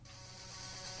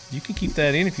You can keep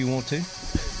that in if you want to.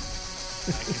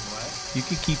 You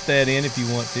can keep that in if you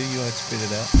want to. You don't have to spit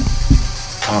it out.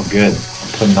 Oh, good.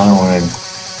 I'll put another one in.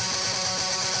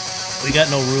 We got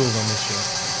no rules on this show.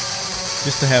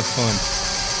 Just to have fun.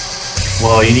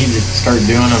 Well, you need to start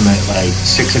doing them at like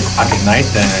 6 o'clock at night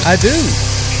then. I do.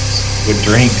 With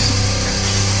drinks.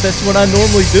 That's when I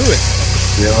normally do it.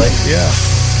 Really? Yeah.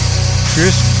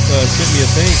 Chris sent me a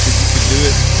thing that you could do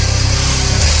it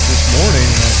this morning,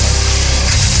 and I was like,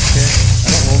 okay. I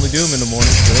don't normally do them in the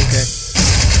morning, but okay.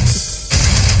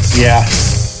 Yeah.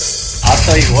 I'll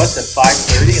tell you what, the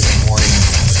 5:30 in the morning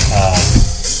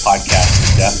podcast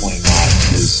is definitely not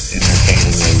as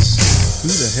entertaining as... Who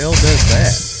the hell does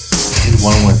that? The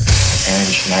one with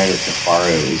Aaron Schneider Cafaro.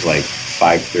 It was like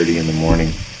 5:30 in the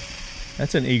morning.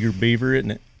 That's an eager beaver,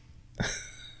 isn't it?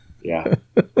 Yeah,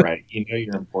 right. You know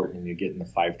you're important when you get in the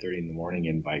 5:30 in the morning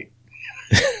invite.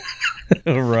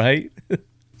 Right.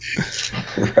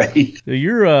 Right. So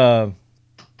you're on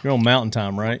Mountain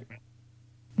Time, right?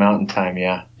 Mountain Time,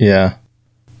 yeah. Yeah.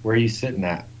 Where are you sitting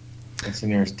at? What's the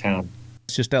nearest town?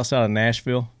 It's just outside of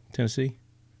Nashville, Tennessee.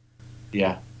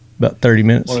 Yeah. About 30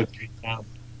 minutes. What a great town.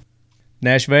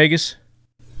 Nash Vegas?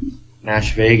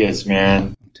 Nash Vegas,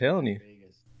 man. I'm telling you.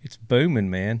 It's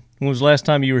booming, man. When was the last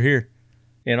time you were here?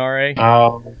 NRA?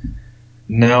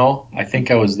 No. I think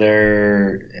I was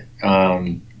there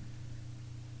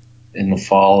in the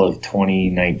fall of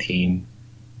 2019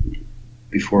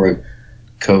 before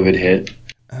COVID hit.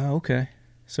 Oh, okay.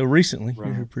 So recently.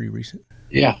 Right. You're pretty recent.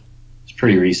 Yeah. It's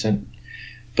pretty recent.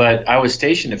 But I was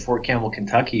stationed at Fort Campbell,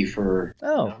 Kentucky for a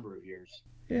number of years.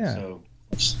 Yeah. So,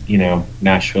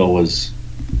 Nashville was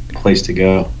a place to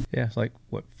go. Yeah, it's like,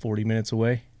 40 minutes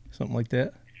away? Something like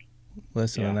that?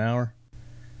 Less than an hour?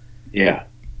 Yeah.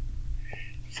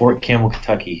 Fort Campbell,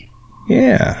 Kentucky.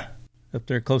 Yeah. Up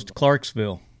there close to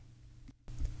Clarksville.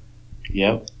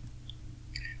 Yep.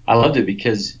 I loved it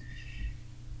because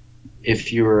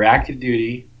if you were active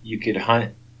duty, you could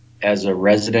hunt as a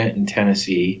resident in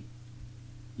Tennessee.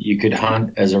 You could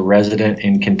hunt as a resident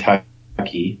in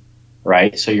Kentucky,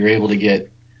 right? So you're able to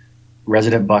get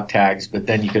resident buck tags, but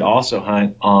then you could also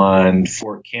hunt on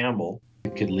Fort Campbell.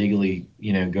 You could legally,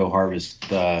 go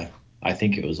harvest, I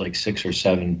think it was like 6 or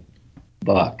 7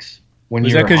 bucks.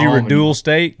 Was that because you were dual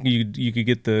state? You could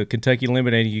get the Kentucky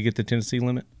limit and you could get the Tennessee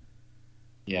limit?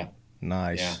 Yeah.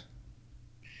 Nice. Yeah.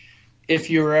 If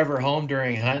you were ever home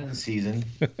during hunting season.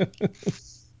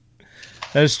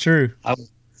 That's true. I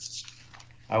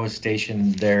was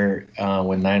stationed there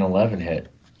when 9/11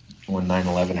 hit, when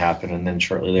 9/11 happened, and then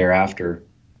shortly thereafter,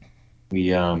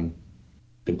 we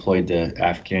deployed to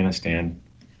Afghanistan.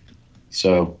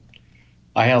 So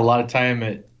I had a lot of time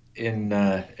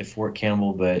at Fort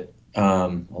Campbell, but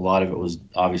a lot of it was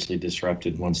obviously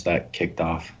disrupted once that kicked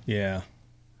off. Yeah,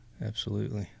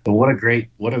 absolutely. But what a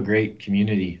great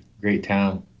community, great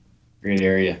town, great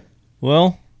area.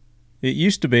 Well, it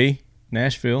used to be.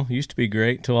 Nashville used to be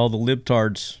great until all the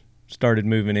libtards started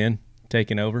moving in,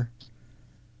 taking over.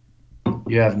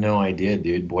 You have no idea,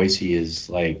 dude. Boise is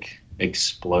like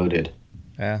exploded.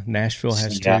 Yeah, Nashville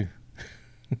has too.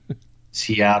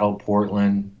 Seattle,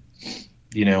 Portland,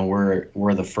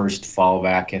 we're the first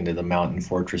fallback into the mountain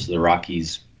fortress of the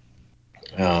Rockies,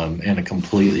 and a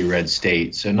completely red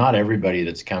state. So not everybody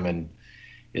that's coming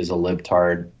is a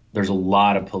libtard. There's a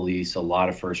lot of police, a lot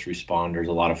of first responders,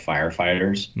 a lot of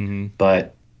firefighters,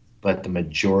 but the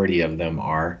majority of them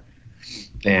are.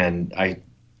 And I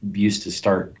used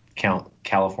to count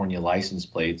California license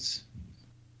plates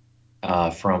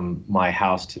from my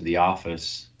house to the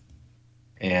office.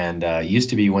 And it used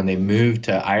to be when they moved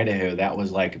to Idaho, that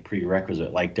was like a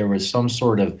prerequisite. Like there was some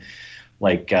sort of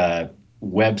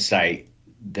website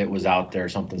that was out there.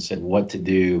 Something said what to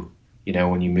do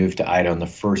when you moved to Idaho, and the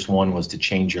first one was to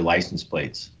change your license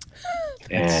plates.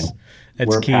 And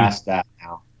we're key. Past that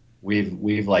now.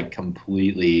 We've like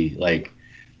completely, like,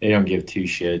 they don't give two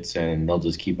shits, and they'll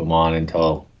just keep them on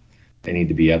until they need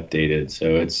to be updated.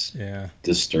 So it's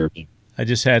disturbing. I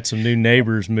just had some new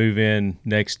neighbors move in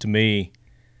next to me,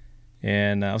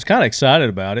 and I was kind of excited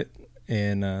about it.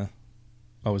 And I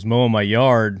was mowing my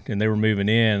yard, and they were moving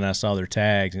in, and I saw their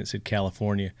tags, and it said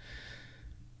California.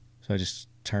 So I just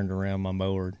turned around my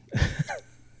mower.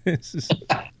 So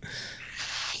I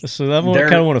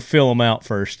kind of want to fill them out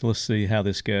first. Let's see how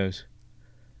this goes.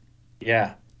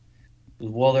 Yeah.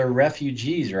 Well, they're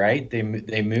refugees, right? They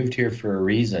moved here for a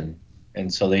reason,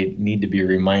 and so they need to be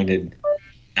reminded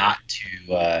not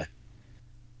to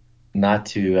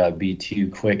be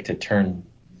too quick to turn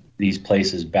these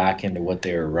places back into what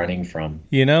they were running from.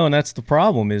 And that's the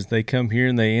problem, is they come here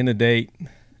and they inundate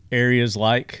areas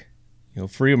like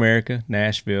Free America,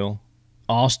 Nashville,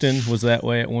 Austin was that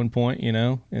way at one point,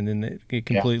 and then it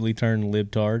completely turned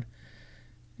libtard.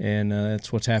 And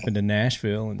that's what's happened to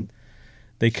Nashville. And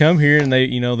they come here and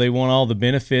they want all the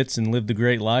benefits and live the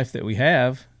great life that we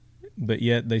have, but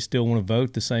yet they still want to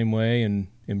vote the same way and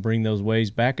bring those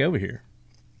ways back over here.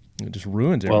 It just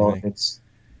ruins everything. Well,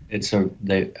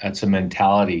 that's a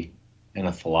mentality and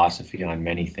a philosophy on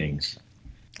many things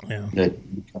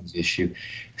that becomes the issue.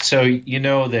 So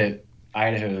that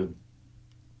Idaho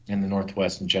and the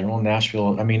Northwest in general,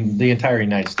 Nashville, I mean, the entire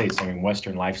United States, I mean,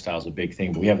 Western lifestyle is a big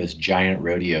thing, but we have this giant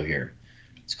rodeo here.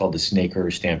 It's called the Snake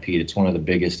River Stampede. It's one of the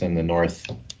biggest in the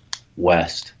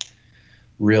Northwest.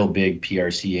 Real big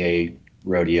PRCA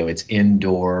rodeo. It's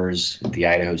indoors at the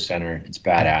Idaho Center. It's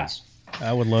badass.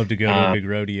 I would love to go to a big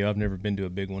rodeo. I've never been to a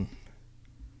big one.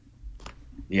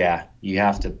 Yeah, you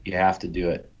have to do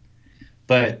it.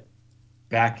 But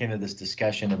back into this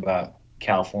discussion about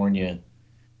California,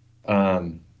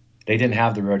 they didn't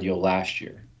have the rodeo last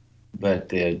year, but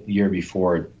the year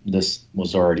before, this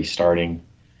was already starting,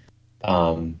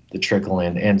 the trickle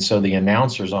in. And so the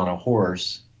announcer's on a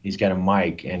horse, he's got a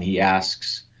mic, and he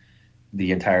asks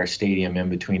the entire stadium in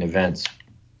between events,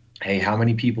 hey, how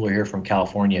many people are here from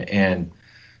California? And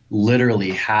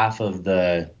literally half of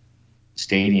the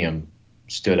stadium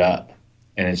stood up.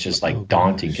 And it's just like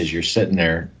daunting because you're sitting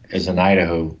there as an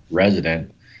Idaho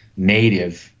resident,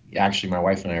 native. Actually, my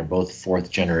wife and I are both fourth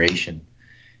generation,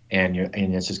 and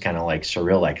it's just kind of like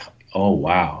surreal, like, oh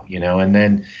wow, And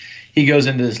then he goes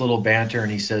into this little banter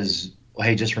and he says, well,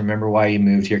 hey, just remember why you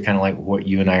moved here, kind of like what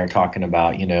you and I are talking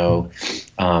about,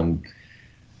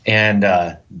 And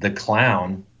the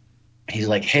clown, he's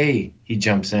like, hey, he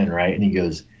jumps in, right, and he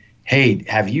goes, hey,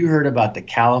 have you heard about the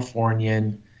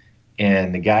Californian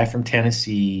and the guy from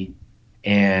Tennessee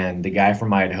and the guy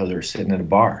from Idaho that are sitting at a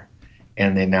bar?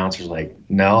 And the announcer's like,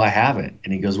 no, I haven't.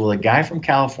 And he goes, well, the guy from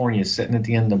California is sitting at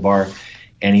the end of the bar,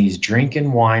 and he's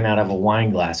drinking wine out of a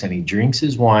wine glass, and he drinks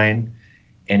his wine,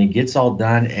 and he gets all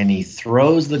done, and he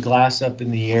throws the glass up in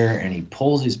the air, and he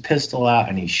pulls his pistol out,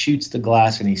 and he shoots the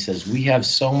glass, and he says, we have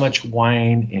so much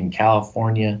wine in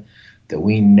California that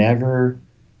we never,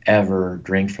 ever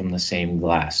drink from the same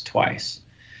glass twice.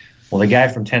 Well, the guy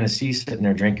from Tennessee sitting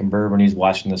there drinking bourbon, he's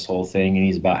watching this whole thing, and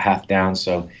he's about half down,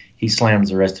 so he slams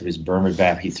the rest of his bourbon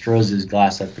back. He throws his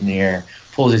glass up in the air,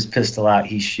 pulls his pistol out,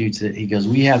 he shoots it. He goes,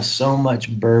 we have so much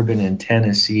bourbon in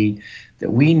Tennessee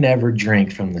that we never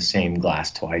drink from the same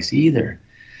glass twice either.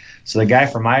 So the guy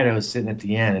from Idaho is sitting at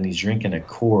the end, and he's drinking a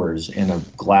Coors in a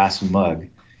glass mug,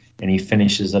 and he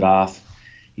finishes it off.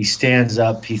 He stands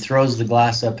up, he throws the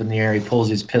glass up in the air, he pulls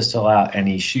his pistol out, and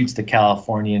he shoots the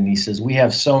Californian. He says, we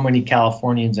have so many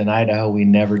Californians in Idaho, we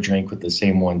never drink with the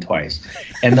same one twice.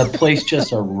 And the place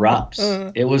just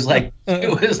erupts. It was the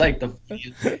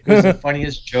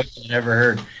funniest joke I've ever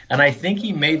heard. And I think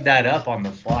he made that up on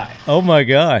the fly. Oh my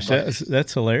gosh,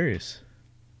 that's hilarious.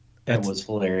 That was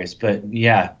hilarious. But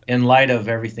yeah, in light of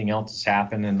everything else that's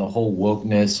happened and the whole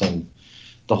wokeness and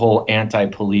the whole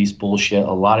anti-police bullshit,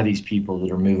 a lot of these people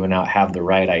that are moving out have the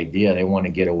right idea. They want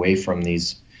to get away from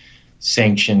these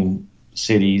sanctioned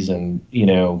cities and,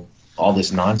 all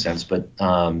this nonsense. But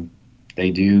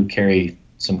they do carry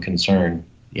some concern.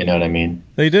 You know what I mean?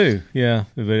 They do, yeah.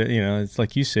 But, it's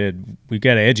like you said, we've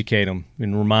got to educate them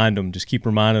and remind them, just keep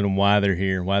reminding them why they're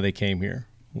here, why they came here,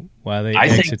 why they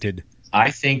exited.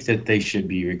 I think that they should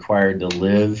be required to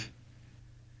live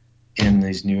in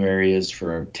these new areas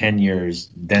for 10 years,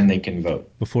 then they can vote.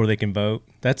 Before they can vote?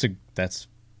 That's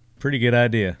pretty good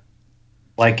idea.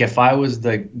 Like if I was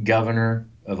the governor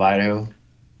of Idaho,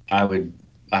 I would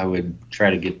try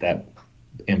to get that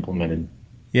implemented.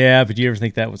 Yeah, but do you ever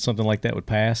think something like that would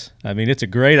pass? I mean, it's a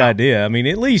great idea. I mean,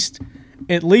 at least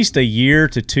a year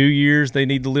to 2 years they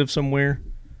need to live somewhere.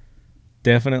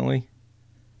 Definitely.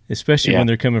 Especially when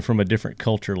they're coming from a different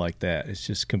culture like that.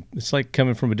 It's like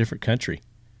coming from a different country.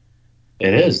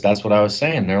 It is. That's what I was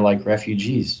saying. They're like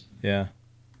refugees. Yeah.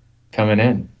 Coming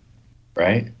in,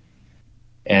 right?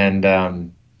 And,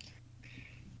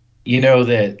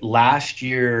 that last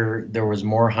year there was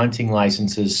more hunting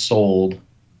licenses sold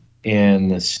in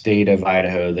the state of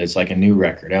Idaho. That's like a new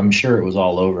record. I'm sure it was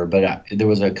all over, but there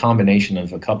was a combination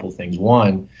of a couple things.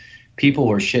 One, people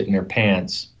were shitting their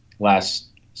pants last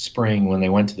spring when they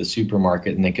went to the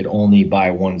supermarket and they could only buy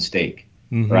one steak,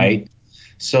 right?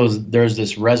 So there's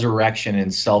this resurrection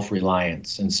in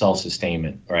self-reliance and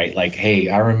self-sustainment, right? Like, hey,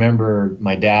 I remember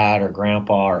my dad or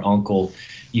grandpa or uncle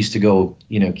used to go,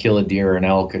 kill a deer or an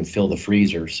elk and fill the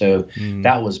freezer. So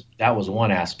that was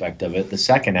one aspect of it. The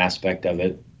second aspect of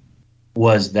it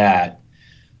was that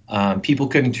people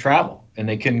couldn't travel and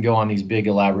they couldn't go on these big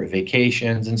elaborate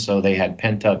vacations. And so they had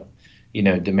pent up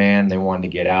demand. They wanted to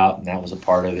get out, and that was a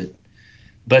part of it.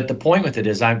 But the point with it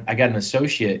is I got an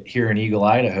associate here in Eagle,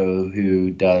 Idaho,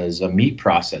 who does meat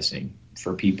processing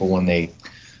for people when they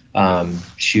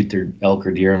shoot their elk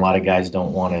or deer. And a lot of guys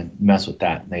don't want to mess with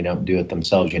that. And they don't do it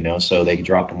themselves, so they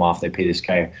drop them off. They pay this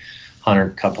guy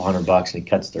couple $100, and he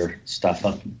cuts their stuff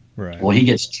up. Right. Well, he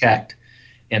gets checked,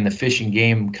 and the Fish and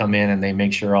Game come in and they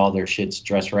make sure all their shit's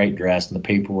dressed, and the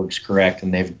paperwork's correct,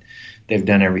 and they've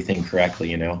done everything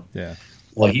correctly, Yeah.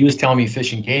 Well, he was telling me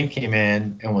Fish and Game came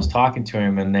in and was talking to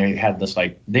him, and they had this,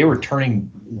 they were turning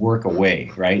work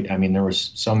away, right? I mean, there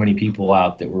was so many people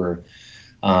out that were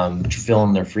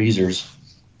filling their freezers,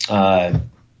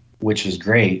 which is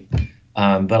great.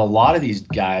 But a lot of these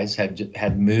guys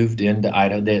had moved into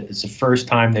Idaho. It's the first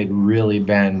time they'd really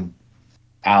been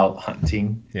out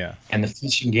hunting. Yeah. And the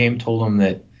Fish and Game told them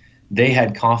that they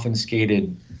had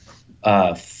confiscated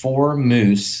 4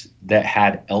 moose that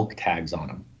had elk tags on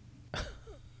them.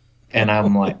 And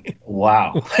I'm like,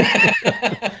 wow.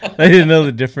 They didn't know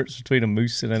the difference between a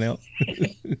moose and an elk.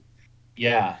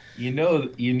 Yeah.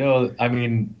 I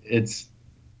mean,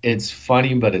 it's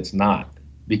funny, but it's not,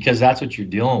 because that's what you're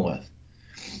dealing with.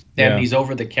 And these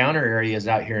over-the-counter areas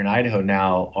out here in Idaho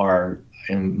now are,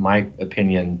 in my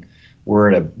opinion,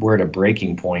 we're at a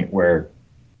breaking point where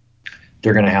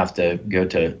they're going to have to go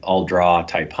to all draw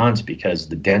type hunts because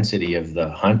the density of the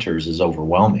hunters is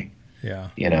overwhelming. Yeah.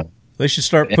 They should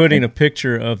start putting a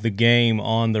picture of the game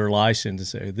on their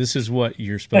license and say, this is what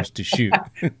you're supposed to shoot.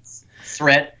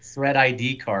 Threat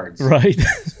ID cards. Right.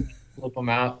 Flip them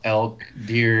out: elk,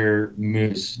 deer,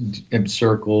 moose, and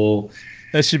circle.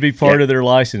 That should be part of their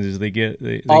licenses. They get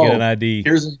an ID.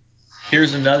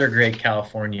 Here's another great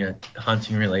California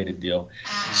hunting related deal.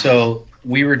 So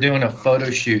we were doing a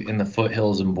photo shoot in the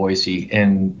foothills in Boise,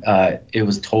 and it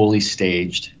was totally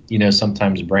staged.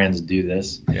 Sometimes brands do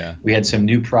this. Yeah. We had some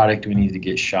new product we needed to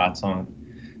get shots on.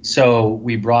 So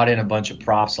we brought in a bunch of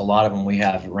props. A lot of them we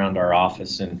have around our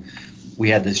office, and we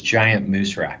had this giant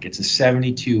moose rack. It's a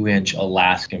 72-inch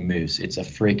Alaskan moose. It's a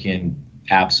freaking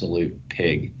absolute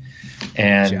pig.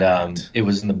 And it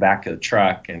was in the back of the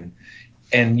truck. And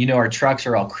our trucks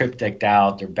are all cryptic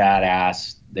out. They're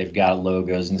badass. They've got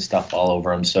logos and stuff all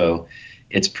over them. So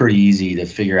it's pretty easy to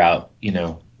figure out,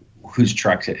 whose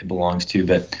truck it belongs to.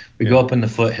 But we go up in the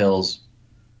foothills.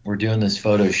 We're doing this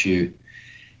photo shoot.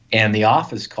 And the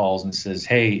office calls and says,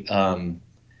 hey,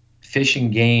 Fish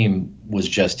and Game was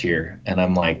just here. And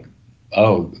I'm like,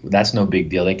 oh, that's no big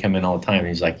deal. They come in all the time. And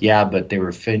he's like, yeah, but they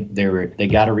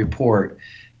got a report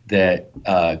that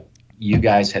you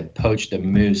guys had poached a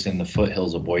moose in the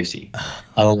foothills of Boise,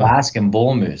 an Alaskan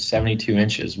bull moose, 72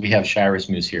 inches. We have Shiras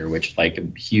moose here, which a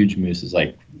huge moose is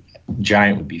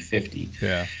giant would be 50.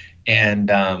 Yeah. And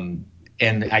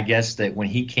I guess that when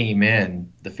he came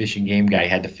in, the Fish and Game guy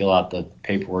had to fill out the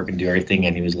paperwork and do everything,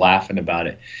 and he was laughing about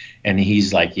it. And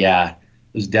he's like, yeah, it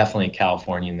was definitely a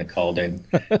Californian that called in.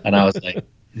 And I was like,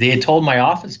 they had told my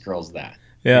office girls that.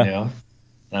 Yeah.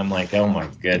 And I'm like, oh my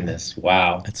goodness,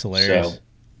 wow. That's hilarious. So,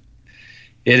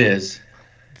 it is.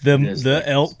 The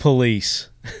elk police.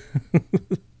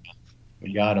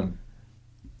 We got them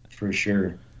for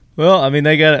sure. Well, I mean,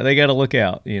 they got to look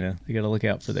out. They got to look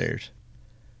out for theirs.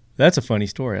 That's a funny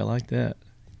story. I like that.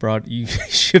 You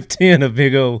shipped in a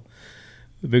big old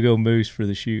moose for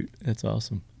the shoot. That's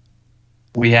awesome.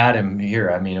 We had him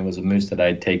here. I mean, it was a moose that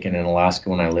I'd taken in Alaska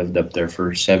when I lived up there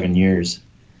for 7 years.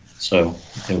 So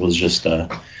it was just a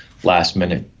last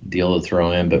minute deal to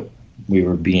throw in, but we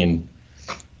were being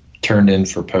turned in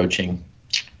for poaching.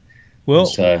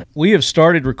 Well, we have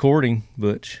started recording,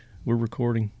 Butch. We're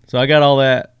recording. So I got all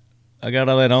that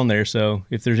on there. So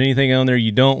if there's anything on there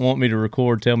you don't want me to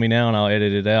record, tell me now and I'll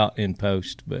edit it out in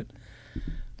post. But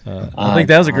I think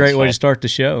that was a great way to start the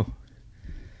show.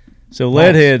 So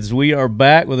Leadheads, we are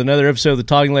back with another episode of the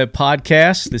Talking Lead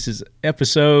Podcast. This is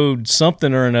episode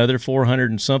something or another,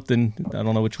 400 and something. I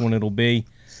don't know which one it'll be.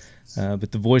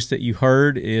 But the voice that you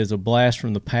heard is a blast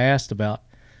from the past. About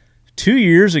 2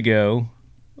 years ago,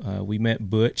 we met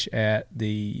Butch at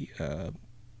the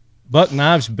Buck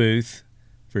Knives booth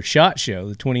for SHOT Show,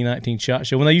 the 2019 SHOT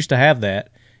Show, when they used to have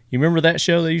that. You remember that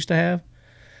show they used to have?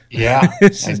 Yeah, I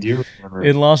do remember.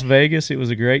 In Las Vegas. It was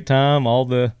a great time. All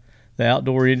the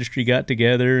outdoor industry got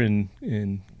together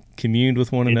and communed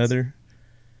with one another.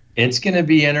 It's going to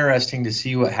be interesting to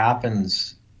see what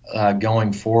happens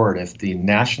going forward if the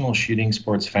National Shooting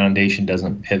Sports Foundation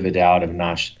doesn't pivot out of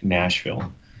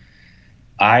Nashville.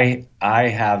 I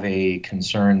have a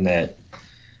concern that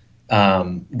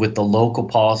with the local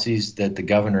policies that the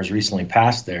governor's recently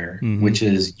passed there, which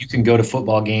is you can go to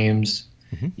football games,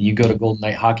 you go to Golden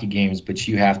Knight hockey games, but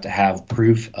you have to have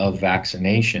proof of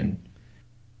vaccination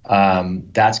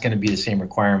that's going to be the same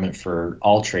requirement for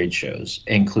all trade shows,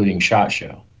 including SHOT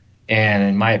Show. And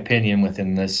in my opinion,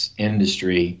 within this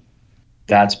industry,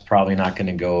 that's probably not going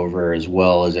to go over as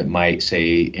well as it might,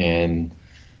 say, in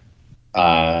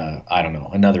I don't know,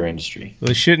 another industry.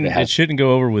 Well, it shouldn't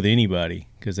go over with anybody,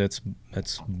 because that's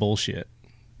bullshit.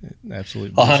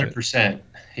 Absolute bullshit. 100%.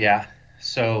 Yeah.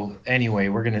 So anyway,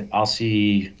 I'll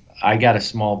see. I got a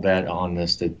small bet on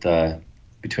this that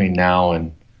between now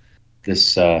and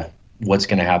this, what's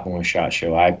going to happen with SHOT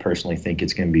Show. I personally think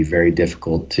it's going to be very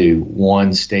difficult to,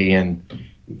 one, stay in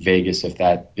Vegas if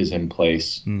that is in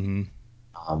place, mm-hmm.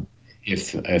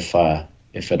 If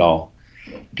at all,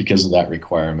 because of that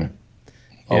requirement.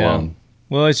 Yeah.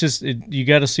 Well, it's just you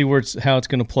got to see how it's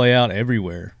going to play out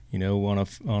everywhere. You know,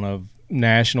 on a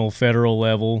national, federal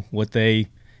level, what they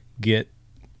get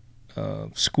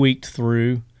squeaked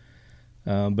through.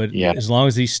 But as long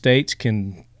as these states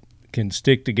can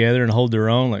stick together and hold their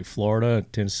own, like Florida,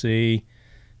 Tennessee,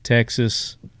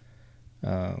 Texas,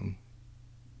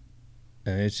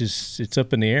 it's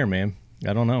up in the air, man.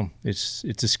 I don't know. It's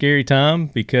a scary time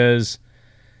because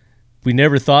we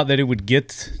never thought that it would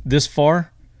get this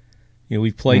far. You know,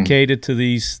 we've placated to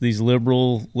these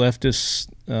liberal leftist,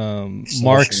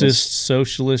 Marxist,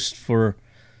 socialists for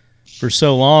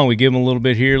so long. We give them a little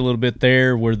bit here, a little bit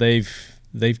there, where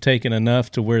they've taken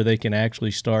enough to where they can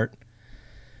actually start,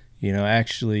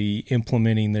 actually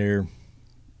implementing their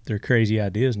crazy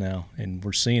ideas now, and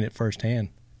we're seeing it firsthand.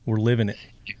 We're living it.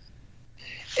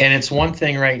 And it's one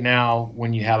thing right now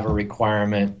when you have a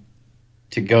requirement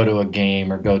to go to a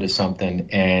game or go to something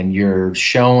and you're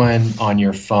showing on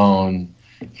your phone,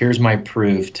 here's my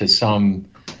proof, to some,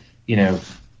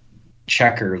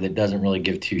 checker that doesn't really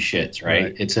give two shits,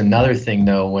 right? It's another thing,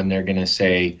 though, when they're going to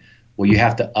say, well, you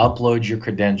have to upload your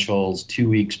credentials 2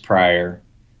 weeks prior,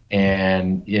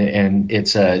 and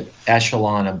it's a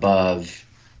echelon above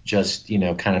just,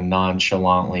 kind of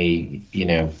nonchalantly,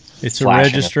 It's a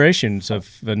registration. It's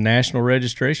a national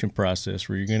registration process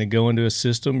where you're going to go into a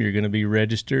system, you're going to be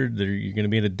registered, you're going to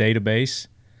be in a database,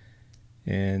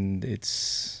 and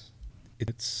it's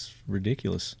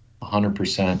ridiculous.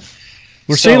 100%.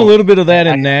 We're seeing a little bit of that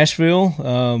in Nashville.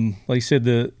 Like you said,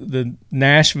 the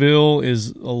Nashville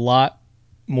is a lot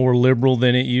more liberal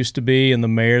than it used to be, and the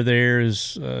mayor there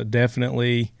is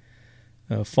definitely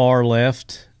far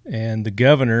left, and the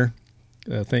governor,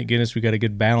 thank goodness we got a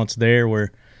good balance there,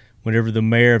 where whenever the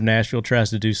mayor of Nashville tries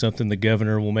to do something, the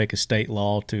governor will make a state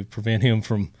law to prevent him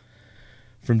from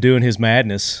doing his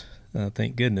madness.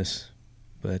 Thank goodness.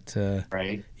 But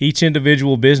each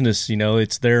individual business,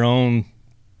 it's their own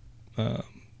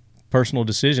personal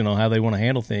decision on how they want to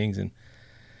handle things. And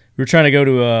we were trying to go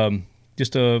to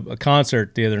just a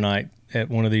concert the other night at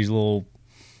one of these little,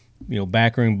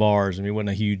 backroom bars. I mean, it wasn't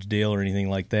a huge deal or anything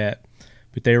like that,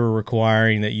 but they were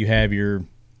requiring that you have your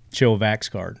Chill Vax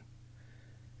card.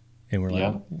 And we're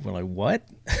like, what?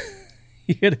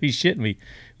 You got to be shitting me.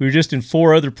 We were just in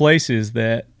 4 other places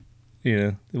that,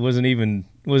 it wasn't even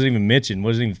mentioned,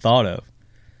 wasn't even thought of.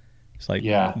 It's like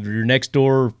your next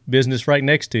door business right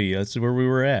next to you. That's where we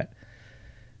were at.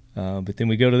 But then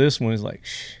we go to this one. It's like,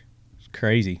 it's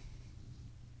crazy.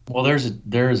 Well,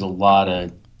 there's a lot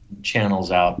of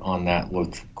channels out on that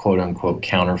with quote unquote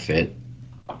counterfeit,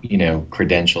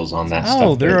 credentials on that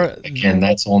stuff. Again,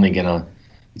 that's only gonna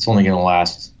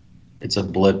last. It's a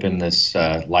blip in this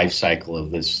life cycle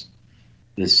of this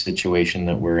situation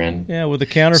that we're in. Yeah, with the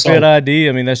counterfeit ID,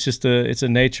 I mean, that's just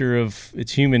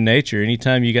it's human nature.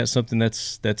 Anytime you got something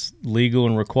that's legal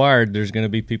and required, there's going to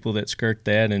be people that skirt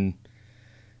that and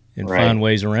find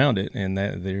ways around it. And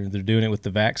that they're doing it with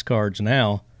the Vax cards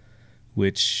now,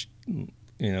 which,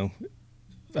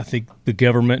 I think the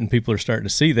government and people are starting to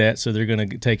see that, so they're going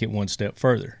to take it one step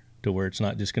further to where it's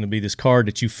not just going to be this card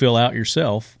that you fill out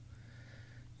yourself.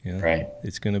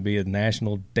 It's going to be a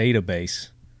national database.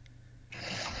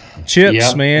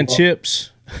 Chips, man, chips.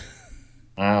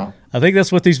 Wow. I think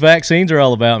that's what these vaccines are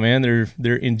all about, man.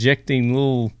 They're injecting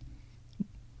little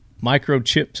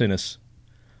microchips in us.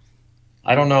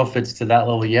 I don't know if it's to that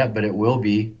level yet, but it will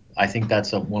be. I think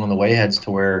that's one of the wayheads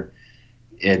to where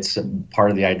it's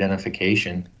part of the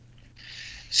identification.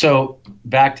 So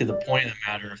back to the point of the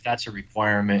matter, if that's a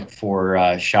requirement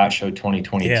for SHOT Show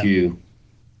 2022,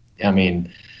 I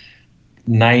mean,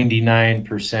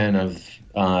 99%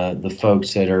 of the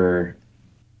folks that are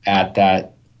at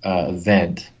that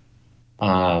event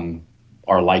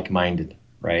are like-minded,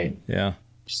 right? Yeah.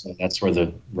 So that's where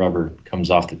the rubber comes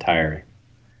off the tire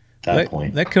at that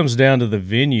point. That comes down to the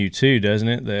venue too, doesn't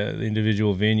it? The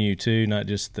individual venue too, not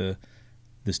just the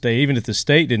state. Even if the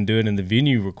state didn't do it and the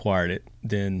venue required it,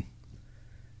 then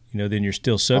then you're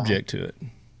still subject to it.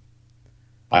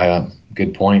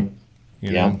 Good point.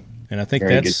 You Yeah. know? And I think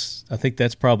Very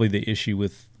that's probably the issue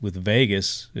with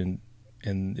Vegas and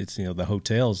it's, you know, the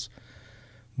hotels.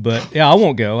 But yeah, I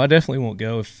won't go. I definitely won't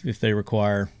go if they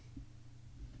require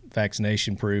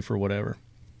vaccination proof or whatever.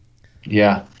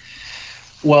 Yeah.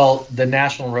 Well, the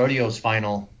National Rodeo's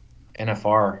final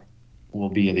NFR will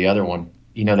be the other one.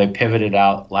 You know, they pivoted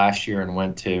out last year and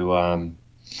went to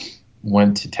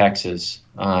Texas,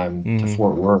 to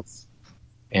Fort Worth,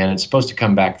 and it's supposed to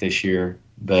come back this year,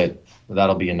 but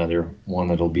that'll be another one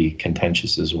that'll be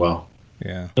contentious as well.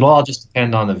 Yeah. It'll all just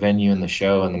depend on the venue and the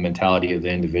show and the mentality of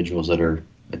the individuals that are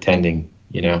attending,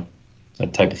 you know,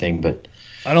 that type of thing. But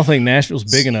I don't think Nashville's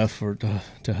big enough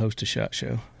to host a SHOT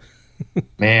Show.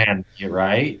 Man, you're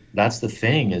right. That's the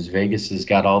thing, is Vegas has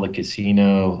got all the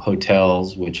casino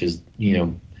hotels, which is, you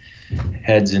know,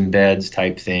 heads and beds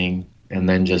type thing, and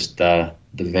then just the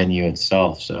venue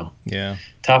itself. So yeah,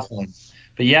 tough one.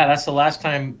 But yeah, that's the last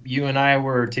time you and I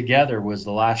were together, was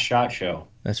the last SHOT Show.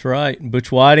 That's right.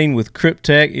 Butch Whiting with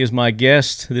Kryptek is my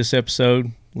guest this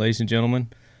episode, ladies and gentlemen.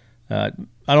 I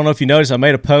don't know if you noticed, I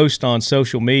made a post on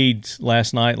social media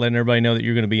last night letting everybody know that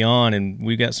you're going to be on, and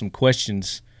we got some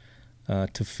questions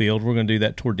to field. We're going to do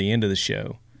that toward the end of the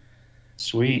show.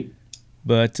 Sweet.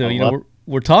 But, you know,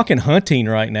 we're talking hunting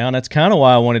right now, and that's kind of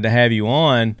why I wanted to have you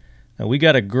on. We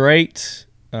got a great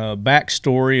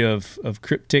backstory of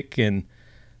Kryptek and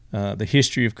the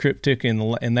history of Kryptek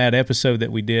in that episode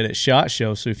that we did at SHOT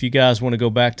Show. So if you guys want to go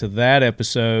back to that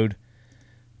episode,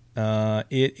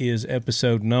 it is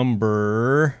episode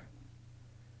number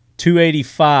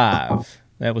 285.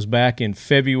 That was back in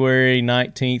February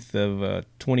 19th of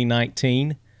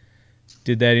 2019.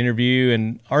 Did that interview,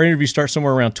 and our interview starts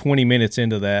somewhere around 20 minutes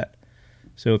into that.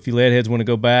 So if you lead heads want to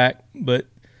go back, but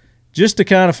just to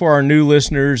kind of, for our new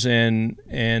listeners and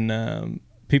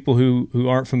people who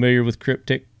aren't familiar with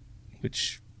Kryptek,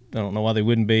 which I don't know why they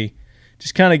wouldn't be,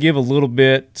 just kind of give a little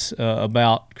bit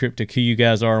about Kryptek, who you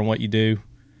guys are and what you do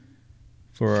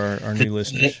for our new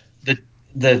listeners.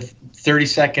 The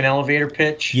 30-second elevator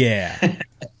pitch? Yeah.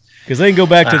 Because they can go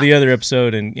back to the other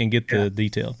episode and get the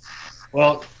detail.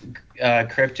 Well,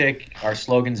 Kryptek, our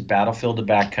slogan's Battlefield to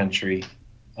Backcountry.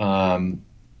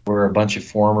 We're a bunch of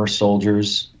former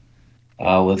soldiers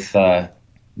with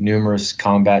numerous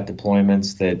combat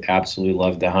deployments that absolutely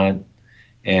love to hunt.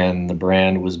 And the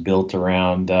brand was built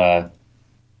around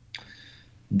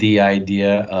the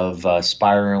idea of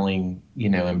spiraling, you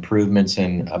know, improvements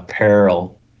in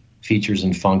apparel, features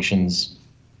and functions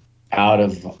out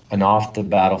of and off the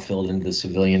battlefield into the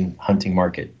civilian hunting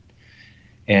market.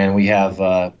 And we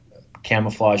have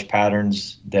camouflage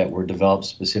patterns that were developed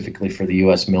specifically for the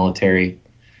U.S. military,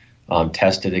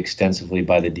 tested extensively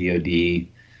by the DoD,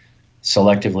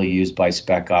 selectively used by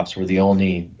Spec Ops. We're the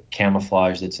only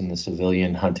camouflage that's in the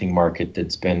civilian hunting market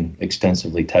that's been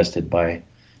extensively tested by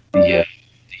the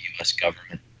U.S.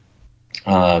 government.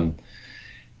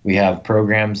 We have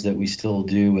programs that we still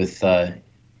do with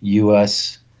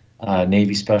U.S.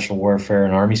 Navy Special Warfare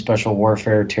and Army Special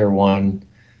Warfare Tier 1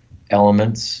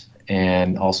 elements,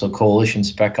 and also Coalition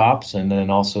Spec Ops. And then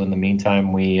also in the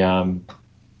meantime, we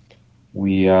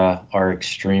are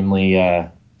extremely,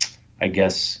 I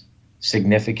guess,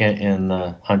 significant in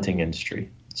the hunting industry.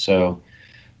 So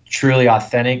truly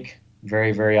authentic,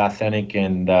 very, very authentic,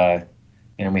 and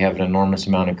we have an enormous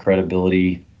amount of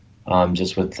credibility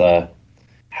just with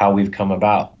how we've come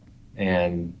about.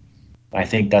 And I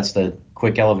think that's the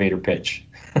quick elevator pitch.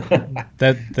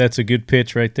 That's a good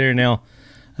pitch right there. Now,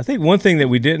 I think one thing that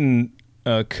we didn't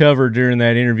cover during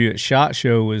that interview at SHOT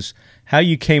Show was how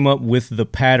you came up with the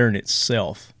pattern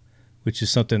itself, which is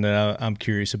something that I'm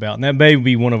curious about. And that may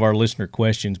be one of our listener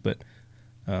questions, but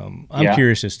I'm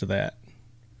curious as to that.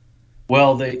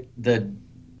 Well, the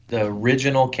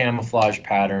original camouflage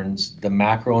patterns, the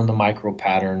macro and the micro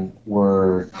pattern,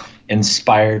 were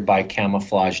inspired by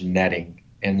camouflage netting.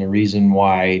 And the reason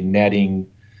why netting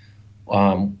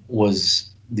was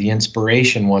the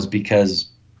inspiration was because,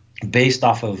 based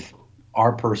off of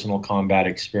our personal combat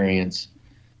experience,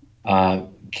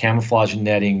 camouflage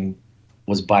netting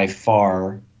was by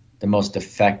far the most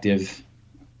effective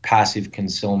passive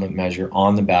concealment measure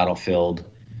on the battlefield,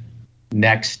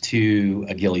 next to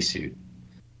a ghillie suit.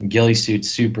 A ghillie suit's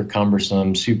super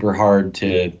cumbersome, super hard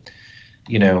to,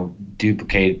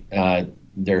 duplicate.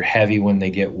 They're heavy when they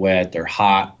get wet. They're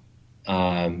hot.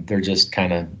 They're just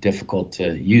kind of difficult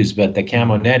to use. But the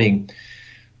camo netting,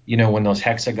 when those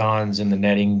hexagons in the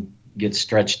netting get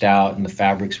stretched out and the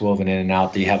fabric's woven in and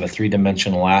out, they have a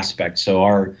three-dimensional aspect. So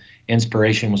our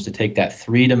inspiration was to take that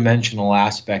three-dimensional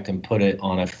aspect and put it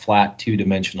on a flat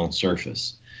two-dimensional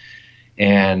surface.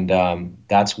 And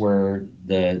that's where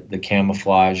the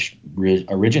camouflage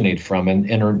originated from.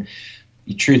 And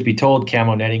truth be told,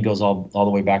 camo netting goes all the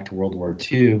way back to World War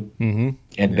II and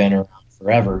been around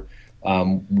forever.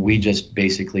 We just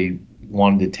basically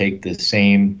wanted to take the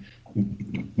same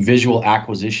visual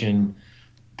acquisition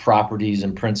properties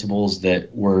and principles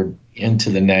that were into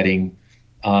the netting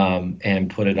and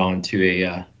put it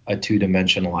onto a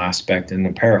two-dimensional aspect in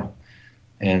apparel.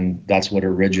 And that's what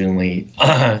originally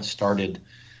started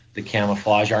the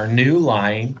camouflage. Our new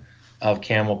line of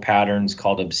camo patterns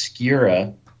called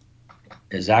Obscura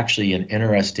is actually an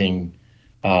interesting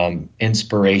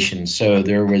inspiration. So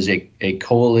there was a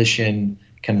coalition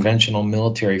conventional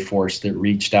military force that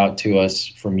reached out to us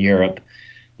from Europe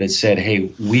that said,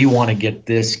 hey, we want to get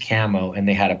this camo. And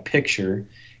they had a picture, and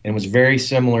it was very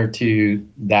similar to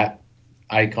that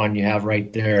icon you have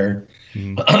right there.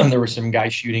 There were some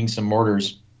guys shooting some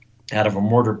mortars out of a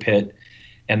mortar pit,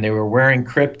 and they were wearing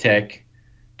Kryptek,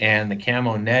 and the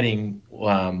camo netting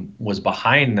was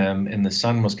behind them, and the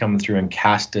sun was coming through and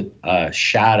cast a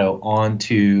shadow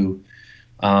onto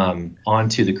the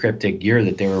Kryptek gear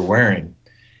that they were wearing.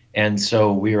 And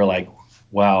so we were like,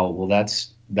 wow, well,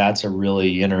 that's a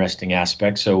really interesting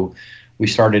aspect. So we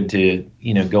started to,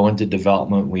 go into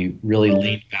development. We really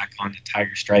leaned back on the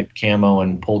Tiger Stripe camo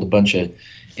and pulled a bunch of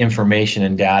information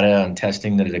and data and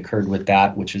testing that had occurred with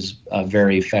that, which is a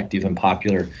very effective and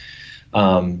popular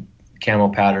camo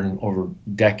pattern over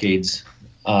decades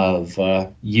of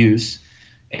use.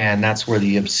 And that's where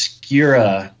the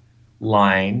Obscura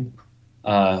line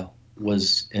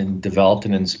was developed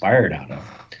and inspired out of.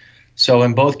 So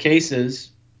in both cases,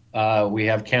 we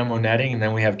have camo netting, and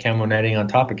then we have camo netting on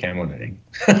top of camo netting.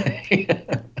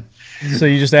 So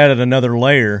you just added another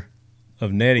layer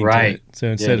of netting right. to it. So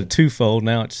instead of twofold,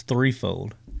 now it's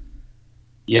threefold.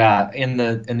 Yeah, in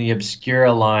the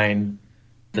Obscura line,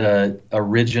 the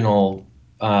original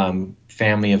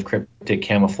family of Kryptek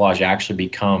camouflage actually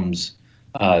becomes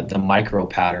the micro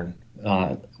pattern,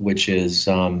 which is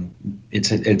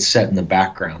it's set in the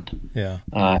background. Yeah.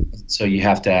 So you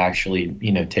have to actually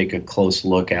take a close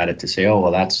look at it to say, oh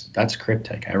well, that's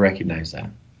Kryptek. I recognize that.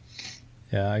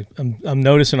 Yeah, I'm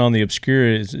noticing on the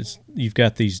Obscura it's you've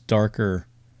got these darker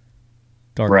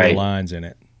right. lines in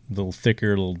it, a little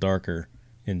thicker, a little darker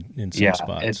in some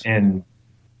spots. And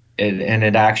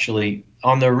it actually,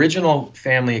 on the original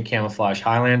family of camouflage,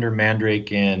 Highlander,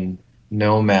 Mandrake, and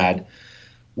Nomad,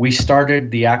 we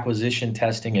started the acquisition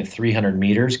testing at 300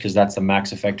 meters because that's the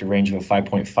max effective range of a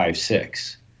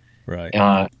 5.56. Right.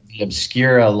 The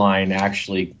Obscura line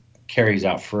actually carries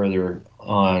out further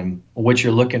on. What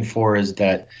you're looking for is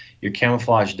that your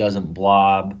camouflage doesn't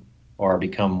blob or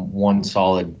become one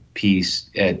solid piece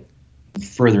at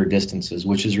further distances,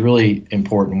 which is really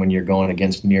important when you're going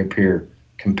against near-peer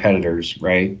competitors,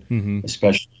 right?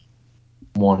 Especially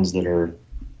ones that are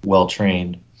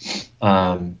well-trained.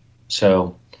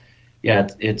 So, yeah,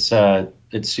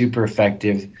 it's super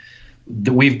effective.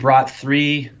 We've brought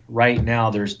three right now.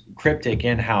 There's Kryptek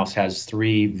in-house has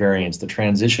three variants. The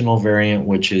transitional variant,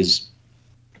 which is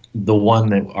the one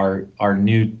that our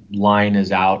new line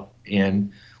is out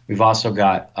in. We've also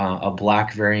got a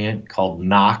black variant called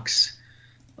Nox,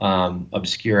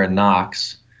 Obscura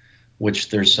Nox, which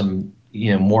there's some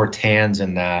more tans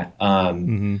in that.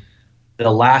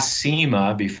 The last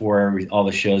SEMA, before all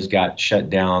the shows got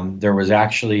shut down, there was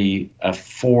actually a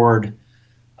Ford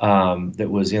that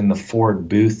was in the Ford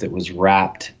booth that was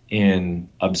wrapped in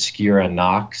Obscura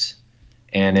Nox,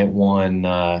 and it won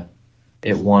a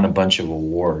bunch of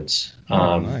awards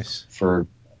nice. For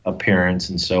appearance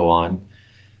and so on.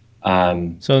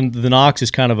 So the Nox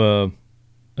is kind of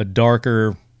a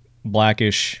darker,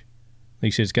 blackish. Like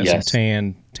you said, it's got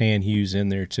some tan hues in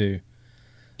there too.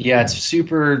 Yeah, it's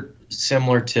super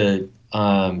similar to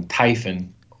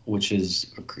Typhon, which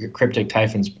is Kryptek.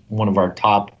 Typhon's one of our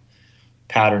top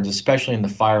patterns, especially in the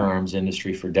firearms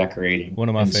industry for decorating. One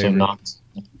of my favorite.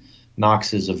 So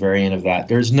Nox is a variant of that.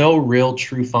 There's no real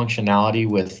true functionality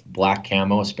with black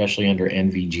camo, especially under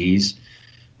NVGs,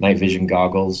 night vision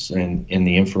goggles, and in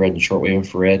the infrared and shortwave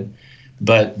infrared.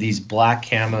 But these black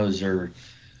camos are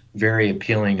very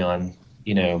appealing on,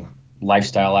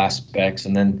 lifestyle aspects.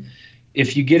 And then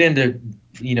if you get into,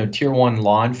 tier one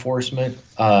law enforcement,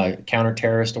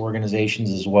 counter-terrorist organizations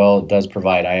as well, it does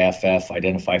provide IFF,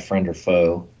 identify friend or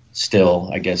foe, still,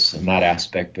 I guess, in that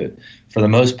aspect. But for the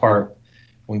most part,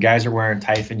 when guys are wearing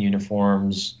Typhon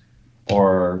uniforms,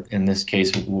 or in this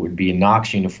case, it would be a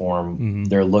Nox uniform,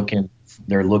 they're looking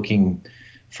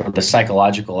for the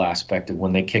psychological aspect of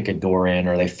when they kick a door in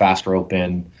or they fast rope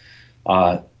in.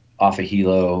 off a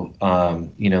helo,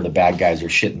 the bad guys are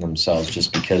shitting themselves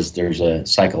just because there's a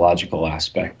psychological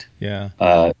aspect. Yeah.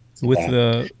 To With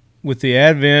that. the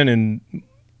advent and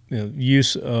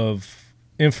use of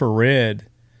infrared,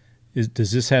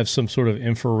 does this have some sort of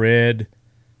infrared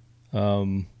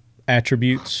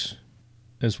attributes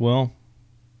as well?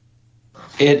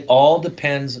 It all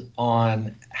depends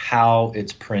on how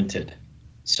it's printed.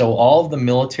 So all of the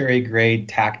military grade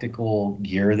tactical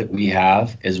gear that we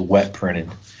have is wet printed.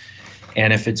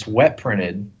 And if it's wet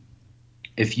printed,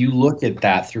 if you look at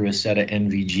that through a set of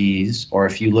NVGs, or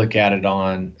if you look at it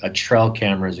on a trail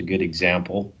camera is a good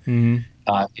example,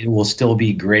 it will still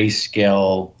be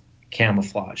grayscale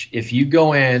camouflage. If you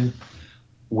go in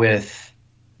with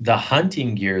the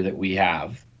hunting gear that we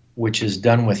have, which is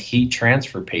done with heat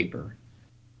transfer paper,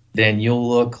 then you'll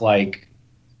look like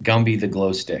Gumby the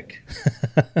glow stick.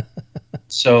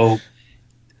 So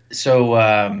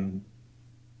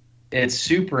it's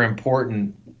super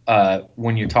important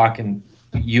when you're talking.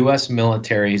 U.S.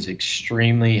 military is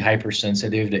extremely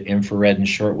hypersensitive to infrared and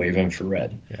shortwave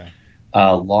infrared. Yeah.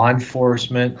 Law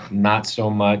enforcement, not so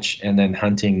much, and then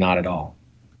hunting, not at all.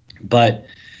 But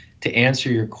to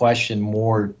answer your question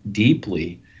more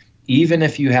deeply, even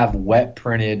if you have wet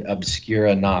printed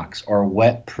Obscura Nox or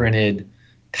wet printed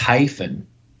Typhon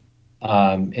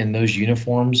in those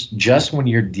uniforms, just when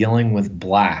you're dealing with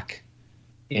black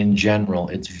in general,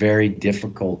 it's very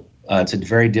difficult. It's a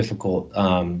very difficult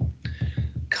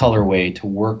colorway to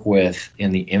work with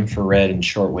in the infrared and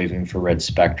shortwave infrared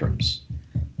spectrums.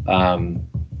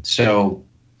 So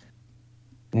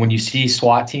when you see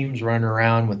SWAT teams running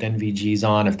around with NVGs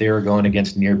on, if they were going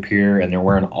against near peer and they're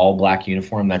wearing all black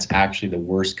uniform, that's actually the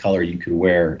worst color you could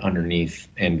wear underneath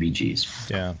NVGs.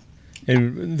 Yeah.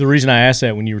 And the reason I asked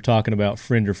that, when you were talking about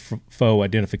friend or foe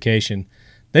identification,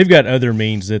 they've got other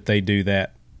means that they do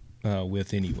that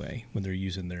with anyway when they're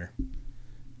using their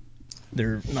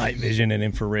night vision and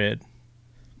infrared.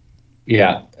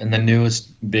 Yeah, and the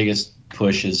biggest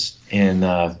push is in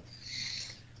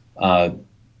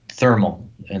thermal,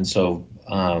 and so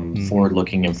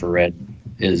forward-looking infrared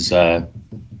is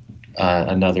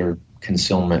another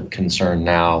concealment concern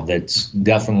now that's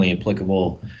definitely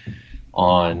applicable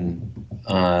on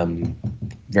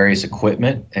various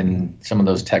equipment, and some of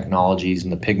those technologies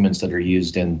and the pigments that are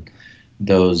used in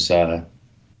those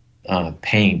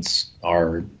paints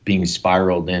are being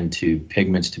spiraled into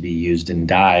pigments to be used in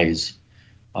dyes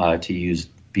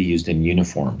be used in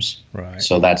uniforms. Right.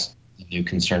 So that's the new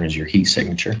concern, is your heat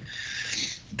signature.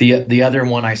 The other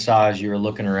one I saw as you were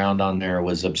looking around on there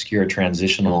was Obscura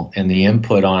Transitional, and the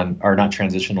input on, or not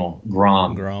transitional,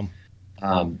 Grom.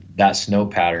 That snow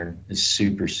pattern is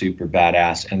super, super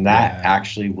badass. And that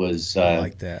actually was I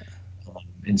like that.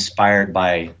 Inspired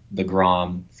by the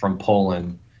Grom from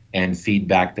Poland and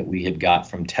feedback that we had got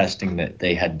from testing that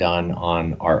they had done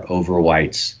on our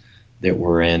overwhites that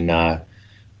were in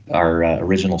our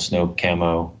original snow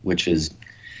camo, which is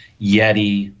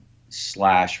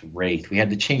Yeti/Wraith. We had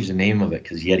to change the name of it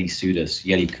because Yeti sued us,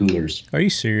 Yeti coolers. Are you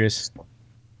serious?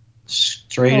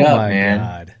 Straight up, man.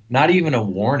 God. Not even a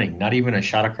warning, not even a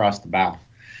shot across the bow.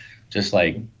 Just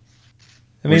like,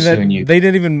 I mean, they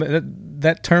didn't even,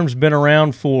 that term's been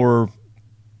around for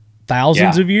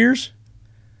thousands of years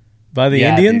by the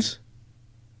Indians.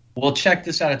 Dude. Well, check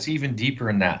this out. It's even deeper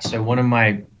than that. So one of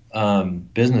my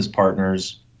business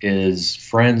partners is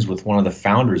friends with one of the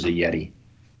founders of Yeti.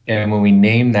 And when we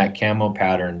named that camo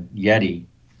pattern Yeti,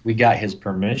 we got his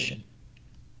permission.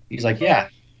 He's like, yeah,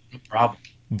 no problem.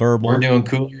 Verbal. We're doing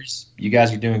coolers. You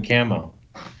guys are doing camo.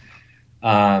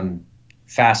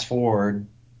 Fast forward,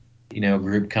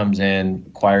 group comes in,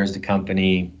 acquires the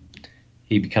company.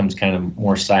 He becomes kind of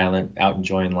more silent, out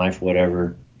enjoying life,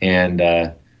 whatever. And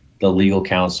the legal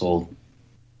counsel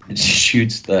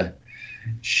shoots the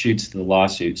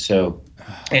lawsuit. So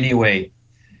anyway,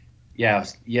 yeah,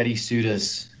 Yeti sued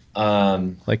us.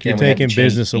 Like you're taking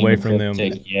business away from them.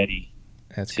 Take Yeti.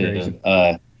 That's to, crazy.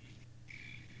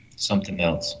 Something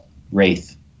else.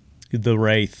 Wraith. The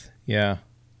Wraith. Yeah.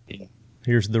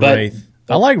 Here's the But- Wraith.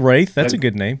 I like Wraith. That's a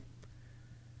good name.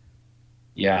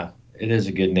 Yeah, it is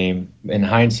a good name. In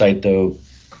hindsight,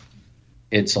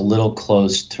 it's a little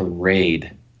close to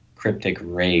Raid, Cryptic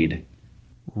Raid.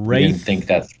 We didn't Wraith. think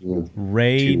that through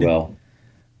Raid. too well.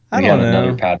 I We don't have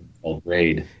another know. pattern called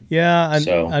Raid. Yeah,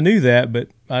 So- I knew that, but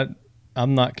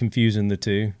I'm not confusing the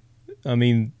two. I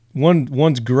mean,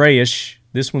 one's grayish.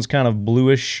 This one's kind of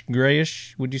bluish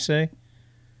grayish. Would you say?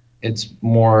 It's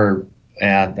more,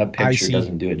 that picture Icy.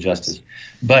 doesn't do it justice.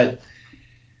 But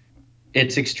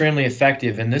it's extremely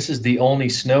effective, and this is the only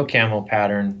snow camo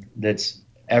pattern that's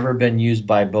ever been used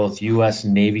by both U.S.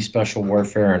 Navy Special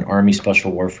Warfare and Army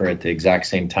Special Warfare at the exact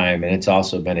same time, and it's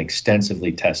also been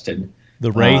extensively tested.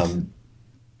 The Wraith?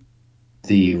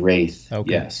 The Wraith,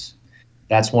 okay. Yes.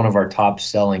 That's one of our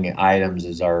top-selling items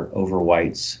is our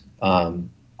overwhites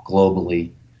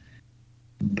globally.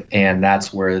 And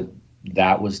that's where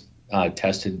that was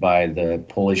tested by the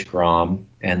Polish Grom,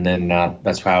 and then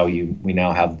that's how we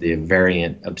now have the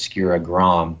variant Obscura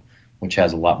Grom, which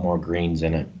has a lot more greens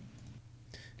in it.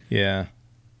 Yeah,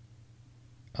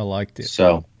 I liked it.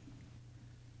 So,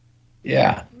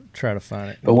 yeah, try to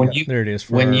find it. But there it is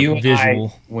for when you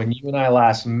visual. When you and I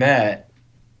last met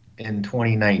in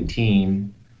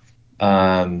 2019,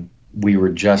 we were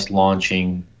just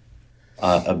launching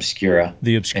Obscura.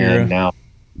 The Obscura. And now,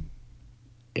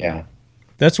 yeah.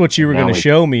 That's what you were going to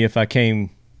show me if I came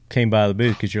by the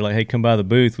booth, because you're like, hey, come by the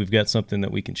booth. We've got something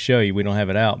that we can show you. We don't have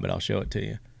it out, but I'll show it to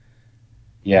you.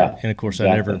 Yeah. And of course,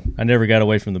 exactly. I never got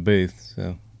away from the booth.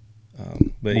 So,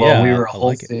 but well, yeah, we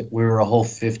were a whole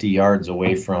 50 yards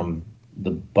away from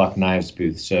the Buck Knives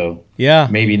booth. So yeah,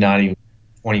 maybe not even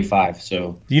 25.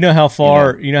 So you know how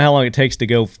far, you know how long it takes to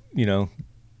go,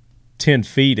 10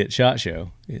 feet at SHOT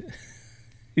Show.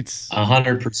 It's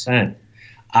 100%.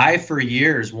 I for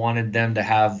years wanted them to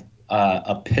have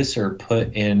a pisser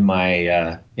put in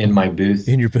my booth.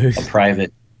 In your booth, a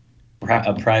private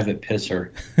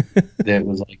pisser that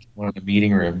was like one of the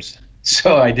meeting rooms,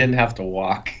 so I didn't have to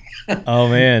walk. Oh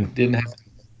man, didn't have to.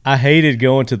 I hated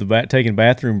going to taking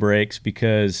bathroom breaks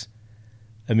because,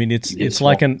 I mean, it's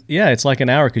like an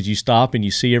hour because you stop and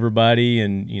you see everybody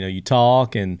and you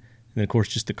talk and of course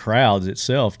just the crowds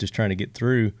itself just trying to get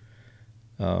through.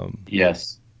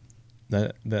 Yes.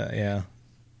 Yeah.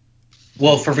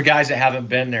 Well, for guys that haven't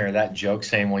been there, that joke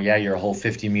saying, well, yeah, you're a whole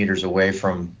 50 meters away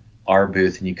from our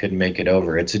booth and you couldn't make it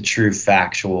over. It's a true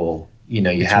factual,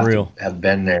 you have to have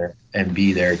been there and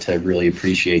be there to really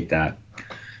appreciate that.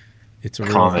 It's a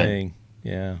real thing.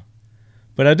 Yeah.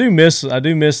 But I do miss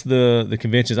the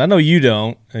conventions. I know you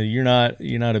don't. You're not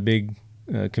a big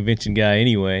convention guy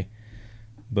anyway.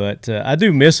 But I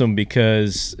do miss them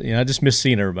because I just miss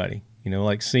seeing everybody.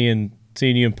 Like seeing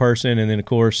you in person, and then of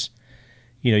course,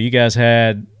 you guys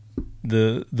had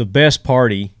the best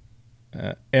party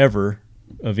ever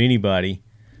of anybody,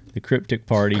 the Cryptic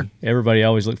party. Everybody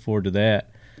always looked forward to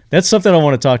that. That's something I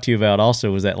want to talk to you about.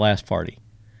 Also, was that last party?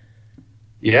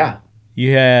 Yeah,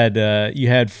 you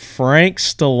had Frank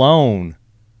Stallone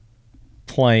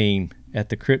playing at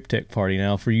the Cryptic party.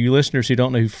 Now, for you listeners who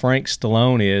don't know who Frank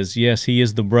Stallone is, yes, he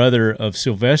is the brother of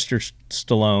Sylvester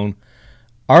Stallone.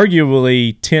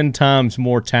 Arguably 10 times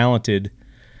more talented.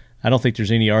 I don't think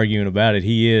there's any arguing about it.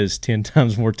 He is 10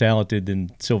 times more talented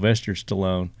than Sylvester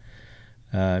Stallone.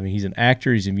 I mean, he's an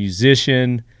actor. He's a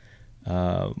musician.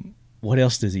 What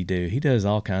else does he do? He does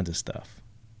all kinds of stuff.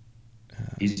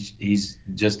 He's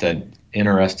just an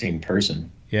interesting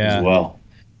person as well.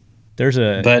 There's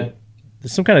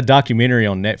some kind of documentary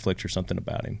on Netflix or something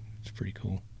about him. It's pretty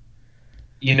cool.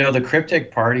 The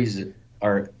Cryptic parties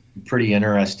are pretty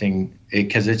interesting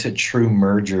because it's a true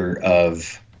merger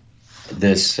of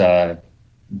this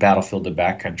battlefield to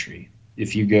backcountry.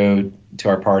 If you go to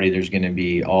our party, there's going to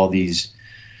be all these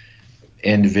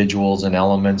individuals and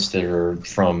elements that are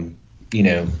from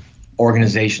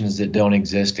organizations that don't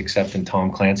exist except in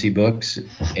Tom Clancy books,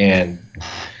 and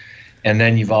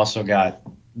then you've also got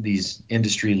these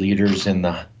industry leaders in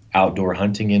the outdoor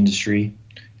hunting industry,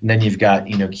 and then you've got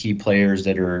key players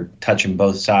that are touching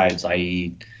both sides,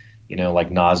 i.e. like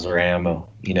Nosler ammo,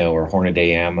 or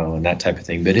Hornady ammo and that type of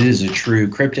thing. But it is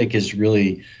Cryptic is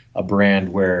really a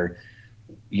brand where,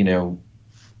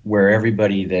 where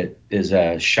everybody that is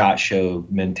a SHOT Show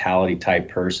mentality type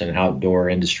person, outdoor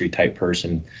industry type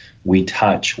person, we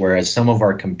touch. Whereas some of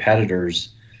our competitors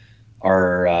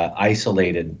are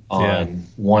isolated on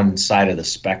one side of the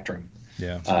spectrum.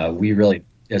 Yeah. We really,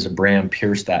 as a brand,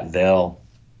 pierce that veil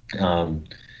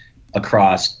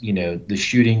across, the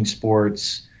shooting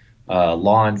sports,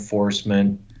 law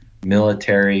enforcement,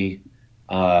 military,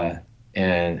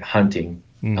 and hunting.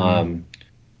 Mm-hmm.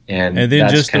 And then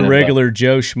just the regular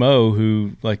Joe Schmo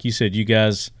who, like you said, you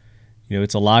guys,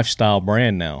 it's a lifestyle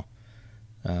brand now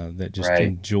that just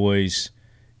enjoys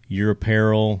your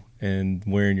apparel and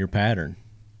wearing your pattern.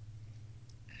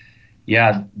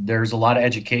 Yeah, there's a lot of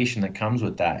education that comes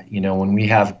with that. When we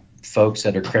have folks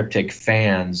that are Cryptic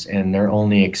fans and their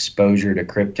only exposure to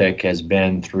Cryptic has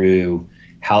been through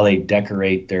how they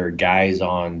decorate their guys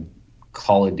on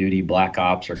Call of Duty Black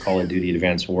Ops or Call of Duty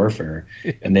Advanced Warfare,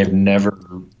 and they've never,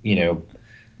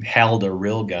 held a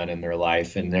real gun in their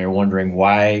life, and they're wondering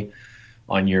why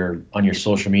on your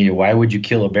social media, why would you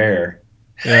kill a bear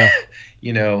Yeah.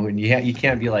 And you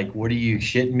can't be like, what are you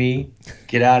shitting me?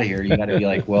 Get out of here. You got to be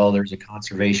like, well, there's a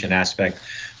conservation aspect.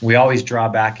 We always draw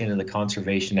back into the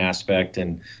conservation aspect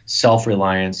and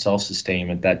self-reliance,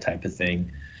 self-sustainment, that type of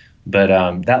thing. But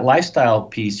that lifestyle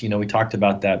piece, we talked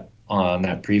about that on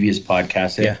that previous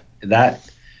podcast. That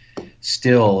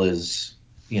still is,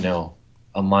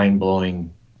 a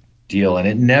mind-blowing deal. And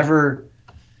it never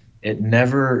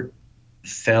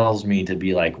fails me to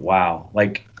be like, wow.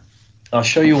 Like, I'll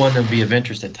show you one that'll be of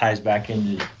interest that ties back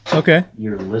into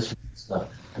your listening stuff.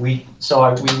 We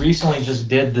recently just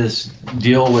did this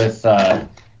deal with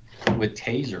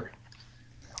Taser.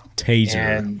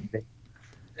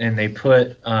 And they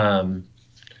put the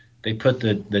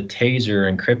Taser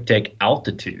in Cryptek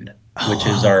Altitude, which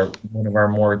is one of our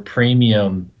more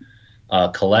premium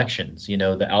collections.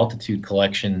 The Altitude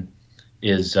collection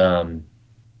is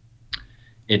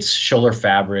it's Scholler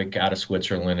fabric out of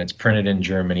Switzerland. It's printed in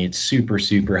Germany. It's super,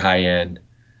 super high end.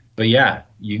 But yeah,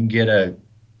 you can get a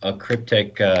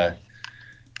Cryptek.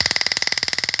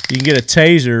 You can get a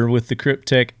Taser with the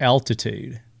Cryptek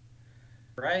Altitude.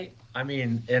 Right. I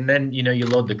mean, and then you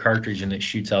load the cartridge and it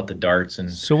shoots out the darts. And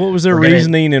so, what was their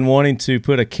reasoning in wanting to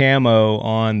put a camo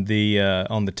on the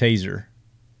Taser?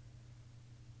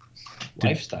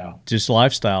 Lifestyle. Just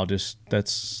lifestyle. Just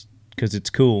that's because it's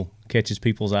cool. Catches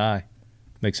people's eye.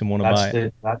 Makes them want to buy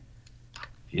it.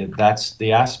 That's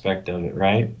the aspect of it,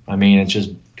 right? I mean, it's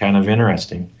just kind of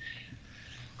interesting.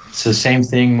 It's the same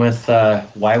thing with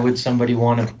why would somebody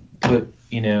want to put,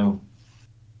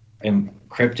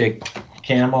 Cryptek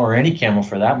camo or any camo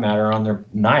for that matter on their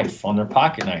knife, on their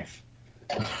pocket knife.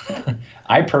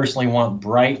 I personally want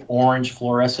bright orange,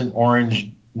 fluorescent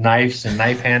orange knives and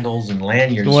knife handles and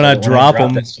lanyards. When I drop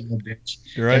them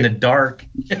in the dark,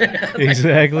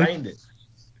 exactly. Find it.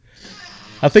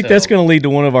 I think that's going to lead to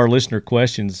one of our listener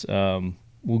questions.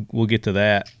 We'll get to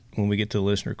that when we get to the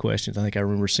listener questions. I think I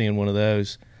remember seeing one of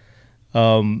those.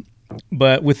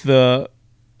 But with the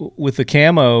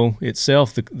camo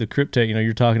itself, the Cryptek,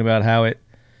 you're talking about how it,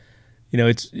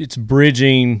 it's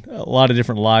bridging a lot of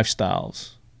different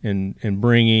lifestyles and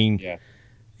bringing. Yeah.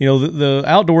 The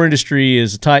outdoor industry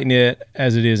is tight knit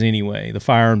as it is anyway. The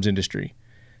firearms industry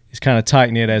is kind of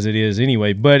tight knit as it is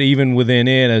anyway. But even within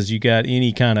it, as you got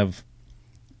any kind of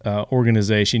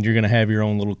organization, you're going to have your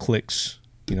own little cliques,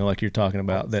 like you're talking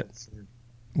about that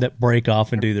break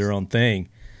off and do their own thing.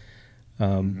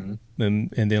 And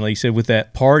then, like you said, with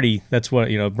that party, that's what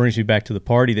brings me back to the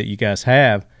party that you guys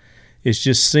have. It's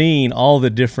just seeing all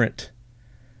the different,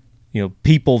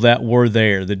 people that were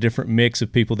there, the different mix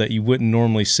of people that you wouldn't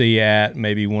normally see at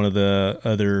maybe one of the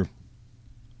other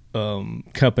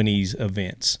companies'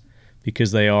 events,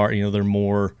 because they are, they're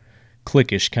more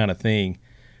cliquish kind of thing.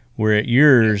 Where at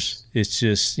yours, it's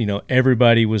just,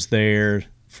 everybody was there,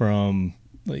 from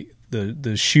like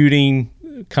the shooting,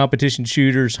 competition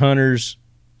shooters, hunters,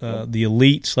 the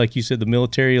elites, like you said, the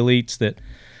military elites that,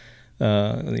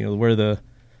 wear the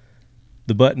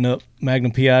button-up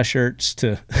Magnum PI shirts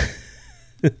to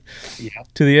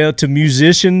to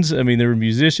musicians. I mean, there were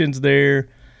musicians there.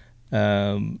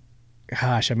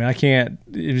 Gosh, I mean,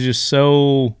 it was just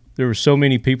so. There were so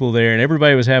many people there, and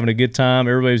everybody was having a good time.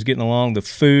 Everybody was getting along. The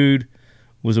food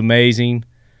was amazing.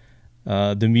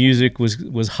 The music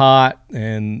was hot,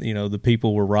 and the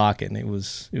people were rocking. It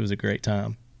was a great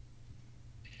time.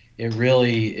 It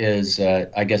really is,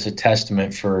 I guess, a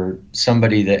testament for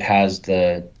somebody that has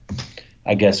the,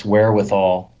 I guess,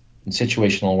 wherewithal and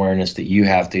situational awareness that you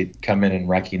have to come in and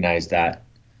recognize that,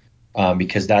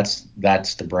 because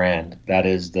that's the brand. That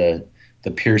is the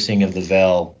piercing of the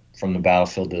veil from the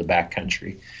battlefield to the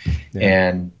backcountry. Yeah.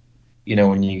 And,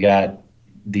 when you got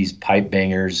these pipe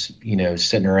bangers,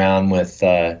 sitting around with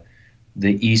the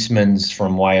Eastmans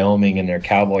from Wyoming and their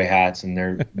cowboy hats, and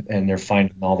they're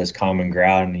finding all this common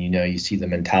ground, and, you see the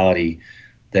mentality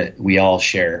that we all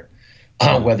share,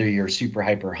 whether you're super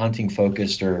hyper hunting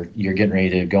focused or you're getting ready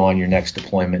to go on your next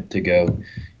deployment to go,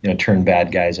 turn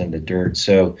bad guys into dirt.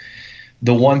 So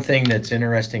the one thing that's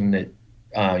interesting that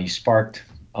you sparked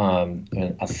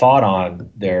a thought on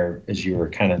there as you were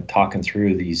kind of talking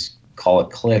through these, call it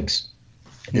clicks,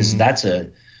 is that's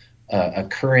a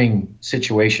occurring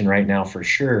situation right now for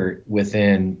sure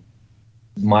within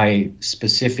my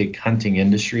specific hunting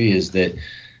industry, is that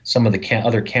some of the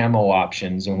other camo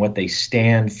options and what they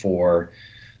stand for,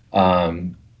 I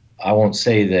won't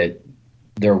say that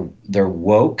they're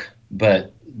woke,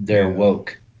 but they're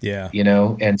woke. Yeah.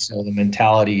 And so the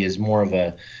mentality is more of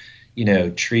a,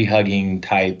 tree hugging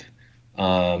type,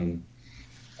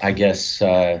 I guess,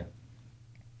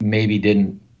 maybe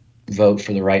didn't vote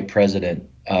for the right president,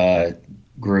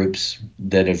 groups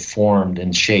that have formed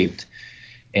and shaped.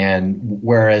 And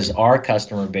whereas our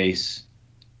customer base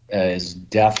is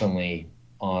definitely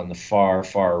on the far,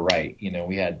 far right. You know,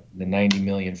 we had the 90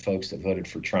 million folks that voted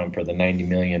for Trump, or the 90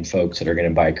 million folks that are going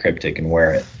to buy Cryptic and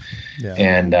wear it. Yeah.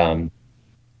 And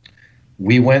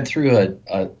we went through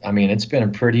I mean, it's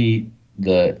been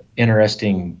the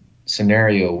interesting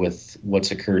scenario with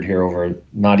what's occurred here over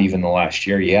not even the last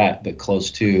year yet, but close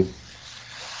to,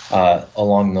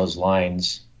 along those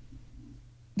lines.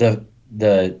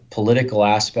 The political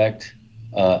aspect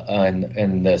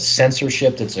and the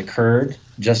censorship that's occurred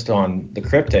just on the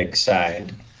Cryptic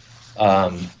side,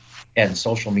 and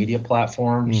social media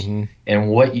platforms, and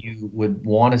what you would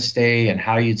want to say and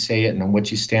how you'd say it and then what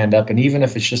you stand up. And even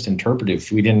if it's just interpretive,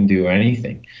 we didn't do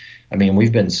anything. I mean,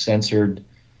 we've been censored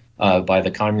by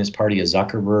the Communist Party of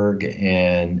Zuckerberg,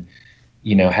 and,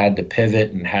 you know, had to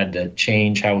pivot and had to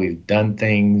change how we've done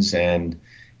things. And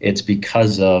it's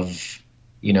because of,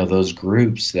 you know, those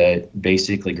groups that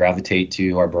basically gravitate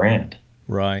to our brand.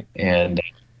 Right. And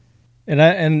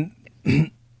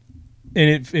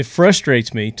it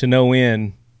frustrates me to no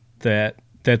end that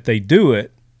they do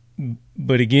it.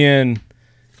 But again,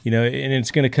 you know, and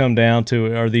it's going to come down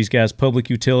to, are these guys public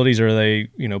utilities, or are they,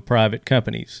 you know, private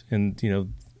companies? And, you know,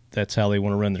 that's how they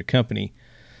want to run their company.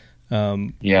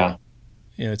 Yeah.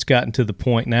 You know, it's gotten to the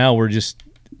point now where just,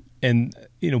 and,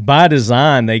 you know, by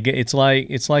design, it's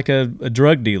like a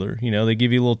drug dealer. You know, they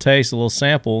give you a little taste, a little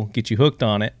sample, get you hooked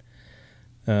on it,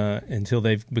 until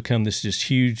they've become this just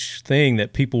huge thing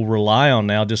that people rely on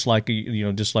now, just like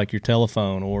your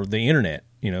telephone or the internet.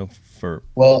 You know, from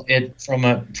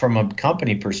a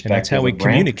company perspective, and that's how we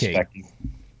communicate.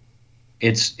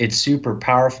 It's super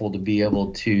powerful to be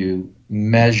able to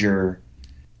measure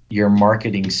your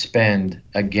marketing spend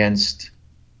against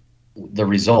the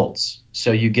results.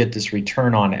 So you get this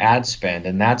return on ad spend,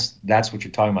 and that's what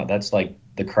you're talking about. That's like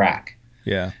the crack.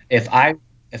 Yeah. If I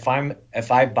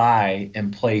buy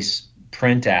and place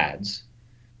print ads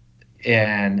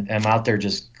and I'm out there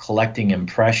just collecting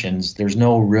impressions, there's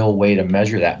no real way to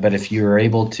measure that. But if you're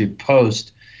able to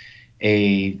post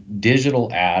a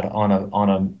digital ad on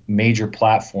a major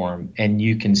platform, and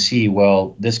you can see,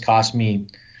 well, this cost me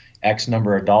X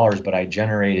number of dollars, but I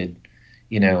generated,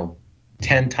 you know,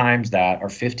 10 times that or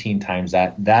 15 times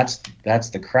that, that's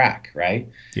the crack, right?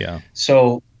 Yeah.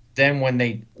 So then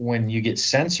when you get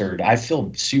censored, I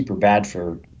feel super bad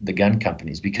for the gun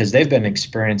companies, because they've been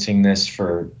experiencing this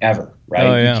forever, right?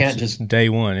 Oh, yeah. You can't just day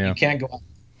one. Yeah. You can't go out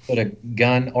and put a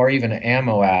gun or even an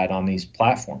ammo ad on these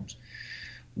platforms.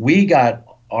 We got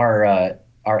our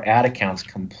ad accounts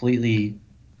completely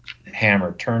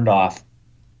hammered, turned off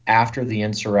after the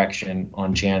insurrection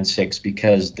on Jan 6,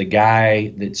 because the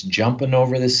guy that's jumping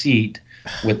over the seat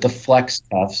with the flex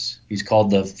cuffs, he's called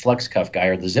the flex cuff guy,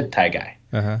 or the zip tie guy.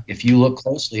 Uh-huh. If you look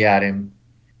closely at him,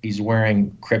 he's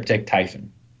wearing Cryptic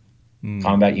Typhon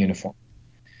combat uniform.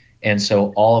 And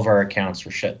so all of our accounts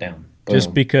were shut down. Boom,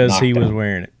 just because he was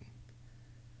wearing it.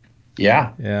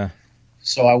 Yeah. Yeah.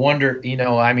 So I wonder, you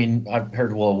know, I mean, I've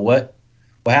heard, well, what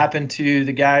happened to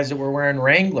the guys that were wearing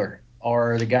Wrangler,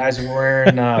 or the guys that were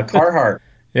wearing Carhartt,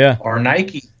 yeah, or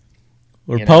Nike,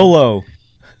 or Polo,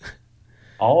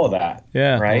 all of that.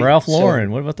 Yeah, right. Ralph Lauren.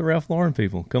 So, what about the Ralph Lauren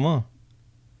people? Come on.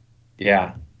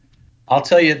 Yeah, I'll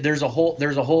tell you, there's a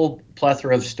whole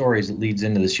plethora of stories that leads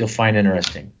into this. You'll find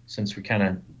interesting, since we kind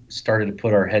of started to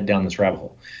put our head down this rabbit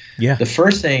hole. Yeah. The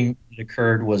first thing that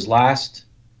occurred was last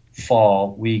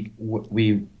fall. We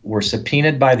were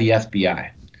subpoenaed by the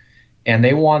FBI, and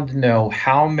they wanted to know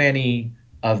how many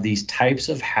of these types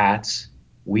of hats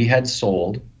we had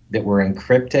sold that were in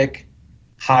Cryptic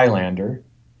Highlander,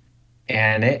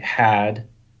 and it had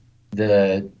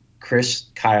the Chris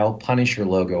Kyle Punisher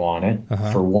logo on it,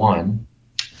 for one,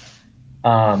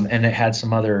 and it had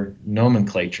some other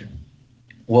nomenclature.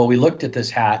 Well, we looked at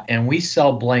this hat, and we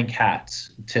sell blank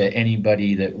hats to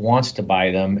anybody that wants to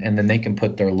buy them, and then they can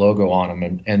put their logo on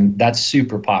them, and that's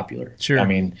super popular. Sure. I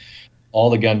mean, all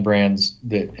the gun brands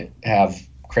that have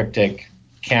Cryptic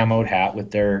camoed hat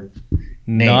with their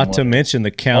name. Not to mention the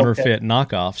counterfeit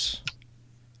knockoffs.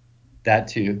 That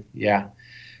too, yeah.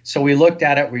 So we looked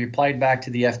at it, we replied back to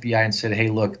the FBI and said, hey,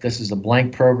 look, this is a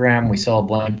blank program. We sell a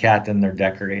blank hat, then they're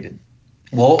decorated.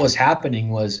 Well, what was happening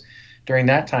was, during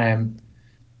that time,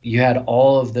 you had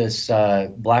all of this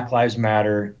Black Lives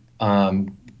Matter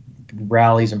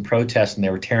rallies and protests, and they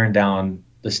were tearing down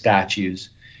the statues.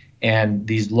 And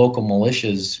these local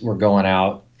militias were going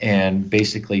out and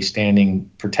basically standing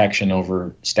protection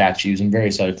over statues and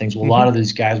various other things. Well, a lot of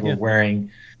these guys were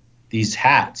wearing these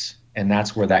hats, and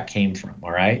that's where that came from,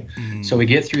 all right? So we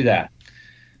get through that.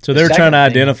 So they're trying to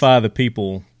identify the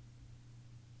people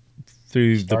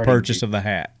through the purchase of the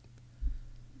hat.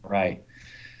 Right.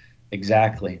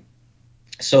 Exactly.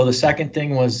 So the second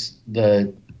thing was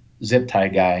the zip tie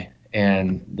guy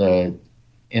and the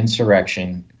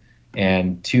insurrection,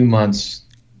 and 2 months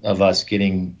of us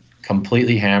getting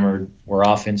completely hammered. We're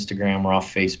off Instagram, we're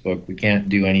off Facebook. We can't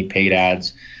do any paid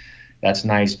ads. That's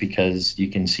nice because you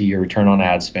can see your return on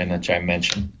ad spend, which I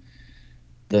mentioned.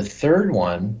 The third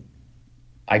one,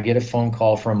 I get a phone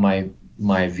call from my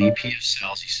VP of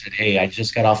sales. He said, "Hey, I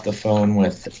just got off the phone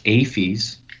with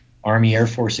AAFES, Army Air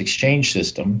Force Exchange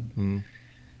System,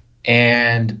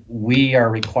 and we are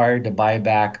required to buy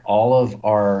back all of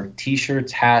our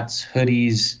T-shirts, hats,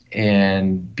 hoodies,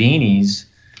 and beanies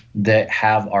that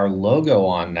have our logo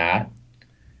on that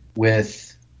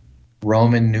with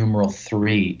Roman numeral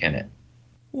 3 in it."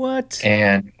 What?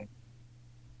 And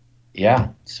yeah,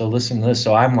 so listen to this.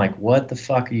 So I'm like, what the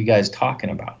fuck are you guys talking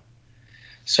about?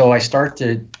 So I start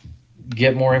to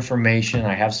get more information.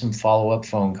 I have some follow-up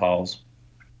phone calls.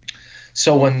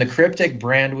 So when the Cryptic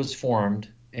brand was formed,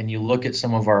 and you look at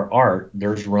some of our art,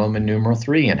 there's Roman numeral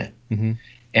 3 in it. Mm-hmm.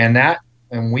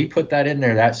 And we put that in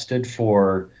there, that stood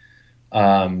for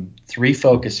 3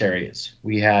 focus areas.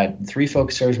 We had 3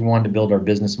 focus areas we wanted to build our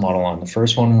business model on. The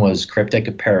first one was Cryptic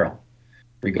apparel,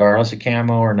 regardless of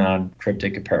camo or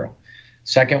non-Cryptic apparel.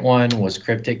 Second one was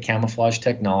Cryptic camouflage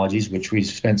technologies, which we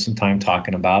spent some time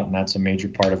talking about, and that's a major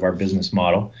part of our business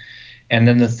model. And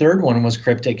then the third one was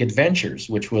Cryptic adventures,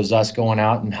 which was us going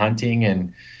out and hunting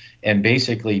and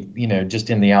basically,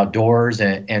 just in the outdoors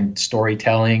and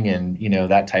storytelling and,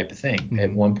 that type of thing. Mm-hmm.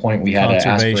 At one point we had an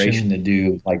aspiration to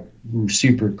do like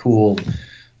super cool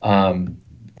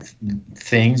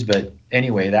things. But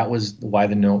anyway, that was why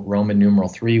the Roman numeral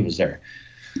 3 was there.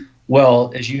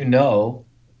 Well, as you know,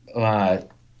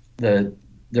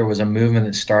 there was a movement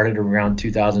that started around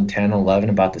 2010, 11,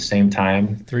 about the same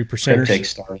time. 3%ers. Cryptic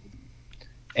started.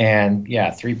 And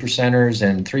 3%ers,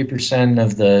 and 3%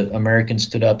 of the Americans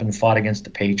stood up and fought against the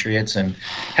Patriots and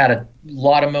had a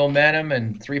lot of momentum.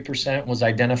 And 3% was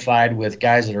identified with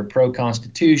guys that are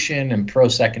pro-Constitution and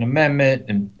pro-Second Amendment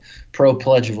and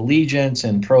pro-Pledge of Allegiance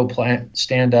and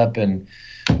pro-stand-up and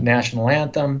national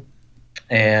anthem.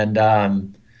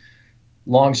 And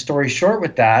long story short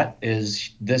with that is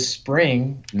this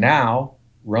spring now,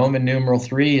 Roman numeral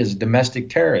 3 is domestic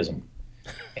terrorism.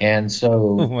 And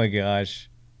so... Oh, my gosh.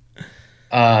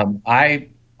 I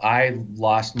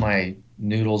lost my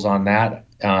noodles on that,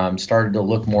 started to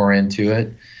look more into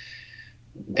it.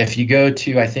 If you go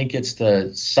to, I think it's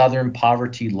the Southern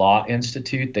Poverty Law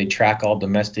Institute, they track all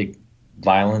domestic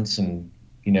violence and,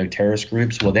 terrorist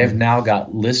groups. Well, they've now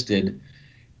got listed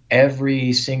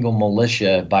every single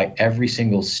militia by every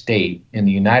single state in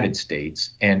the United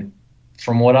States. And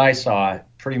from what I saw,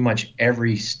 pretty much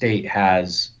every state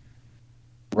has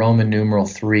Roman numeral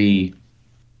 3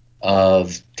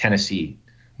 of Tennessee,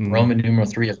 Roman numeral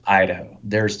 3 of Idaho.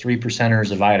 There's 3%ers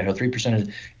of Idaho, 3%ers.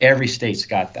 Every state's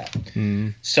got that.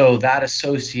 So that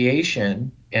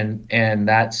association and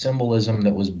that symbolism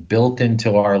that was built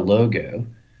into our logo,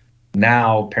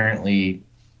 now apparently,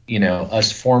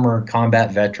 us former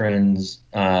combat veterans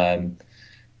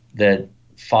that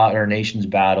fought our nation's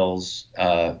battles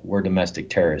were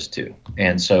domestic terrorists too.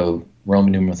 And so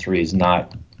Roman numeral 3 is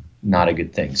not a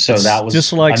good thing. So that was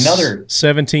just like another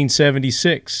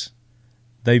 1776.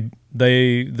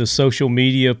 The social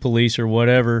media police or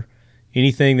whatever,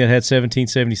 anything that had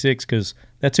 1776, because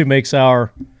that's who makes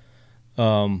our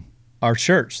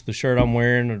shirts. The shirt I'm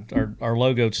wearing, our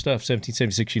logo stuff,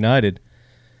 1776 United.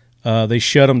 They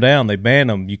shut them down. They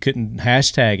banned them. You couldn't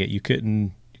hashtag it. You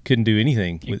couldn't do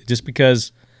anything with it just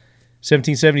because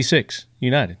 1776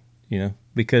 United.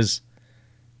 Because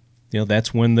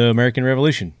that's when the American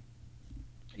Revolution.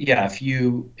 Yeah, if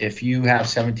you have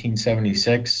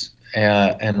 1776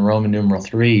 and Roman numeral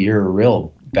 3, you're a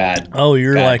real bad. Oh,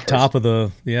 you're bad like person. top of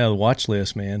the watch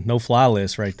list, man. No fly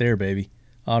list right there, baby.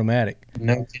 Automatic.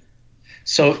 No.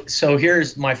 So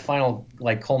here's my final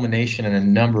culmination in a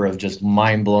number of just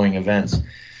mind-blowing events.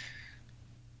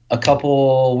 A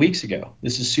couple weeks ago,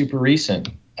 this is super recent.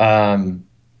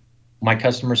 My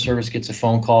customer service gets a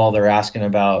phone call. They're asking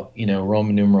about,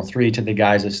 Roman numeral 3 to the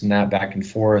guys, this and that, back and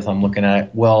forth. I'm looking at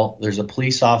it. Well, there's a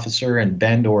police officer in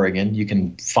Bend, Oregon. You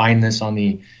can find this on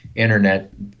the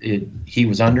internet. He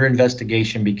was under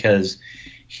investigation because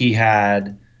he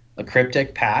had a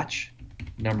Cryptic patch,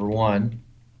 number one.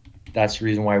 That's the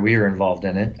reason why we were involved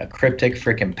in it. A Cryptic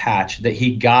freaking patch that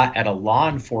he got at a law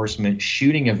enforcement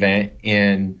shooting event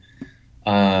in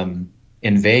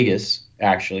Vegas,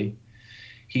 actually.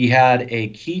 He had a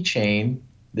keychain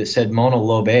that said Mona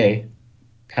Lobe,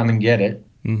 come and get it.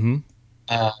 Mm-hmm.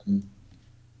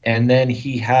 And then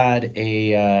he had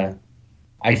a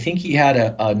I think he had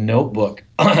a notebook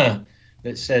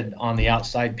that said on the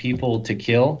outside, people to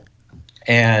kill.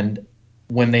 And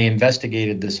when they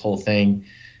investigated this whole thing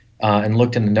and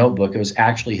looked in the notebook, it was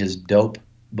actually his dope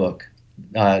book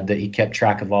that he kept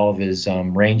track of all of his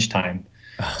range time.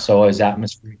 So his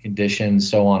atmospheric conditions,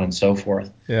 so on and so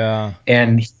forth. Yeah.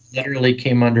 And he literally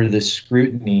came under the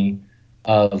scrutiny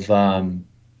of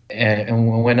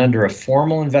and went under a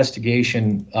formal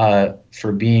investigation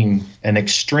for being an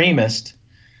extremist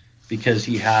because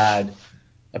he had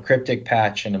a cryptic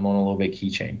patch and a Mauna Loa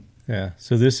keychain. Yeah.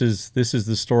 So this is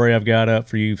the story I've got up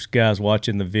for you guys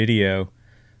watching the video.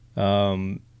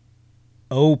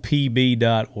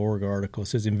 OPB.org article. It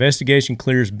says investigation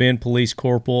clears Bend police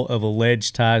corporal of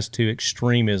alleged ties to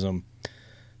extremism.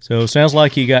 So it sounds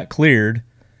like he got cleared.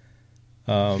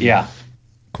 Yeah.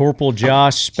 Corporal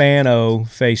Josh Spano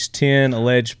faced 10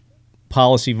 alleged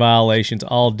policy violations,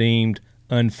 all deemed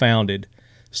unfounded.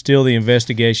 Still, the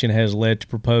investigation has led to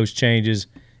proposed changes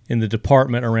in the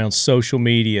department around social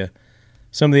media.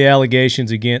 Some of the allegations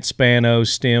against Spano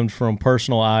stemmed from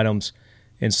personal items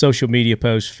and social media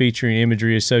posts featuring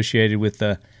imagery associated with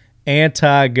the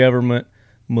anti-government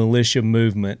militia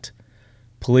movement.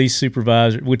 Police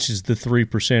supervisor, which is the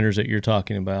 3%ers that you're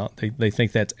talking about, they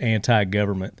think that's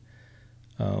anti-government.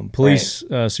 Police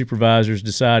supervisors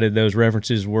decided those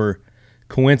references were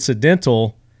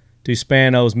coincidental to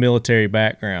Spano's military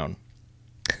background.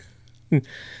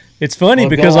 It's funny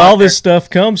because all this stuff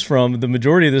comes from, the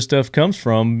majority of this stuff comes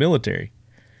from military.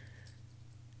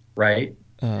 Right.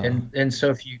 And so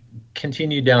if you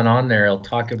continue down on there, I'll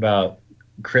talk about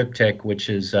Cryptic, which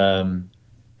is, it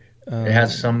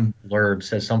has some blurb,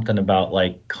 says something about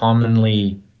like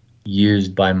commonly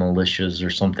used by militias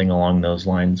or something along those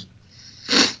lines.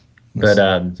 But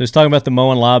so he's talking about the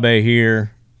Mauna Loa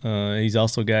here. He's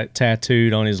also got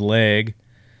tattooed on his leg.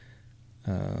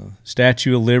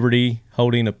 Statue of Liberty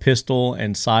holding a pistol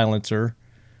and silencer.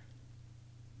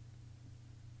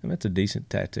 And that's a decent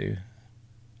tattoo.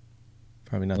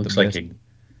 Probably not looks the best. Like he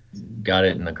got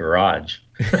it in the garage.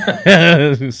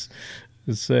 Let's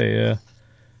say, yeah.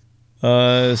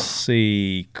 Let's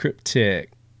see.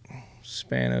 Cryptic.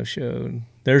 Spano showed.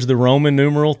 There's the Roman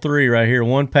numeral 3 right here.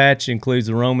 One patch includes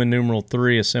the Roman numeral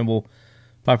 3, a symbol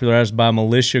popularized by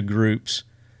militia groups.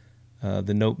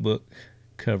 The notebook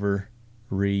cover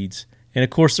reads. And, of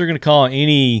course, they're going to call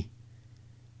any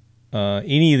of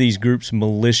these groups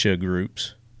militia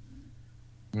groups.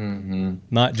 Mm-hmm.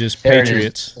 Not just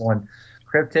patriots.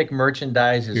 Cryptic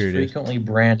merchandise is frequently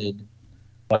branded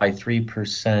by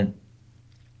 3%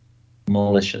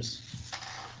 militias.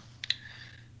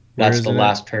 That's the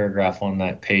last paragraph on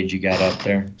that page you got up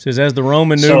there. It says, as the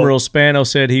Roman numeral, Spano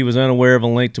said he was unaware of a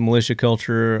link to militia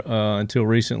culture until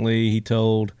recently. He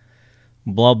told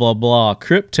blah, blah, blah,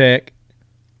 Cryptech,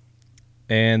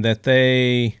 and that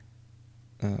they,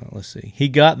 let's see, he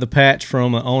got the patch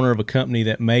from an owner of a company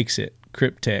that makes it,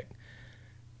 Cryptech.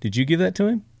 Did you give that to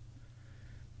him?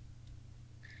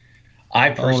 I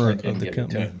personally owner of the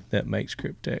company that makes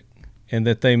Cryptech. And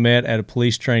that they met at a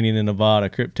police training in Nevada.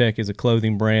 Cryptech is a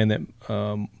clothing brand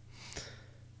that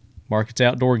markets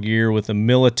outdoor gear with a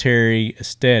military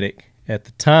aesthetic. At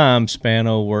the time,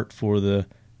 Spano worked for the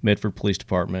Medford Police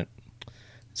Department. It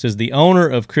says the owner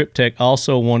of Cryptech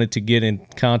also wanted to get in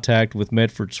contact with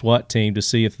Medford SWAT team to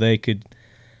see if they could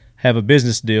have a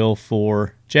business deal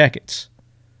for jackets.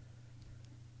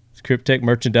 Cryptech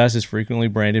merchandise is frequently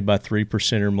branded by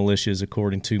 3%er militias,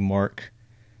 according to Mark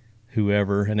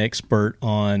whoever, an expert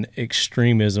on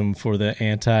extremism for the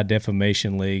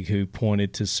Anti-Defamation League, who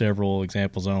pointed to several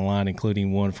examples online,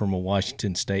 including one from a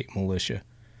Washington state militia.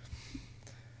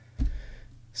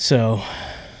 So,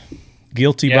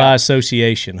 guilty by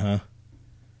association, huh?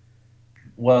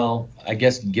 Well, I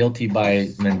guess guilty by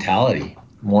mentality,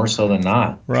 more so than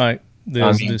not. Right. The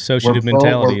associative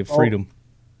mentality of freedom.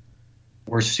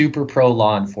 We're super pro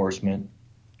law enforcement.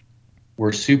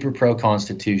 We're super pro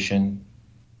Constitution.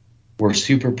 We're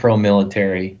super pro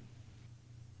military.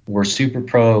 We're super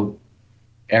pro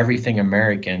everything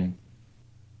American.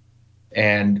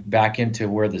 And back into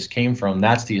where this came from,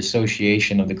 that's the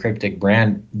association of the Cryptic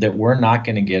brand that we're not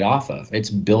going to get off of. It's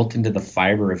built into the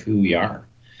fiber of who we are.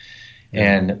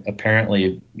 And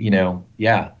apparently,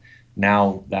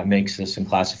 now that makes us and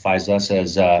classifies us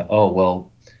as,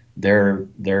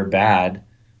 they're bad.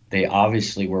 They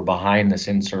obviously were behind this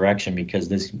insurrection because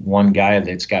this one guy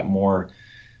that's got more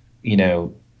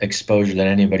exposure than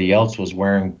anybody else was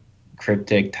wearing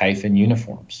Cryptic Typhon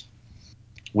uniforms,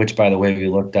 which, by the way, we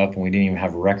looked up and we didn't even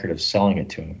have a record of selling it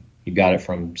to him. He got it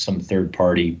from some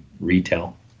third-party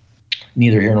retail.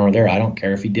 Neither here nor there. I don't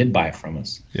care if he did buy it from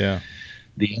us. Yeah.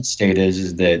 the end state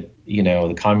is that,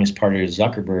 the Communist Party of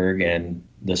Zuckerberg and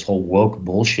this whole woke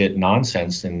bullshit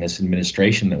nonsense in this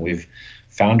administration that we've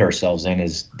found ourselves in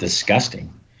is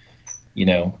disgusting.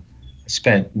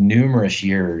 Spent numerous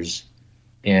years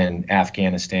in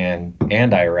Afghanistan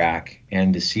and Iraq,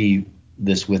 and to see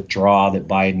this withdrawal that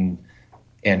Biden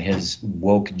and his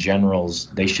woke generals,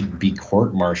 they should be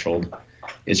court-martialed.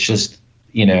 It's just,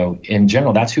 in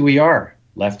general, that's who we are,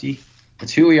 Lefty.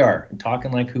 It's who we are, and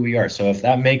talking like who we are. So if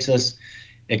that makes us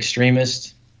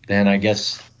extremists, then I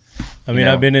guess.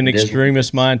 I've been an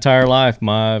extremist my entire life.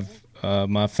 My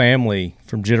family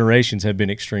from generations have been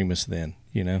extremists. Then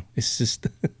it's just.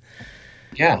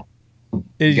 Yeah.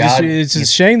 It's a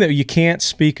shame that you can't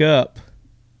speak up,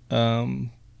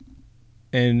 and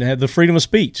have the freedom of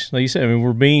speech. Like you said,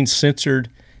 we're being censored,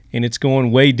 and it's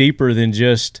going way deeper than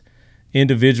just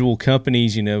individual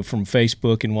companies. From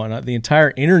Facebook and whatnot. The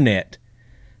entire internet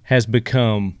has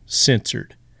become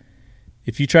censored.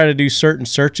 If you try to do certain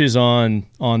searches on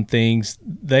things,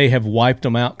 they have wiped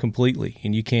them out completely,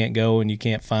 and you can't go and you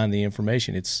can't find the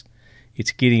information. It's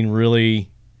getting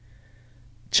really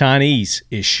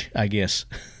Chinese-ish, I guess.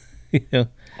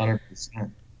 100%.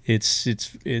 It's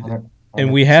 100%.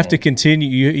 And we have to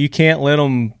continue. You can't let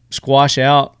them squash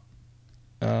out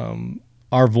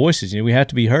our voices. We have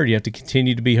to be heard. You have to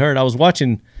continue to be heard. I was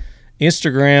watching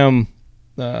Instagram.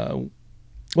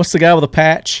 What's the guy with a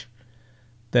patch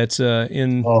that's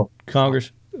in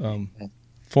Congress?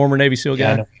 Former Navy SEAL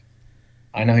guy.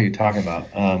 I know who you're talking about.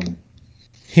 Him.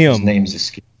 His name's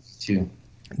escaped too.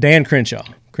 Dan Crenshaw.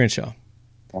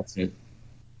 That's it.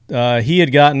 He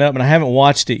had gotten up, and I haven't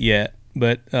watched it yet,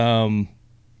 but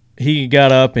he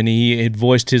got up and he had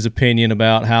voiced his opinion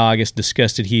about how, I guess,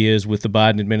 disgusted he is with the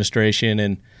Biden administration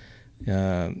and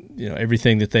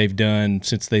everything that they've done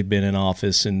since they've been in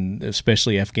office, and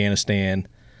especially Afghanistan,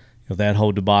 that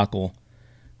whole debacle.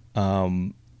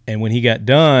 And when he got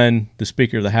done, the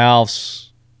Speaker of the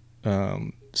House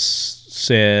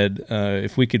said,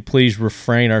 if we could please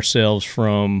refrain ourselves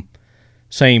from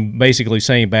saying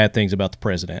bad things about the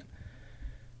president.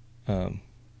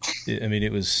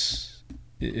 It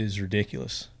is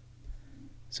ridiculous.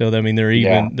 So they're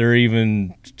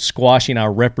even squashing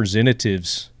our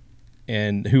representatives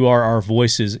and who are our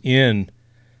voices in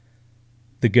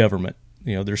the government.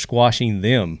 They're squashing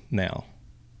them now.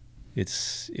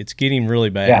 It's getting really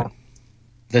bad. Yeah.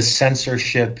 The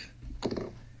censorship,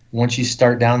 once you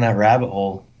start down that rabbit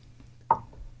hole,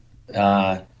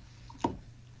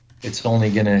 it's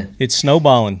only it's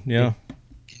snowballing,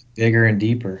 bigger and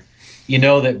deeper.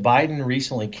 That Biden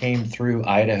recently came through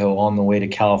Idaho on the way to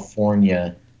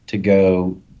California to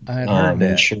go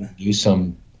ensure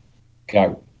Newsom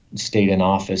stayed in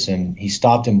office, and he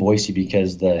stopped in Boise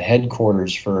because the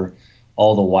headquarters for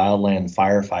all the wildland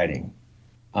firefighting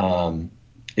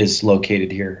is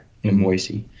located here in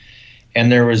Boise.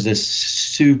 And there was this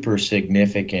super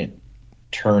significant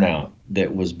turnout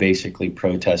that was basically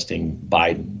protesting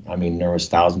Biden. There was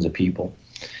thousands of people.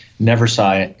 Never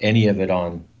saw any of it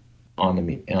on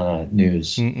the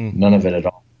news. None of it at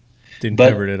all. Didn't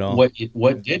cover it at all.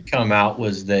 What did come out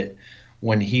was that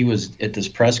when he was at this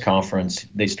press conference,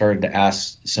 they started to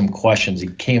ask some questions. He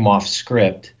came off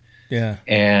script. Yeah.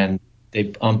 And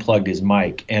they unplugged his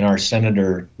mic. And our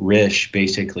Senator Risch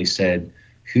basically said,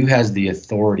 who has the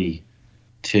authority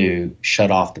to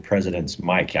shut off the president's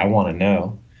mic? I want to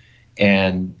know.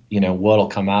 And, what'll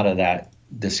come out of that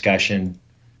discussion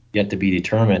yet to be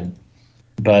determined.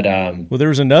 But well, there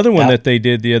was another one that they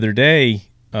did the other day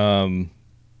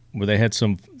where they had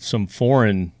some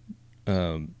foreign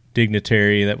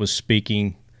dignitary that was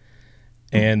speaking,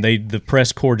 and the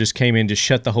press corps just came in, just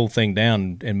shut the whole thing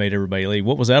down and made everybody leave.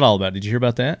 What was that all about? Did you hear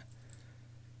about that?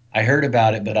 I heard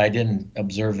about it, but I didn't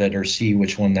observe it or see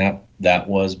which one that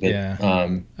was. But yeah,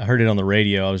 I heard it on the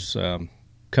radio. I was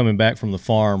coming back from the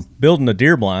farm, building a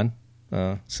deer blind.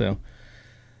 So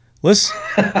let's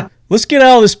get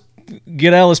all this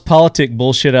politic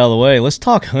bullshit out of the way. Let's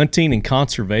talk hunting and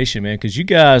conservation, man, because you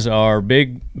guys are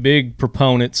big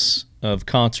proponents of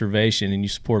conservation, and you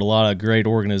support a lot of great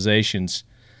organizations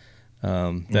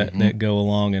that go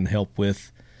along and help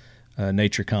with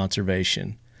nature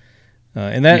conservation.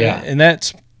 And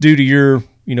that's due to your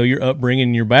upbringing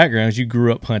and your background. You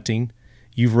grew up hunting.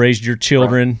 You've raised your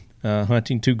children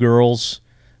hunting, 2 girls,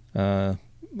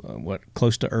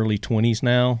 close to early 20s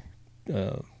now.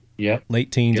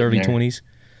 Late teens, early 20s.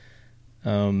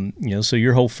 So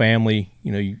your whole family,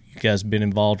 you guys have been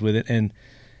involved with it, and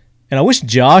I wish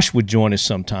Josh would join us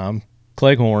sometime.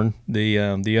 Cleghorn, the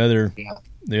other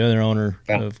owner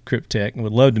of Cryptek,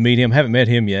 would love to meet him. Haven't met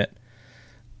him yet.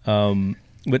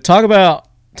 But talk about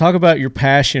talk about your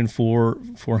passion for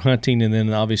hunting, and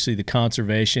then obviously the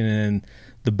conservation and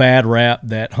the bad rap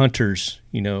that hunters,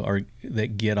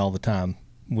 that get all the time.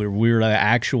 We're the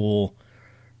actual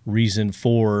reason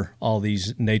for all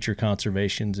these nature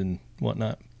conservations and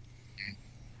whatnot.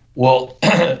 Well,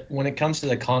 when it comes to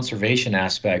the conservation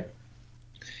aspect,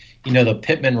 the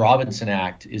Pittman-Robertson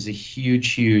Act is a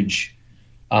huge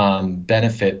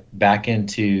benefit back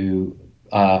into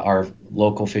our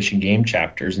local fish and game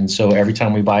chapters. And so every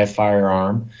time we buy a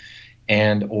firearm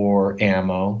and or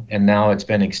ammo, and now it's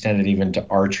been extended even to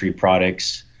archery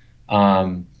products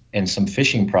and some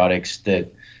fishing products,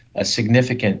 that a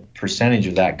significant percentage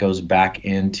of that goes back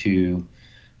into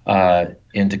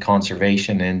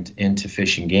conservation and into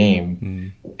fish and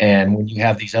game. And when you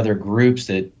have these other groups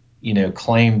that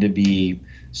claim to be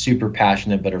super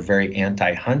passionate but are very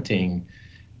anti-hunting,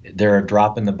 they're a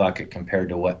drop in the bucket compared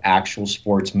to what actual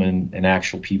sportsmen and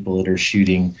actual people that are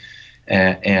shooting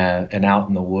and out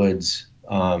in the woods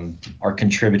are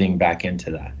contributing back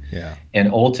into that. Yeah.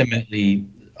 And ultimately,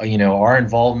 our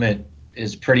involvement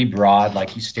is pretty broad.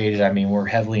 Like you stated, I mean, we're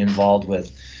heavily involved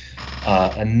with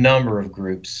a number of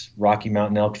groups: Rocky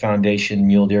Mountain Elk Foundation,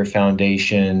 Mule Deer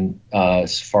Foundation,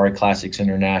 Safari Classics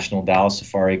International, Dallas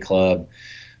Safari Club,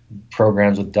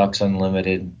 programs with Ducks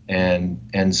Unlimited,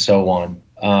 and so on.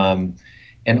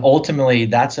 And ultimately,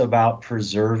 that's about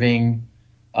preserving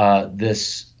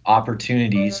this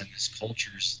opportunities and these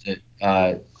cultures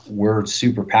that we're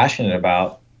super passionate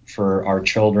about for our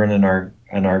children and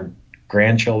our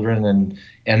grandchildren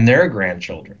and their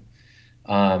grandchildren.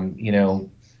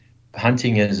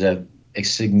 Hunting is a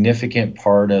significant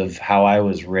part of how I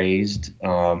was raised.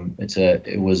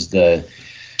 It was the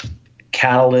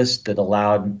catalyst that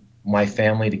allowed my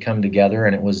family to come together,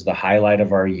 and it was the highlight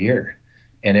of our year.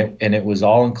 And it was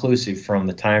all inclusive from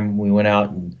the time we went out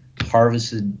and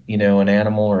harvested, an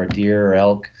animal or a deer or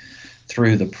elk,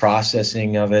 through the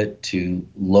processing of it to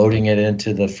loading it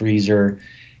into the freezer.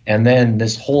 And then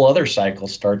this whole other cycle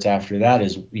starts after that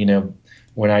is,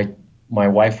 when my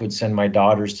wife would send my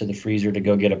daughters to the freezer to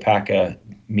go get a pack of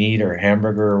meat or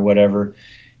hamburger or whatever,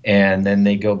 and then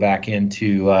they go back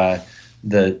into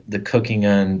the cooking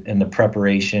and the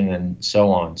preparation and so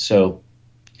on. So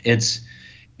it's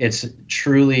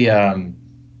truly a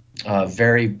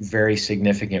very, very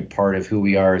significant part of who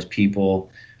we are as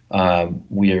people.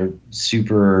 We are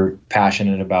super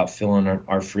passionate about filling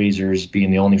our freezers,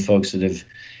 being the only folks that have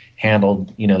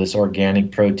handled, this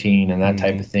organic protein and that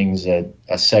type of thing's a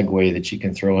segue that you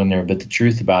can throw in there. But the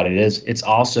truth about it is it's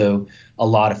also a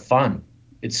lot of fun.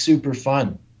 It's super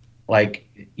fun. Like,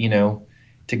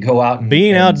 to go out and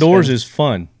being outdoors is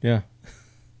fun. Yeah.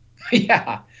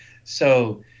 Yeah.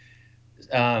 So,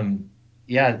 at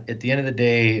the end of the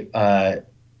day,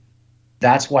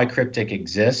 that's why Cryptic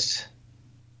exists.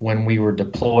 When we were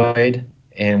deployed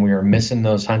and we were missing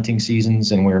those hunting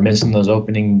seasons and we were missing those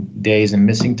opening days and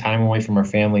missing time away from our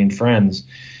family and friends,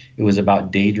 it was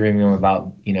about daydreaming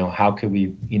about, how could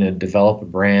we, develop a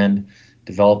brand,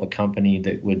 develop a company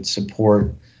that would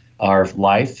support our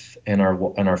life and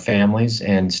our families,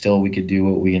 and still we could do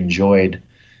what we enjoyed,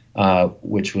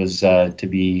 which was to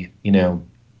be,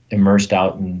 immersed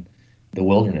out in the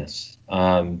wilderness.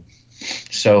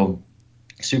 So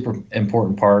super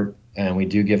important part, and we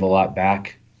do give a lot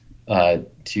back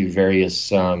to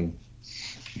various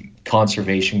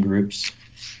conservation groups,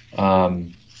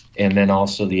 and then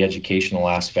also the educational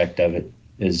aspect of it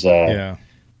is a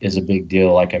big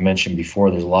deal. Like I mentioned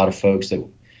before, there's a lot of folks that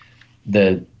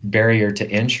the barrier to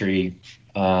entry,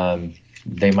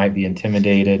 they might be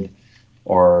intimidated,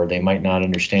 or they might not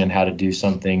understand how to do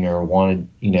something, or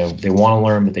they want to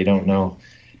learn, but they don't know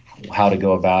how to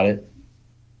go about it.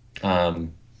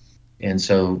 And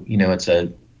so,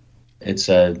 it's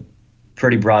a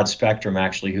pretty broad spectrum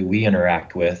actually who we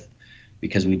interact with,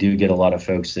 because we do get a lot of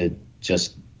folks that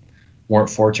just weren't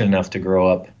fortunate enough to grow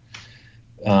up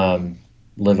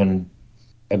living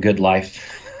a good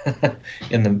life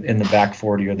in the back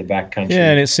 40 or the back country. Yeah,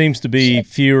 and it seems to be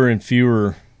fewer and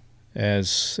fewer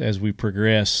as we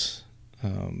progress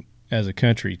as a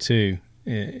country too.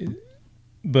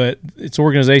 But it's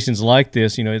organizations like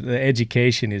this, the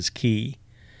education is key.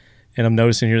 And I'm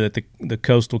noticing here that the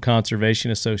Coastal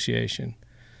Conservation Association,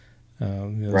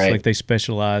 it's like they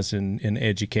specialize in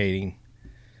educating.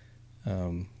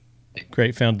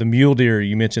 Great found the Mule Deer.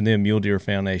 You mentioned them, Mule Deer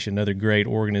Foundation, another great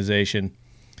organization.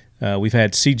 We've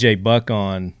had CJ Buck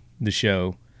on the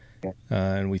show,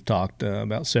 and we've talked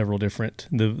about several different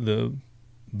the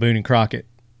Boone and Crockett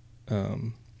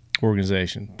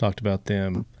organization. Talked about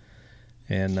them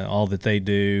and all that they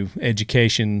do,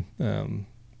 education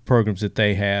programs that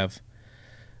they have.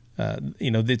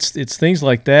 It's things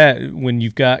like that when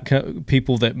you've got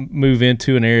people that move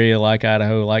into an area like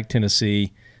Idaho, like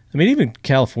Tennessee. I mean, even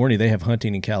California, they have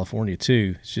hunting in California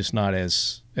too. It's just not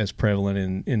as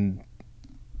prevalent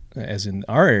as in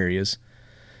our areas.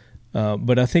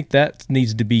 But I think that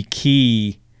needs to be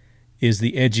key, is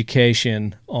the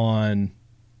education on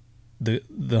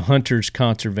the hunters'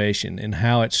 conservation and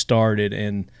how it started.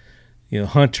 And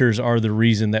hunters are the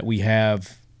reason that we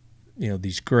have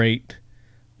these great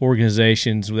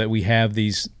organizations, that we have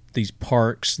these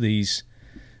parks, these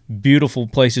beautiful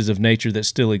places of nature that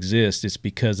still exist. It's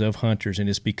because of hunters, and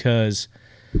it's because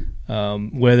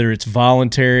whether it's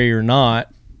voluntary or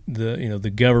not,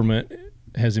 the government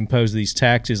has imposed these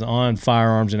taxes on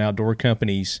firearms and outdoor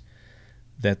companies,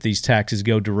 that these taxes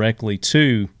go directly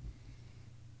to,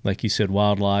 like you said,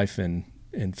 wildlife and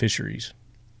fisheries.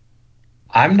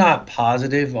 I'm not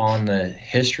positive on the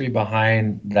history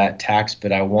behind that tax,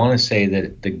 but I want to say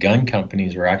that the gun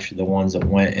companies were actually the ones that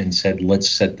went and said, let's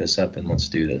set this up and let's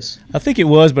do this. I think it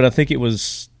was, but I think it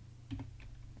was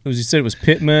you said it was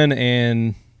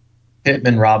Pittman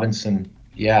Robinson.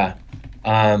 Yeah.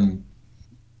 And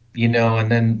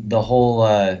then the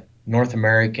whole North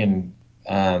American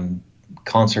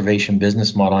conservation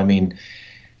business model. I mean,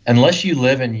 unless you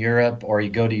live in Europe, or you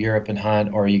go to Europe and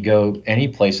hunt, or you go any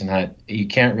place and hunt, you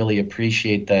can't really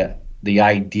appreciate the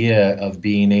idea of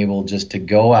being able just to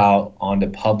go out onto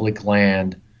public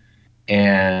land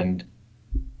and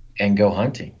go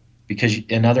hunting, because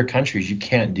in other countries you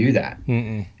can't do that.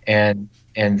 Mm-mm.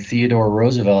 And Theodore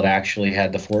Roosevelt actually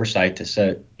had the foresight to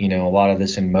set a lot of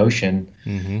this in motion.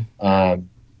 Mm-hmm.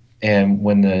 And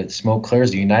when the smoke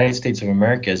clears, the United States of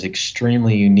America is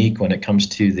extremely unique when it comes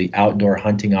to the outdoor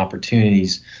hunting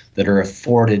opportunities that are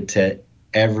afforded to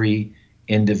every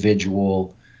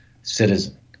individual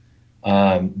citizen.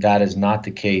 That is not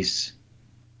the case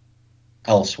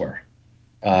elsewhere.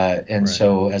 And right.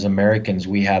 So as Americans,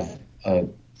 we have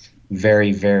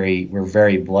we're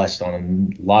very blessed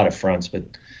on a lot of fronts, but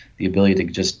the ability to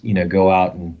just, go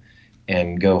out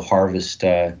and go harvest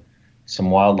some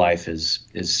wildlife is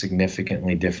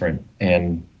significantly different.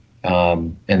 And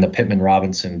the Pittman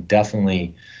Robinson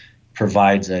definitely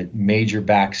provides a major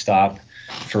backstop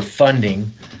for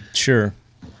funding. Sure.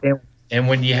 And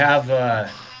when you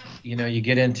have, you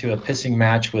get into a pissing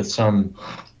match with some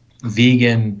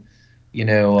vegan,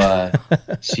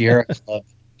 Sierra Club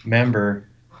member,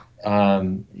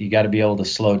 you got to be able to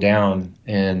slow down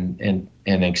and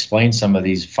explain some of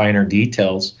these finer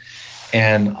details.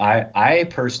 And I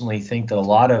personally think that a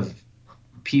lot of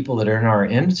people that are in our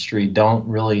industry don't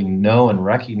really know and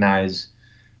recognize,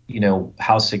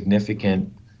 how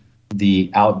significant the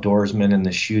outdoorsman and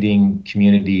the shooting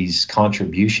community's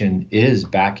contribution is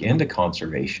back into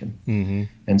conservation. Mm-hmm.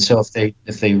 And so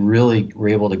if they really were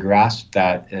able to grasp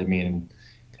that, I mean,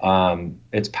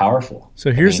 it's powerful.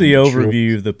 So here's the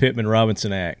overview of the Pittman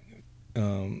Robinson Act.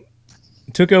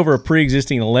 Took over a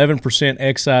pre-existing 11%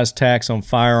 excise tax on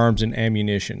firearms and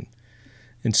ammunition.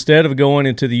 Instead of going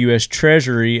into the U.S.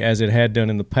 Treasury as it had done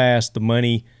in the past, the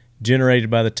money generated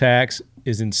by the tax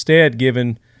is instead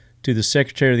given to the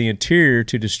Secretary of the Interior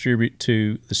to distribute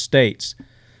to the states.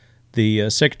 The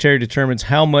Secretary determines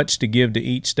how much to give to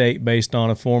each state based on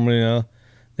a formula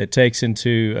that takes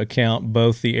into account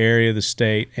both the area of the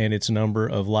state and its number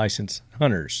of licensed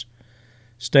hunters.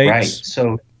 States. Right.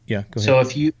 So yeah, go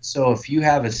ahead. So if you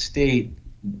have a state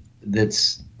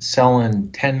that's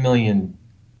selling 10 million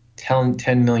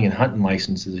hunting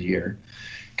licenses a year,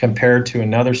 compared to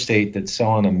another state that's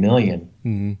selling 1 million,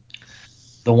 mm-hmm.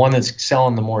 the one that's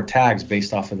selling the more tags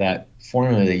based off of that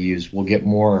formula they use will get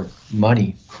more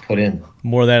money put in.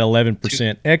 More of that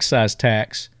 11% excise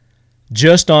tax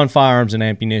just on firearms and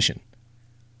ammunition.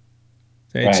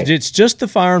 It's just the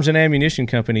firearms and ammunition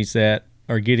companies that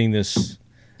are getting this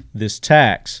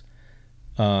tax,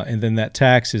 and then that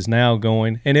tax is now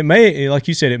going. And it may, like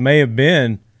you said, it may have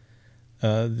been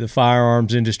the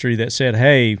firearms industry that said,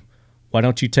 "Hey, why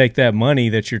don't you take that money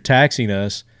that you're taxing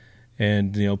us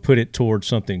and put it towards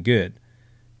something good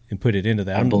and put it into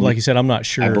that." Like you said, I'm not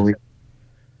sure.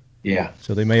 Yeah.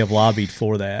 So they may have lobbied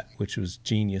for that, which was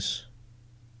genius.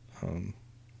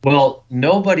 Well,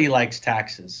 nobody likes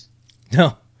taxes.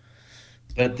 No.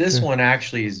 But this one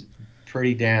actually is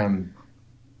pretty damn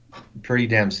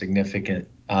significant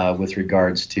with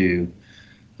regards to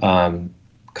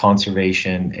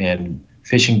conservation and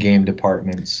fish and game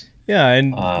departments. Yeah,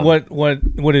 and what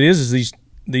it is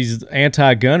these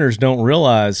anti-gunners don't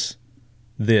realize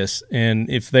this. And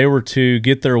if they were to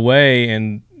get their way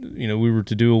and we were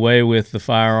to do away with the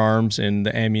firearms and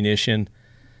the ammunition,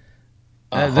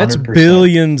 that's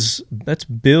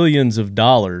 100%. billions of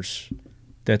dollars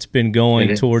that's been going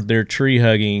It is. toward their tree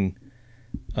hugging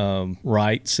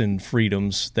rights and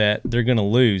freedoms that they're going to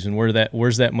lose. And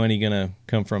where's that money going to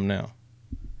come from now?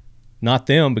 Not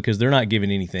them, because they're not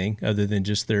giving anything other than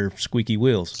just their squeaky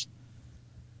wheels.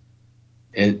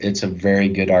 It's a very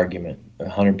good argument,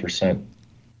 100%.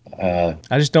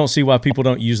 I just don't see why people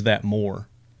don't use that more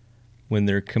when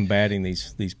they're combating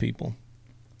these people.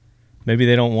 Maybe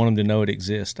they don't want them to know it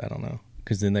exists. I don't know,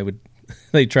 because then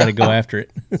they'd try to go after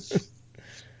it.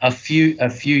 A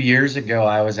few years ago,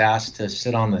 I was asked to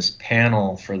sit on this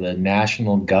panel for the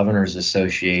National Governors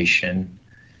Association,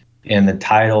 and the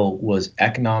title was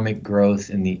Economic Growth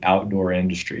in the Outdoor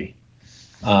Industry.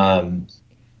 And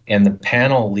the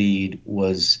panel lead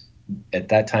was, at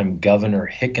that time, Governor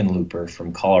Hickenlooper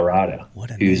from Colorado.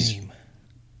 What a name.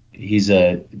 He's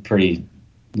a pretty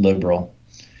liberal.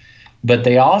 But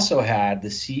they also had the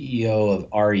CEO of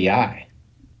REI.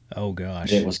 Oh, gosh.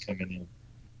 That was coming in.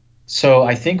 So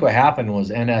I think what happened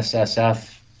was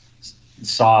NSSF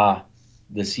saw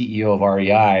the CEO of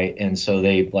REI, and so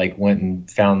they went and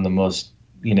found the most,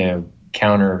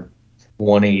 counter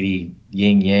 180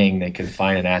 yin yang they could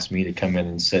find and asked me to come in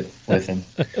and sit with him.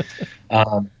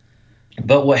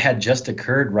 But what had just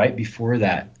occurred right before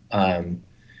that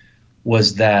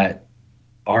was that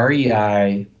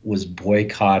REI was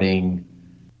boycotting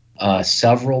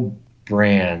several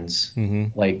brands,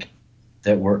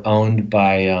 that were owned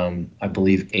by, I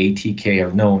believe, ATK or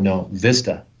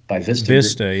Vista, by Vista.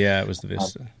 Vista, yeah, it was the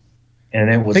Vista.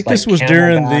 And it was. I think this was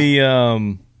during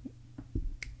the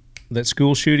that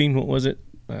school shooting. What was it?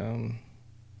 Anyway,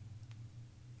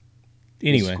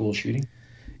 the school shooting.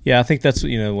 Yeah, I think that's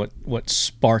what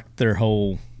sparked their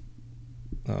whole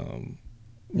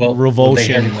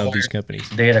revulsion of these companies.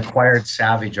 They had acquired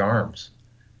Savage Arms.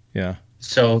 Yeah.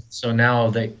 So now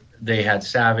they had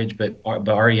Savage, but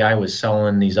REI was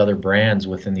selling these other brands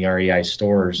within the REI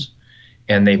stores,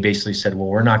 and they basically said, "Well,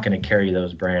 we're not going to carry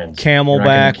those brands."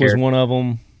 Camelback was one of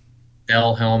them.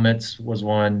 Bell Helmets was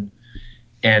one,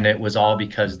 and it was all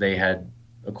because they had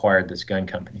acquired this gun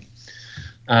company.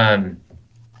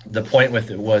 The point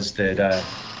with it was that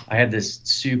I had this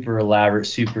super elaborate,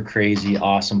 super crazy,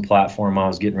 awesome platform I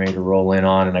was getting ready to roll in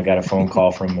on, and I got a phone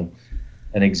call from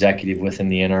an executive within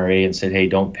the NRA and said, "Hey,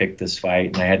 don't pick this fight."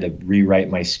 And I had to rewrite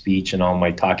my speech and all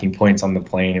my talking points on the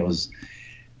plane. It was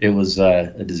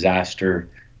a disaster.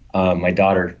 My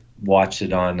daughter watched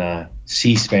it on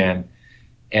C-SPAN,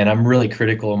 and I'm really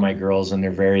critical of my girls, and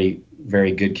they're very,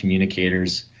 very good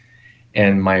communicators.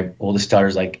 And my oldest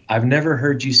daughter's like, "I've never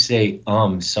heard you say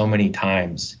so many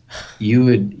times. You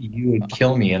would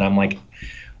kill me." And I'm like,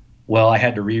 well, I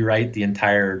had to rewrite the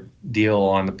entire deal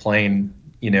on the plane,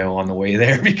 on the way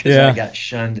there, because I got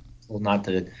shunned not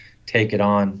to take it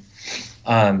on.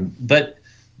 But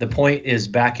the point is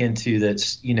back into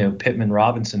that, Pittman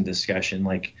Robinson discussion,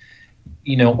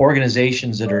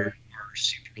 organizations that are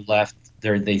super left,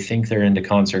 they think they're into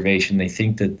conservation. They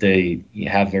think that they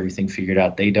have everything figured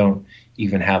out. They don't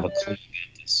even have a clue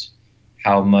about this.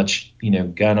 How much,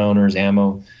 gun owners,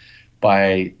 ammo,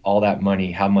 by all that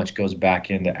money, how much goes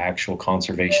back into actual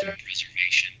conservation and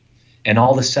preservation, and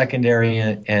all the secondary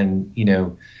and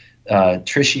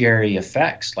tertiary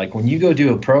effects. Like when you go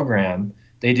do a program,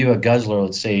 they do a guzzler,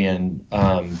 let's say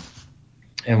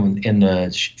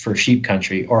for sheep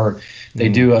country, or they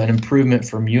do an improvement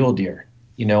for mule deer.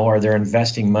 Or they're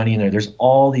investing money in there. There's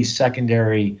all these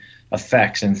secondary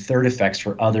effects and third effects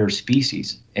for other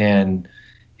species and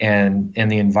the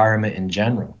environment in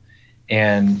general.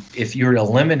 And if you were to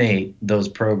eliminate those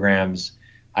programs,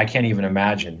 I can't even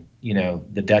imagine,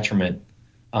 the detriment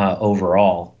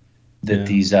overall that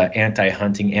these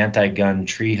anti-hunting, anti-gun,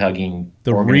 tree-hugging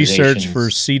the organizations. Research for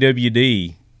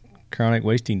CWD, chronic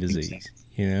wasting disease,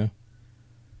 Yeah.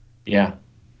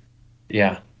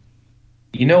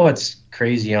 What's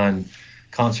crazy on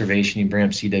conservation? You bring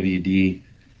up CWD.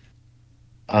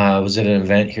 I was at an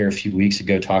event here a few weeks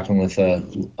ago talking with a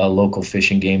local fish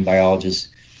and game biologist.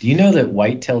 Do you know that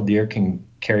white-tailed deer can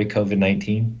carry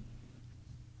COVID-19?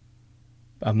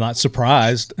 I'm not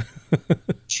surprised.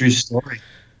 True story.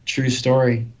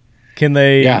 Can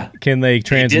they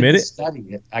transmit it? Study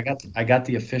it. I got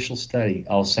the official study.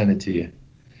 I'll send it to you.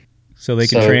 So they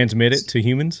can transmit it to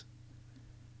humans?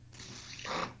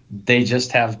 They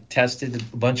just have tested a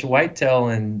bunch of whitetail,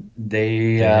 and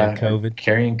they are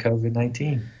carrying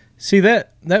COVID-19. See,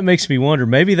 that makes me wonder.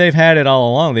 Maybe they've had it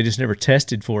all along. They just never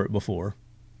tested for it before.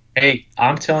 Hey,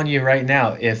 I'm telling you right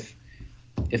now, if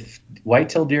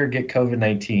whitetail deer get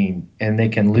COVID-19 and they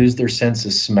can lose their sense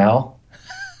of smell,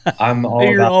 I'm all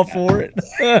You're about all that. for it.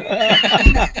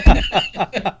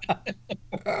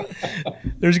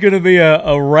 there's going to be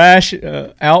a rash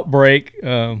outbreak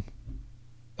on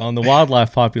the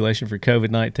wildlife population for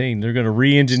COVID-19. They're going to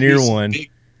re-engineer one.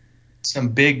 Some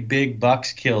big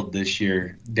bucks killed this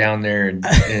year down there in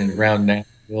around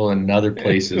Nashville and other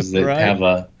places that right. have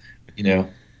a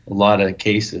lot of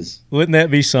cases. Wouldn't that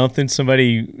be something?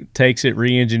 Somebody takes it,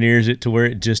 re-engineers it to where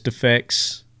it just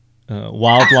affects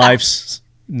wildlife's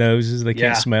noses. They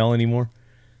can't smell anymore.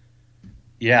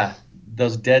 Yeah,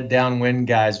 those dead downwind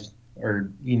guys are,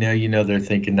 they're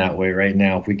thinking that way right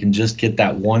now. If we can just get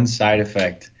that one side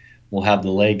effect, we'll have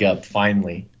the leg up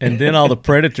finally. And then all the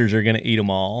predators are going to eat them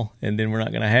all, and then we're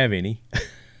not going to have any.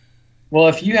 Well,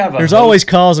 if you have there's always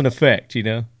cause and effect,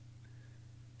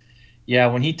 Yeah,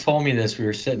 when he told me this, we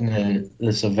were sitting at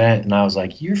this event, and I was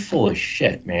like, "You're full of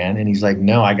shit, man." And he's like,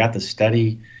 "No, I got the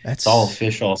study. It's all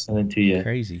official. I'll send it to you."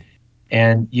 Crazy.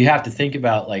 And you have to think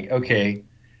about, like, okay,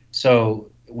 so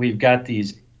we've got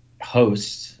these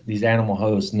hosts, these animal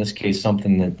hosts, in this case,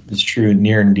 something that is true,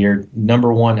 near and dear,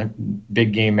 number one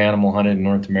big game animal hunted in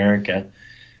North America.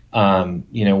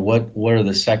 What are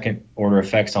the second order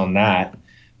effects on that?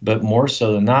 But more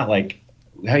so than not, like,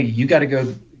 hey, you got to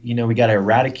go, we got to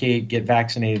eradicate, get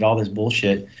vaccinated, all this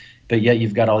bullshit. But yet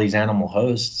you've got all these animal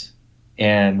hosts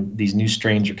and these new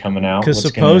strains are coming out. Because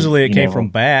supposedly it came from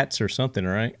bats or something,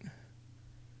 right?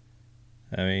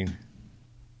 I mean,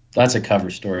 that's a cover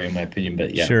story in my opinion,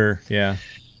 but yeah. Sure, yeah.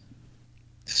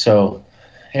 So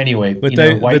anyway, but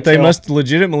they must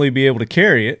legitimately be able to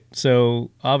carry it.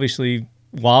 So obviously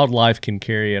wildlife can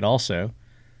carry it also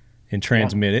and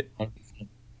transmit it, 100%.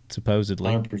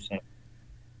 Supposedly.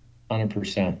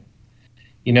 100%.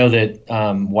 You know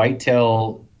that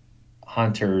whitetail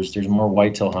hunters, there's more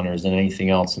whitetail hunters than anything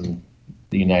else in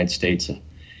the United States.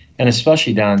 And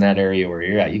especially down in that area where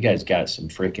you're at, you guys got some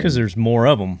freaking... Because there's more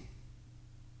of them.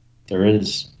 There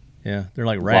is. Yeah, they're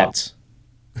like rats.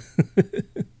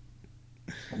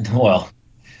 Well,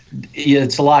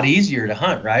 it's a lot easier to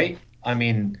hunt, right? I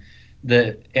mean,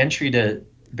 the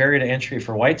barrier to entry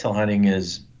for whitetail hunting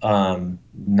is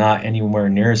not anywhere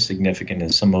near as significant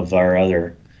as some of our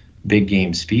other big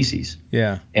game species.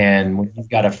 Yeah. And when you've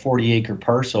got a 40-acre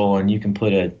parcel and you can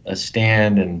put a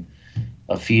stand and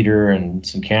a feeder and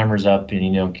some cameras up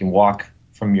and, can walk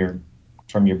from your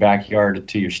backyard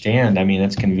to your stand, I mean,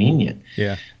 that's convenient.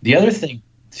 Yeah. The other thing,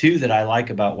 too, that I like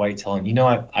about whitetail, and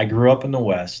I grew up in the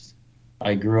West.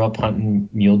 I grew up hunting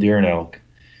mule deer and elk.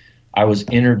 I was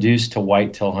introduced to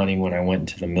whitetail hunting when I went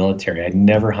into the military. I'd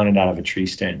never hunted out of a tree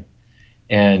stand.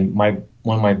 And one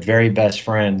of my very best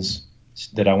friends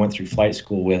that I went through flight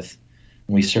school with,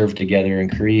 we served together in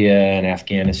Korea and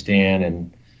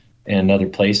Afghanistan and other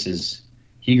places.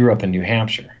 He grew up in New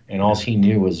Hampshire, and all he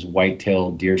knew was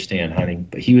whitetail deer stand hunting.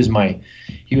 But he was my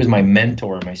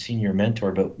mentor, my senior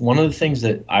mentor. But one of the things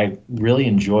that I really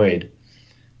enjoyed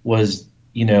was,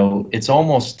 it's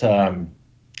almost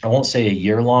I won't say a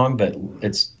year long, but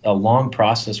it's a long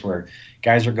process where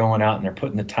guys are going out and they're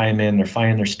putting the time in, they're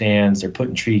finding their stands, they're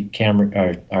putting tree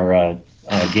camera or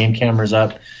game cameras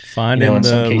up, finding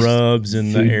the rubs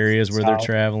in the areas where they're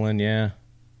traveling. Yeah,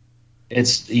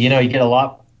 it's you get a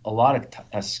lot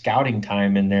of scouting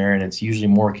time in there, and it's usually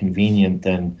more convenient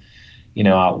than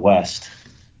out west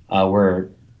where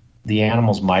the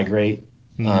animals migrate.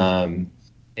 Mm-hmm.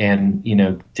 And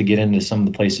to get into some of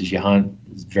the places you hunt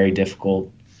is very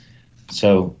difficult.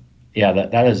 So yeah,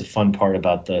 that is a fun part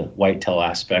about the whitetail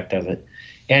aspect of it.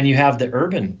 And you have the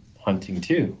urban hunting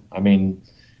too. I mean,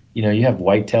 you have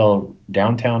whitetail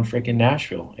downtown freaking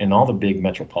Nashville and all the big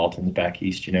metropolitans back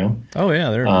east, Oh yeah,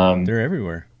 they're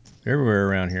everywhere. They're everywhere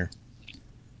around here.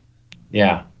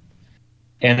 Yeah.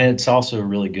 And it's also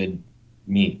really good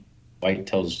meat.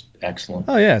 Whitetail's excellent.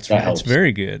 Oh yeah, it's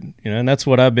very good. And that's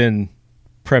what I've been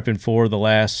prepping for the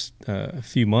last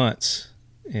few months.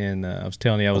 And I was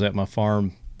telling you, I was at my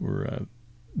farm. We're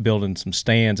building some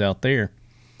stands out there.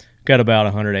 Got about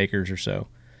 100 acres or so.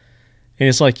 And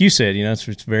it's like you said,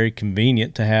 it's very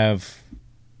convenient to have,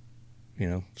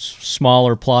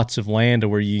 smaller plots of land to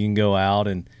where you can go out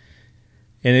and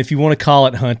if you want to call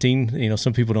it hunting,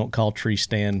 some people don't call tree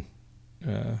stand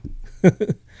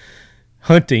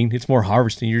hunting. It's more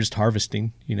harvesting. You're just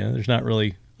harvesting. There's not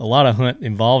really a lot of hunt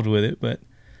involved with it, but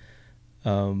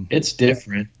it's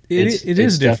different. It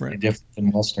is different. Different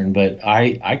than Western, but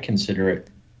I consider it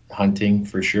hunting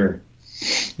for sure.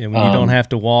 Yeah, when you don't have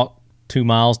to walk 2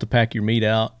 miles to pack your meat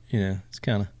out, it's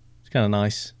kind of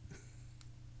nice.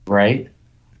 Right?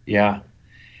 Yeah.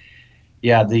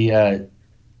 Yeah. The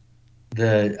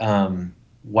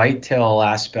whitetail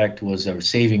aspect was a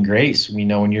saving grace. We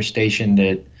know when you're stationed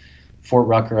at Fort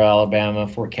Rucker, Alabama,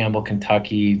 Fort Campbell,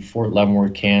 Kentucky, Fort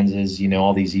Leavenworth, Kansas,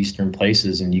 all these eastern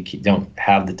places, and you don't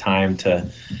have the time to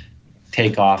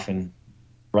take off and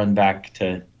run back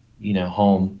to,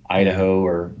 home, Idaho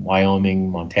or Wyoming,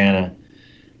 Montana.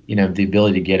 The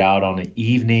ability to get out on an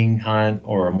evening hunt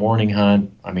or a morning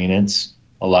hunt, I mean, it's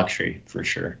a luxury for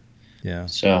sure. Yeah.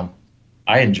 So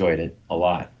I enjoyed it a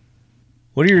lot.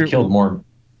 What are your killed more?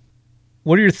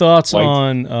 What are your thoughts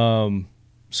on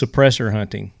suppressor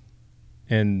hunting?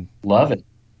 And love it.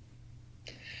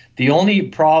 The only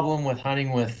problem with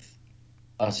hunting with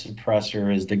a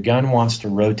suppressor is the gun wants to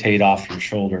rotate off your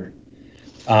shoulder.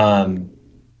 I've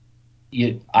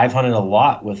hunted a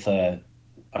lot with a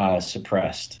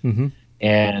suppressed, mm-hmm.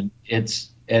 and it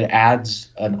adds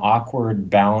an awkward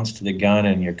balance to the gun,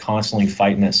 and you're constantly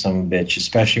fighting that son of a bitch,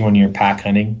 especially when you're pack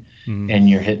hunting mm-hmm. and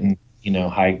you're hitting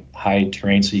high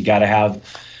terrain. So you got to have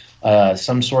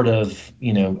some sort of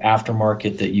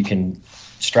aftermarket that you can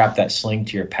strap that sling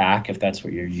to your pack if that's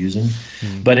what you're using.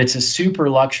 Mm-hmm. But it's a super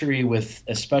luxury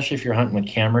especially if you're hunting with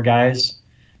camera guys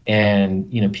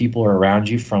and people are around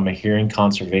you from a hearing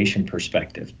conservation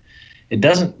perspective. It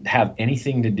doesn't have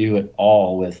anything to do at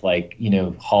all with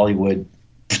Hollywood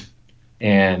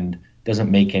and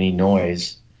doesn't make any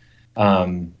noise.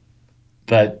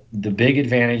 But the big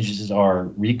advantages are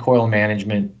recoil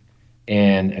management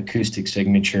and acoustic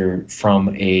signature from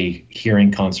a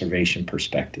hearing conservation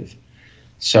perspective.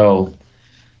 So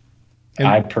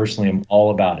I personally am all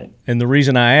about it. And the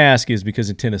reason I ask is because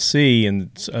in Tennessee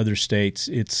and other states,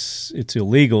 it's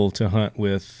illegal to hunt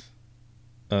with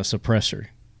a suppressor.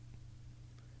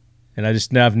 And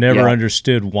I've never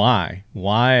understood why.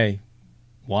 Why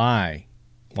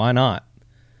not?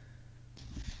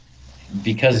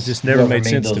 Because it just never made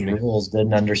sense those to me. Rules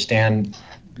didn't understand,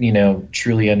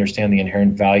 truly understand the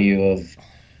inherent value of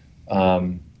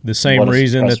the same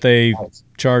reason that they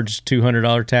charge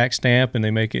 $200 tax stamp and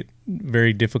they make it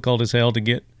very difficult as hell to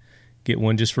get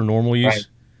one just for normal use.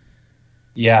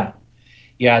 Right.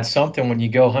 Yeah, it's something when you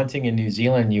go hunting in New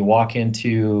Zealand, you walk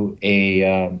into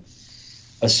a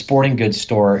sporting goods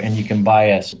store and you can buy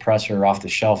a suppressor off the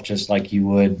shelf just like you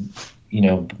would,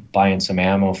 buying some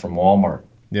ammo from Walmart.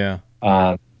 Yeah.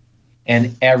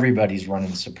 And everybody's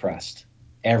running suppressed.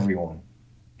 Everyone.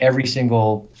 Every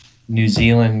single New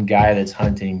Zealand guy that's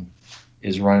hunting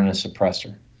is running a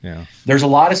suppressor. Yeah. There's a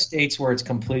lot of states where it's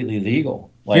completely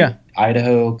legal, like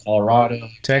Idaho, Colorado,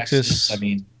 Texas. I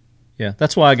mean, yeah,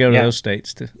 that's why I go to those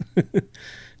states to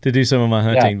to do some of my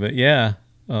hunting. But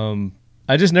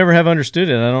I just never have understood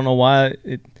it. I don't know why.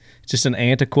 It's just an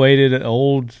antiquated,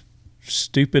 old,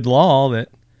 stupid law that,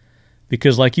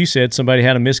 because like you said, somebody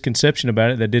had a misconception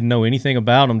about it that didn't know anything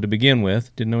about them to begin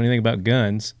with, didn't know anything about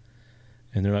guns,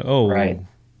 and they're like, well,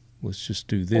 let's just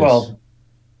do this. Well,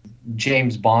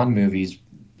 James Bond movies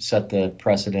set the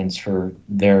precedence for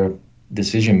their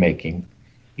decision making.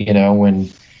 When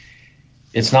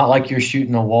it's not like you're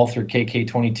shooting a Walther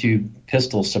KK-22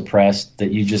 pistol suppressed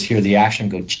that you just hear the action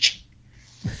go.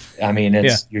 I mean,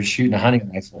 you're shooting a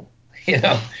hunting rifle,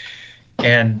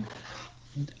 and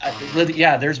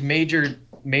there's major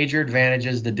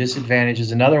advantages. The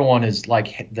disadvantages, another one is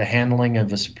like the handling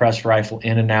of a suppressed rifle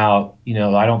in and out.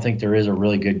 I don't think there is a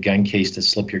really good gun case to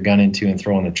slip your gun into and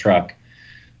throw in a truck.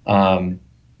 And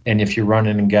if you're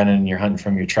running and gunning and you're hunting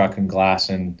from your truck and glass,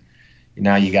 and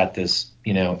now you got this,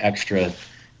 extra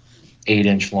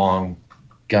 8-inch long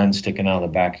gun sticking out of the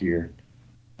back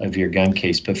of your gun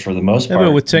case. But for the most part,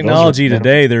 but with technology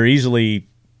today, they're easily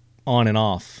on and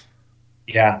off.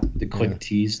 Yeah, the quick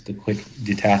tees, the quick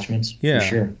detachments, for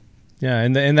sure. Yeah,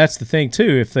 and that's the thing,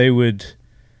 too. If they would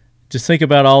just think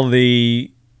about all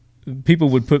the people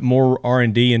would put more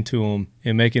R&D into them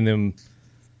and making them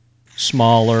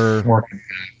smaller, more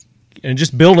compact, and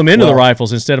just build them into the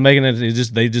rifles instead of making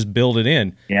they just build it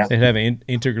in. Yeah. They'd have it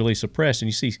integrally suppressed. And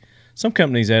you see some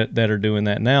companies that are doing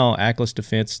that now. Atlas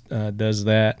Defense does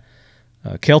that.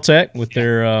 Keltec with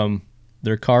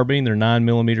their carbine, their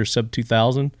 9mm sub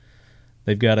 2000.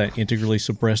 They've got an integrally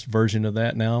suppressed version of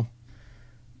that now.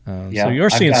 So you're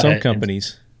seeing some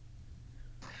companies.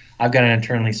 I've got an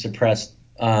internally suppressed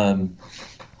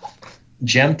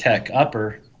Gemtech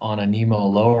upper on a Nemo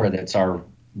lower that's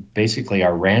basically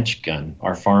our ranch gun,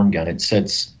 our farm gun. It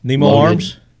sits Nemo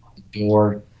arms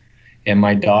door, and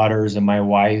my daughters and my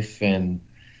wife and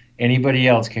anybody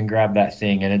else can grab that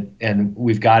thing. And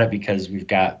we've got it because we've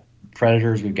got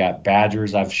predators, we've got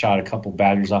badgers. I've shot a couple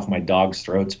badgers off my dog's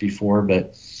throats before,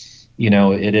 but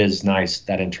it is nice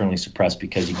that internally suppressed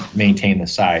because you maintain the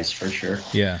size for sure.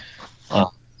 Yeah.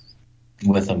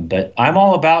 With them, but I'm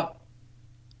all about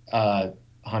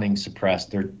hunting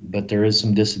suppressed. But there is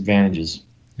some disadvantages.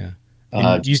 Yeah,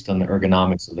 just on the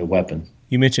ergonomics of the weapon.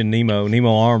 You mentioned Nemo.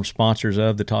 Nemo Arms, sponsors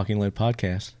of the Talking Lead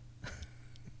podcast.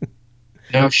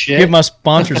 No shit. Give my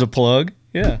sponsors a plug.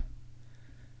 Yeah.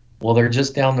 Well, they're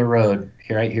just down the road,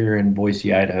 right here in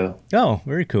Boise, Idaho. Oh,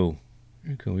 very cool.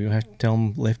 Very cool. You'll have to tell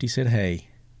them Lefty said hey.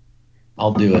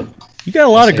 I'll do it. You got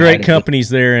a lot of great companies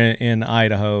there in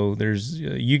Idaho. There's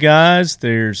you guys.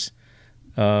 There's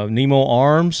Nemo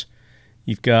Arms.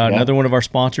 You've got another one of our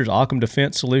sponsors, Occam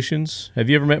Defense Solutions. Have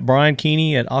you ever met Brian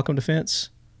Keeney at Occam Defense?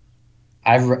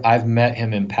 I've met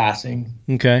him in passing.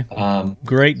 Okay.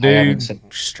 Great dude.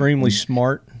 Extremely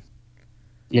smart.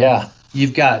 Yeah.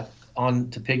 You've got,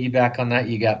 to piggyback on that,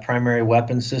 you got Primary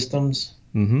Weapon Systems.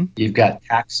 Mm-hmm. You've got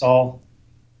Taxol.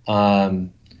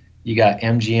 You got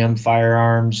MGM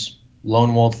Firearms,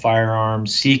 Lone Wolf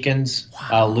Firearms, Seekins,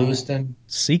 Lewiston.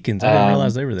 Seekins. I didn't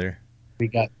realize they were there. We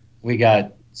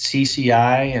got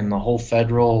CCI and the whole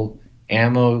federal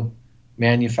ammo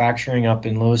manufacturing up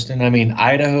in Lewiston. I mean,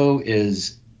 Idaho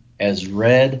is as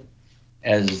red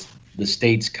as the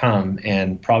states come,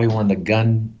 and probably one of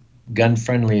the gun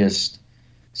friendliest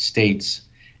states.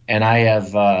 And I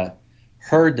have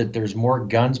heard that there's more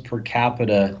guns per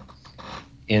capita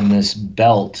in this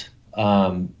belt,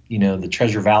 the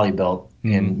Treasure Valley belt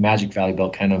and Magic Valley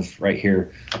belt, kind of right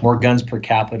here, more guns per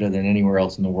capita than anywhere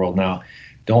else in the world. Now,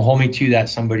 don't hold me to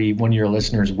that. One of your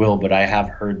listeners will, but I have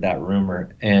heard that rumor.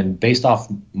 And based off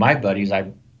my buddies,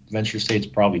 I venture to say it's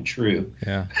probably true.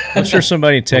 Yeah. I'm sure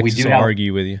somebody in Texas will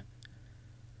argue with you.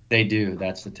 They do.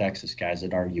 That's the Texas guys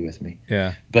that argue with me.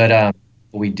 Yeah. But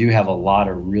we do have a lot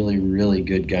of really, really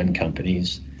good gun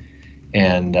companies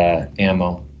and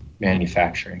ammo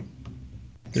manufacturing.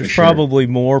 There's probably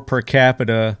more per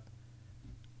capita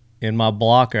in my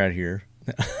block right here.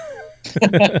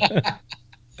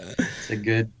 It's a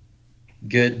good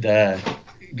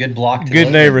block.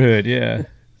 Good neighborhood, yeah.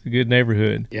 It's a good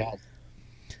neighborhood. Yeah.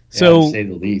 So, to say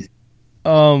the least.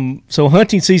 So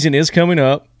hunting season is coming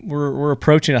up. We're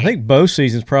approaching. I think bow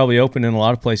season's probably open in a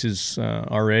lot of places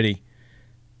already.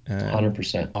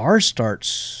 100%. Ours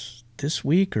starts this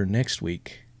week or next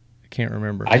week. I can't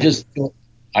remember. I just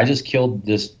killed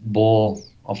this bull.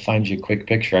 I'll find you a quick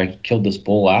picture. I killed this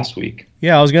bull last week.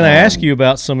 Yeah, I was going to ask you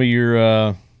about some of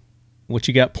your what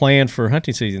you got planned for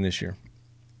hunting season this year.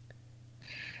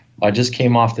 I just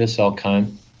came off this elk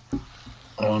hunt.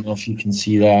 I don't know if you can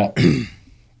see that.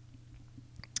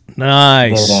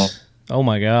 Nice. But, oh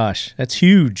my gosh, that's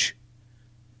huge.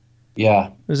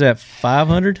 Yeah. Is that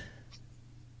 500?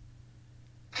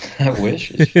 I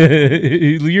wish.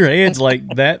 Your head's like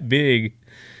that big.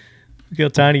 Look how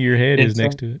tiny your head is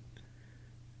next to it.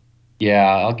 Yeah,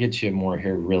 I'll get you a more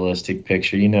realistic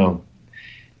picture. You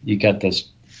got this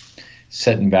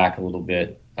setting back a little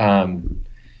bit.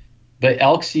 But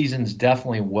elk season's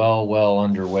definitely well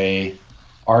underway.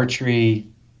 Archery,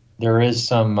 there is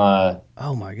some...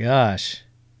 oh my gosh.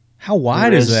 How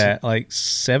wide is that? Like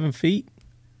 7 feet?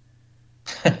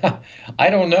 I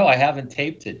don't know. I haven't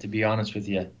taped it, to be honest with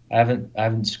you. I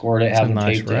haven't scored it, haven't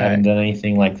taped it, haven't done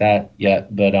anything like that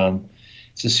yet. But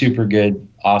it's a super good,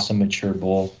 awesome, mature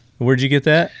bull. Where'd you get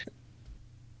that?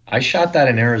 I shot that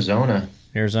in Arizona.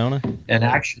 Arizona? And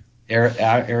actually,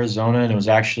 Arizona, and it was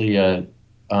actually a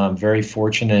very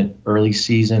fortunate early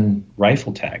season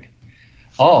rifle tag.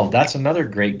 Oh, that's another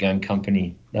great gun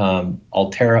company,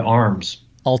 Altera Arms.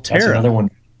 Altera? That's another one.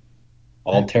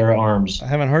 Altera Arms. I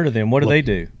haven't heard of them. What do they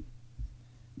do?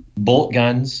 Bolt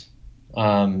guns,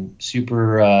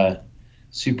 super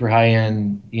high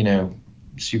end,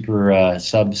 super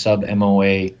sub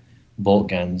MOA bolt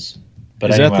guns.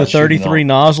 But is that the 33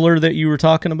 Nosler that you were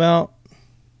talking about?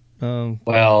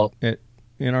 Well, at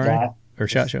NRA or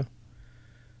SHOT Show.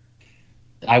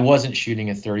 I wasn't shooting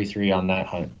a 33 on that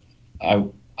hunt.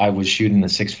 I was shooting the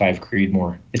 6.5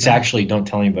 Creedmoor. It's actually, don't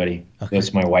tell anybody. Okay.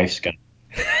 It's my wife's gun.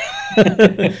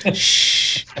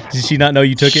 Shh. Did she not know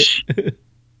you took it?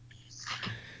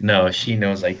 No, she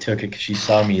knows I took it because she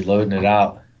saw me loading it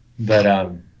out.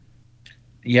 But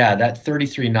yeah, that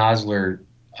 33 Nosler.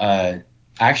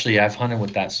 Actually, I've hunted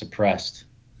with that suppressed.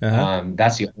 Uh-huh.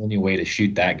 That's the only way to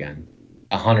shoot that gun.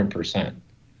 100%.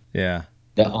 Yeah.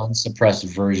 The unsuppressed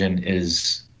version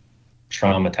is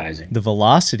traumatizing. The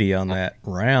velocity on that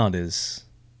round is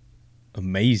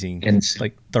amazing. And it's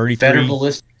like 33,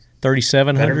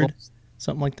 3,700,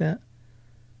 something like that.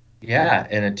 Yeah,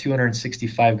 and a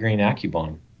 265 grain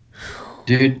AccuBond.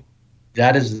 Dude,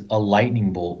 that is a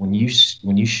lightning bolt. When you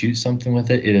shoot something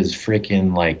with it, it is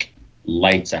freaking like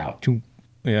lights out.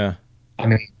 Yeah. I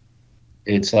mean,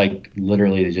 it's like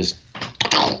literally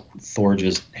Thor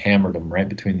just hammered him right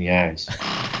between the eyes.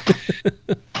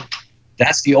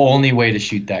 That's the only way to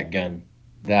shoot that gun.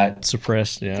 that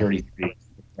Suppressed, yeah. 33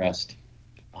 suppressed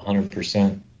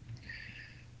 100%.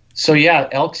 So yeah,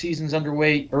 elk season's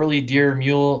underway. Early deer,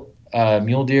 mule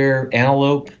deer,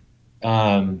 antelope,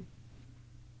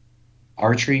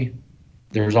 archery.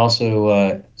 There's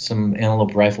also some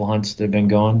antelope rifle hunts that have been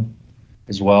going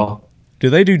as well. Do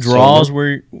they do draws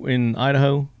where in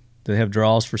Idaho? Do they have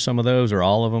draws for some of those or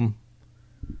all of them?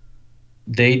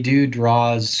 They do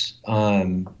draws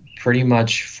pretty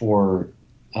much for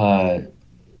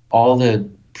all the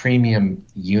premium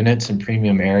units and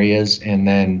premium areas, and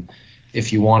then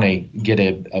if you want to get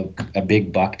a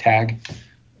big buck tag,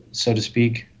 so to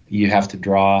speak, you have to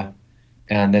draw,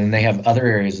 and then they have other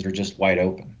areas that are just wide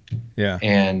open. Yeah.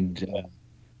 And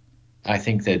I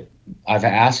think that I've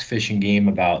asked Fish and Game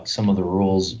about some of the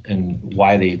rules and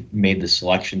why they made the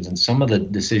selections, and some of the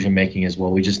decision making is,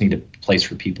 well, we just need a place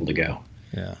for people to go.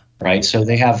 Yeah. Right. So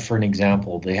they have, for an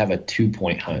example, they have a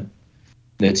 2-point hunt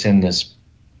that's in this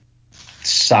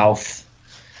southwest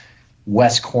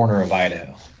corner of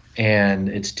Idaho, and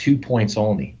it's 2 points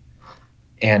only.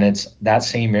 And it's that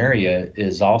same area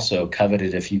is also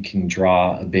coveted if you can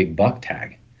draw a big buck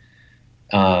tag.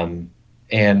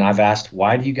 And I've asked,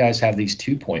 why do you guys have these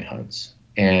 2-point hunts?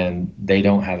 And they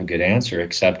don't have a good answer,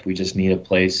 except we just need a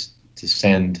place to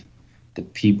send the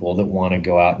people that want to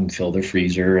go out and fill their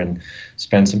freezer and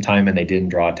spend some time, and they didn't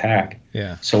draw a tag.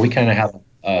 Yeah. So we kind of have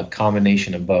a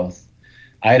combination of both.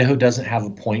 Idaho doesn't have a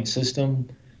point system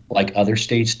like other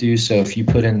states do. So if you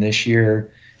put in this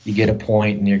year, you get a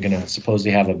point, and you're going to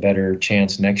supposedly have a better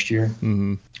chance next year.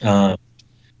 Mm-hmm.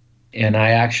 And I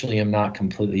actually am not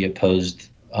completely opposed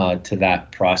to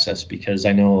that process, because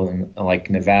I know like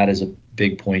Nevada is a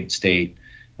big point state,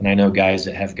 and I know guys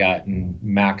that have gotten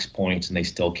max points and they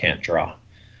still can't draw.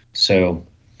 So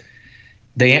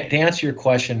to answer your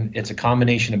question, it's a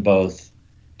combination of both.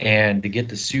 And to get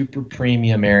the super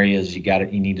premium areas, you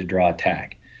need to draw a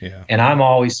tag. Yeah. And I'm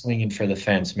always swinging for the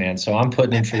fence, man. So I'm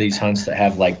putting in for these hunts that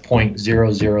have like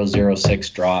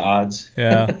 0.0006 draw odds.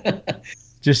 Yeah.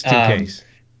 Just in case.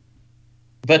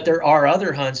 But there are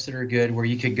other hunts that are good where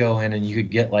you could go in and you could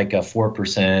get like a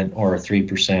 4% or a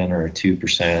 3% or a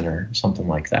 2% or something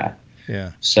like that.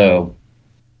 Yeah. So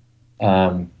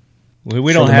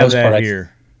we don't have that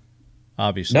here,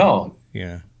 obviously. No.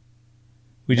 Yeah.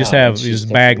 We just have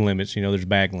bag limits. There's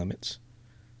bag limits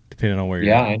depending on where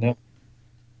you're at. Yeah, I know.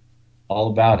 All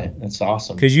about it. That's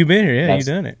awesome. Because you've been here. Yeah, you've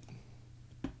done it.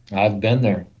 I've been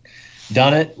there.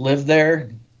 Done it, lived there,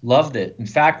 loved it. In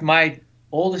fact, my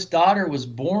oldest daughter was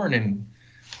born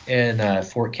in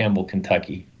Fort Campbell,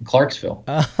 Kentucky, Clarksville.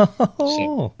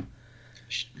 Oh.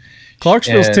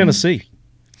 Clarksville's Tennessee.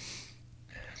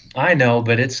 I know,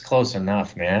 but it's close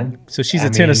enough, man. So she's a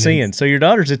Tennessean. So your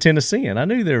daughter's a Tennessean. I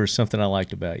knew there was something I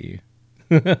liked about you.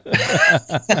 Go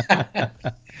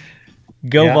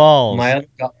yeah, Vols.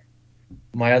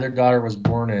 My other daughter was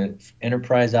born in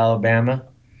Enterprise, Alabama,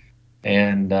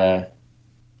 and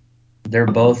they're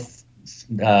both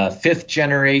fifth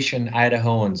generation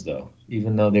Idahoans, though,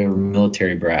 even though they were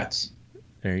military brats.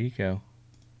 There you go.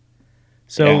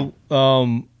 So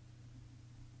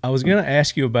I was going to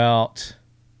ask you about,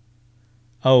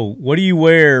 what do you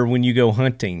wear when you go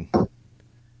hunting?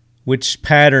 Which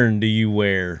pattern do you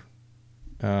wear?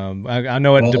 I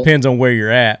know it depends on where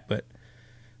you're at, but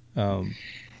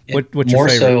what's your more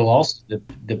favorite? so also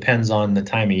depends on the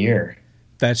time of year.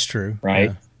 That's true.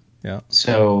 Right? Yeah.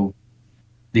 So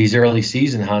these early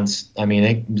season hunts, I mean,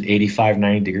 it was 85,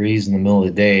 90 degrees in the middle of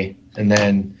the day. And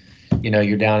then,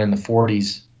 you're down in the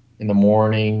 40s in the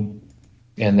morning.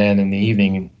 And then in the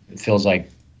evening, it feels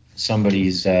like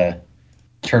somebody's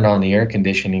turned on the air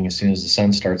conditioning as soon as the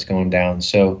sun starts going down.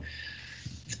 So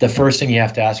the first thing you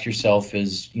have to ask yourself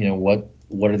is,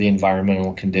 what are the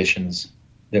environmental conditions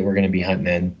that we're going to be hunting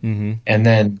in? Mm-hmm. And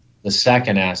then the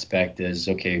second aspect is,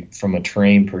 okay, from a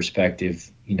terrain perspective,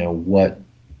 what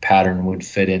pattern would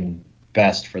fit in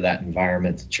best for that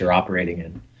environment that you're operating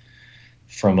in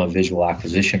from a visual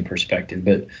acquisition perspective.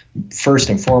 But first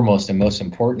and foremost, and most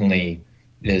importantly,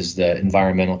 is the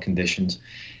environmental conditions.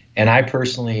 And I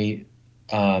personally,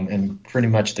 and pretty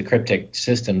much the Cryptic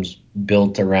system's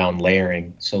built around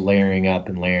layering. So layering up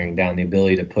and layering down, the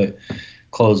ability to put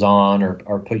clothes on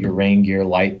or put your rain gear,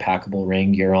 light packable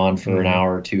rain gear on for an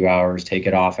hour or 2 hours, take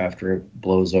it off after it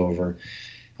blows over.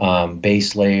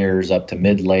 Base layers up to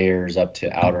mid layers up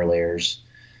to outer layers.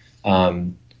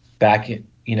 Back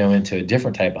into a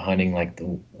different type of hunting, like the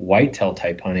whitetail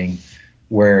type hunting,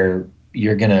 where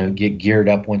you're gonna get geared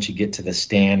up once you get to the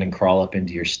stand and crawl up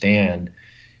into your stand.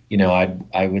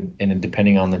 I would, and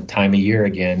depending on the time of year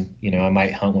again, I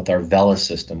might hunt with our Vela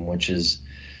system, which is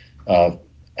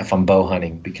if I'm bow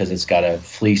hunting because it's got a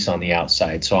fleece on the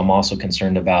outside. So I'm also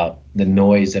concerned about the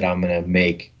noise that I'm going to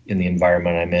make in the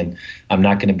environment I'm in. I'm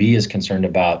not going to be as concerned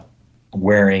about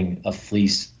wearing a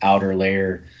fleece outer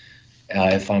layer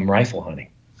if I'm rifle hunting.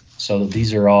 So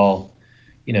these are all,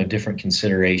 different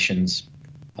considerations.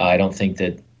 I don't think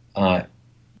that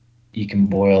you can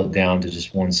boil it down to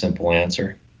just one simple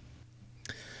answer.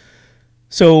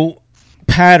 So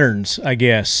patterns, I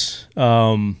guess.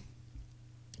 And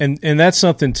that's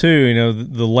something too,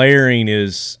 the layering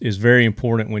is very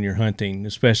important when you're hunting,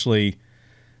 especially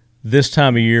this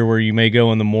time of year where you may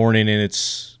go in the morning and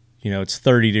it's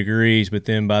 30 degrees, but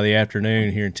then by the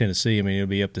afternoon here in Tennessee, it'll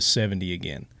be up to 70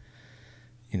 again.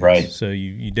 Right. So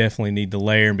you definitely need to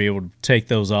layer and be able to take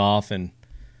those off and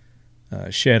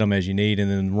shed them as you need. And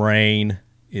then rain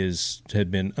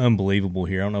had been unbelievable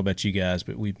here. I don't know about you guys,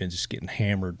 but we've been just getting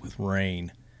hammered with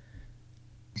rain.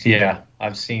 Yeah,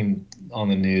 I've seen on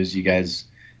the news you guys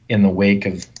in the wake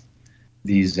of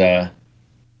these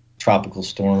tropical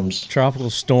storms. Tropical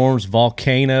storms,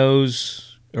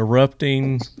 volcanoes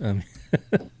erupting,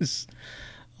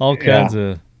 all kinds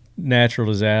of natural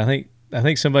disaster. I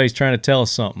think somebody's trying to tell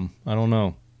us something. I don't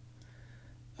know.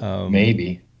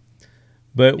 Maybe.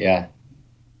 But yeah.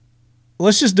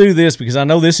 Let's just do this because I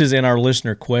know this is in our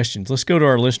listener questions. Let's go to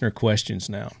our listener questions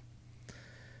now.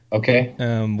 Okay.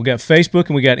 We got Facebook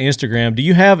and we got Instagram. Do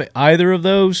you have either of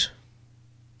those?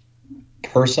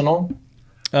 Personal?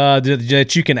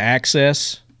 That you can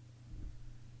access?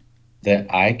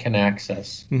 That I can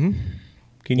access. Mm-hmm.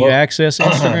 Can you access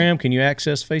Instagram? Can you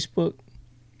access Facebook?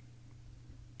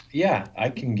 Yeah, I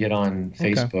can get on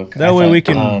Facebook. Okay. That way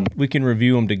we can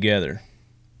review them together.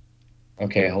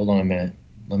 Okay, hold on a minute.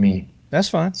 Let me. That's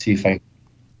fine. See if I.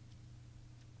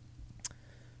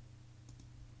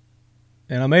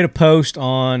 And I made a post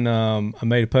on our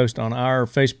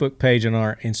Facebook page and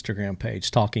our Instagram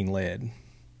page, Talking Lead.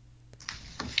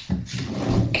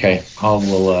 Okay, I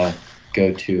will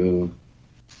go to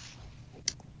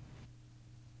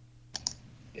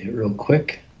it real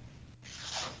quick.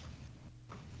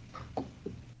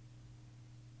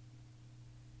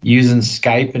 Using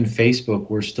Skype and Facebook,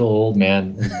 we're still old,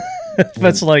 man.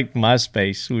 That's like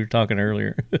MySpace. We were talking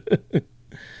earlier.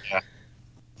 Yeah.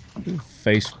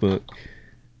 Facebook.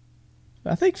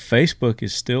 I think Facebook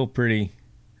is still pretty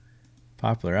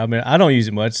popular. I don't use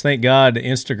it much. Thank God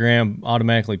Instagram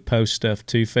automatically posts stuff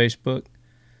to Facebook.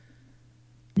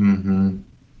 Mm-hmm.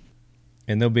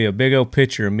 And there'll be a big old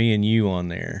picture of me and you on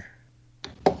there.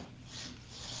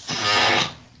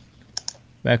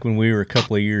 Back when we were a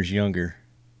couple of years younger.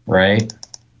 Right.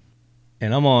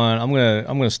 And I'm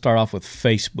gonna start off with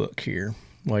Facebook here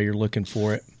while you're looking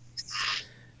for it.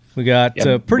 We got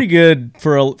pretty good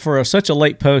for such a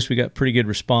late post. We got pretty good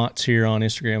response here on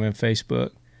Instagram and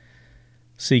Facebook.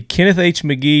 See, Kenneth H.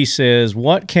 McGee says,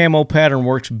 "What camo pattern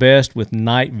works best with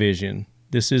night vision?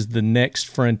 This is the next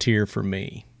frontier for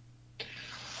me."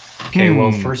 Okay,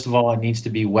 well, first of all, it needs to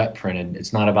be wet printed.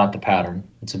 It's not about the pattern.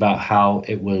 It's about how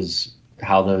the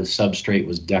substrate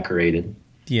was decorated.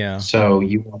 Yeah. So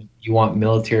you want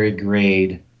military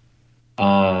grade,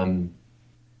 and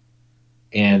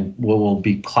what will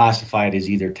be classified as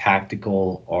either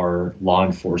tactical or law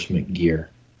enforcement gear.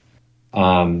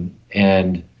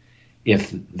 And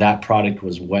if that product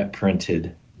was wet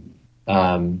printed,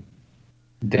 then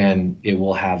it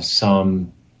will have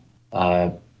some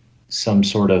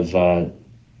sort of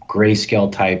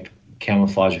grayscale type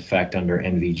camouflage effect under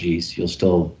NVGs. You'll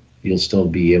still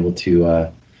be able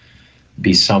to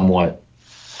be somewhat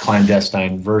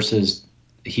clandestine versus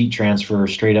heat transfer,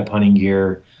 straight up hunting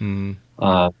gear. Mm-hmm.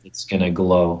 It's going to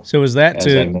glow. So is that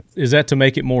to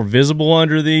make it more visible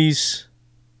under these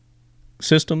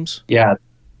systems? Yeah.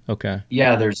 Okay.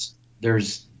 Yeah,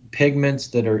 there's pigments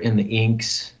that are in the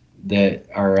inks that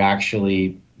are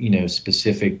actually,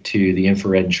 specific to the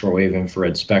infrared and shortwave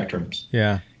infrared spectrums.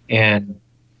 Yeah. And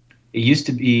it used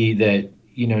to be that,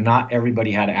 not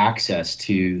everybody had access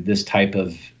to this type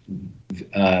of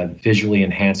visually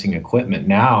enhancing equipment.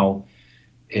 Now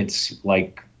it's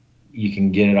like you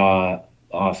can get it off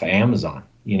of Amazon,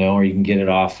 or you can get it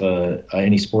off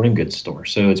any sporting goods store.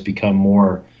 So it's become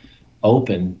more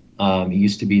open. It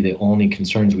used to be the only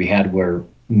concerns we had were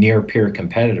near peer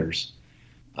competitors.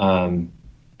 And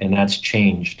that's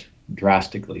changed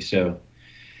drastically. So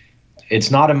it's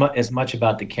not as much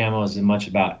about the camo as much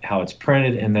about how it's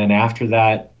printed. And then after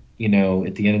that,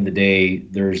 at the end of the day,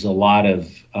 there's a lot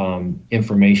of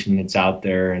information that's out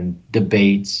there and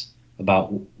debates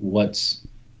about what's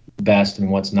best and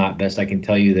what's not best. I can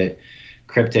tell you that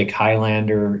Cryptic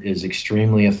Highlander is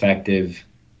extremely effective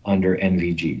under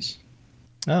NVGs.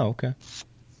 Oh, okay.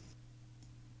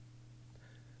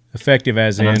 Effective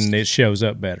as in it shows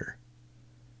up better.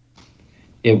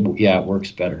 It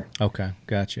works better. Okay,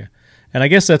 gotcha. And I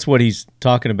guess that's what he's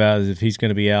talking about, is if he's going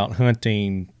to be out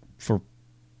hunting for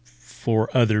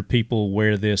other people,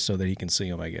 wear this so that he can see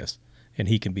them, I guess, and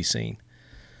he can be seen.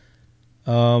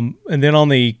 And then on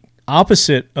the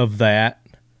opposite of that,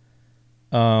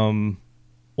 Aura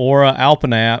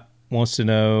Alpinap wants to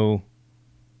know,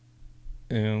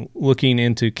 looking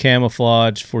into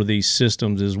camouflage for these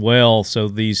systems as well.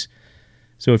 So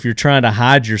if you're trying to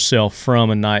hide yourself from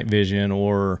a night vision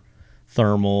or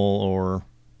thermal or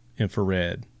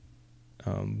infrared,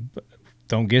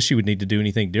 don't guess you would need to do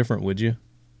anything different, would you?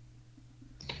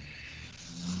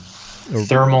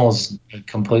 Thermal's a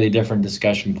completely different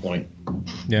discussion point.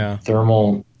 Yeah.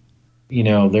 Thermal,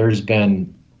 there's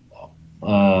been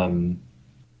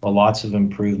lots of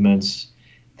improvements.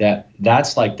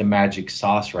 That's like the magic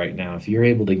sauce right now. If you're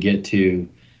able to get to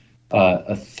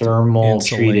a thermal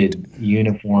treated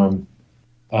uniform,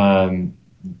 then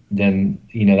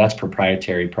that's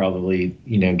proprietary. Probably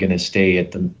going to stay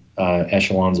at the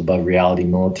echelons above reality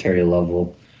military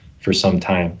level for some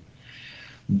time.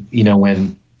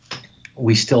 When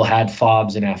we still had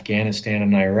FOBs in Afghanistan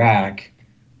and Iraq,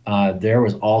 there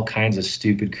was all kinds of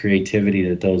stupid creativity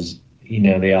that those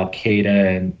the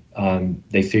Al-Qaeda and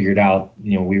they figured out,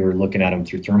 we were looking at them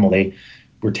through thermal. They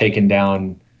were taking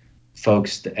down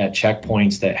folks at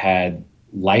checkpoints that had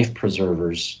life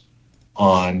preservers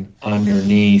on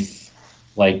underneath,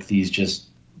 like these just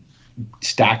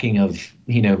stacking of,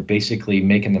 basically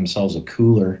making themselves a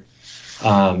cooler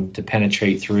to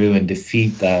penetrate through and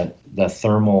defeat the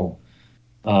thermal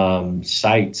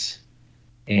sites.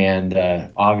 And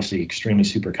obviously extremely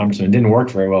super cumbersome. It didn't work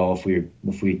very well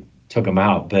if we took them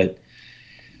out, but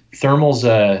thermals,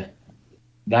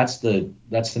 that's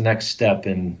the next step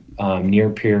in near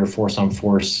peer force on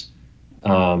force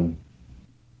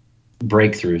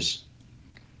breakthroughs.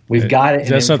 We've got it. Is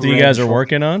that something you guys are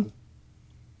working on?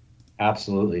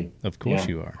 Absolutely. Of course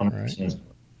you are. 100%. Right?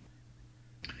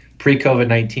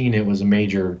 Pre-COVID-19, it was a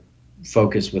major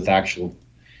focus with actual,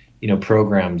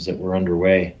 programs that were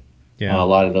underway. Yeah. A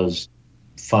lot of those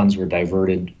funds were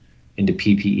diverted into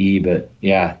PPE, but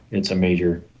yeah, it's a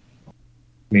major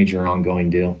ongoing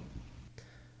deal.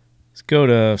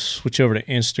 Let's switch over to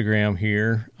Instagram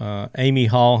here. Amy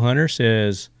Hall Hunter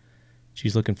says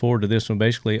she's looking forward to this one.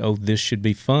 Basically, this should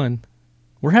be fun.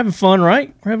 We're having fun,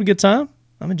 right? We're having a good time.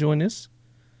 I'm enjoying this.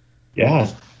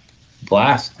 Yeah,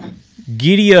 blast.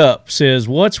 Giddy Up says,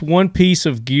 what's one piece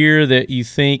of gear that you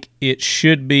think it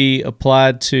should be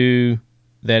applied to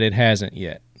that it hasn't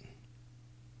yet?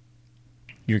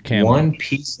 Your camo. One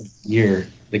piece of gear,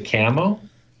 the camo?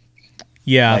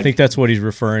 Yeah, I think that's what he's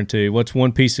referring to. What's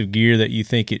one piece of gear that you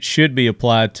think it should be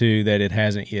applied to that it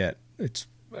hasn't yet? It's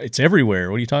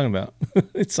everywhere. What are you talking about?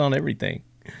 It's on everything.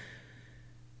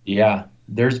 Yeah,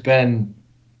 there's been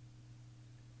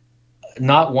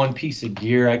not one piece of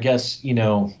gear, I guess,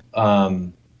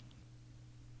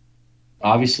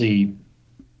 obviously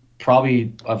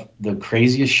probably of the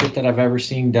craziest shit that I've ever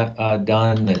seen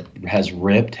done that has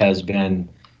ripped has been,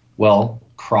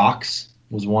 Crocs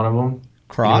was one of them.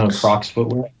 Crocs? Crocs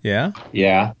footwear. Yeah?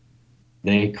 Yeah.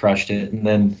 They crushed it. And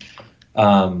then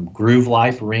Groove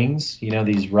Life rings,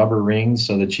 these rubber rings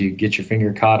so that you get your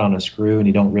finger caught on a screw and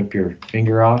you don't rip your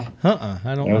finger off.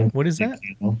 I don't know. What is that?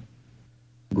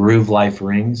 Groove Life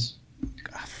rings.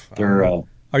 They're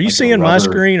are you like seeing my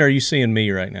screen or are you seeing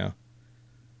me right now?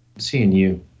 I'm seeing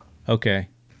you. Okay.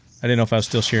 I didn't know if I was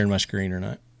still sharing my screen or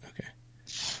not. Okay.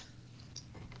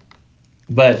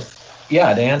 But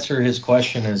yeah, to answer his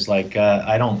question is like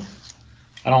I don't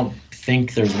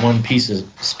think there's one piece of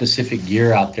specific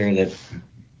gear out there that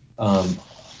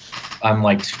I'm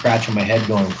like scratching my head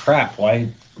going, crap, why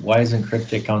isn't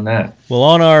Cryptic on that? Well,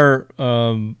 on our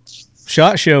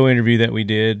SHOT Show interview that we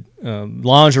did,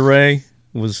 lingerie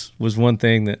was one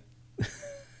thing that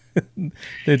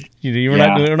that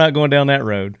we're not going down that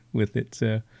road with it.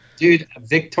 So, dude,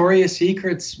 Victoria's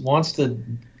Secrets wants to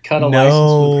cut a license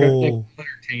with Cryptic to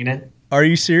entertain it. Are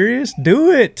you serious?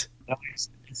 Do it. No,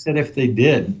 I said if they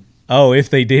did. Oh, if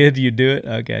they did, you do it.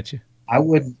 I got you. I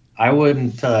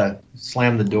wouldn't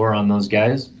slam the door on those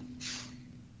guys.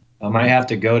 I might have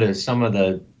to go to some of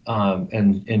the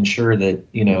and ensure that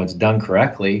it's done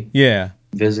correctly. Yeah.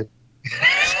 Visit.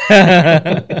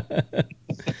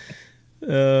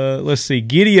 Let's see.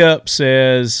 Giddy Up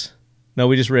says, no,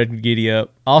 we just read Giddy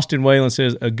Up. Austin Whalen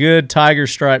says a good tiger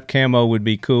stripe camo would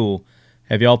be cool.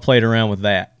 Have y'all played around with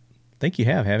that? I think you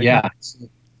have, haven't you? Yeah,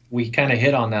 we kind of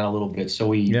hit on that a little bit. So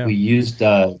we used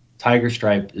tiger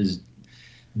stripe is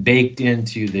baked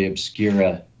into the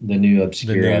Obscura, the new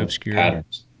Obscura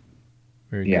patterns.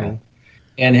 Very cool.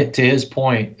 And to his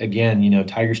point, again,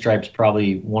 Tiger Stripe's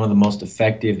probably one of the most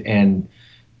effective and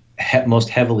most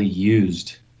heavily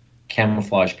used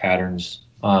camouflage patterns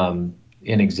in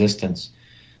existence.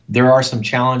 There are some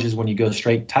challenges when you go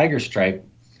straight Tiger Stripe.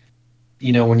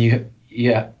 When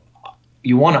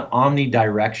you want an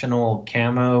omnidirectional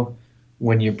camo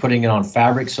when you're putting it on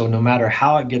fabric, so no matter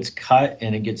how it gets cut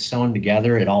and it gets sewn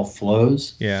together, it all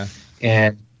flows. Yeah.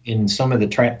 And in some of the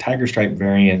Tiger Stripe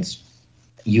variants,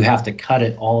 you have to cut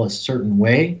it all a certain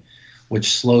way,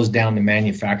 which slows down the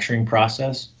manufacturing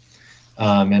process,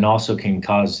 and also can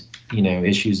cause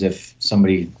issues if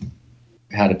somebody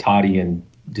had a toddy and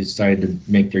decided to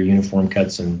make their uniform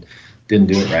cuts and didn't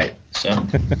do it right. So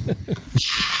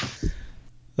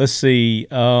let's see.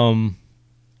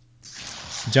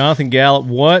 Jonathan Gallup,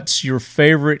 what's your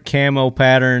favorite camo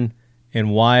pattern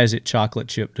and why is it chocolate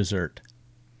chip dessert?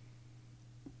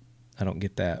 I don't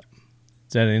get that.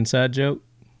 Is that an inside joke?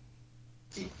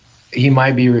 He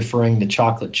might be referring to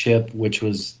chocolate chip, which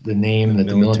was the name that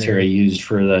the military used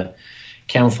for the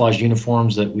camouflage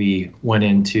uniforms that we went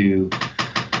into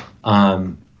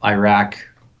Iraq,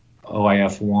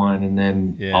 OIF 1, and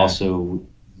then also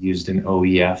used in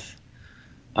OEF.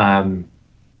 And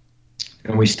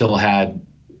we still had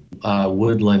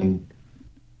woodland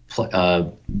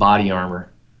body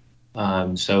armor.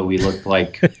 So we looked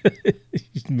like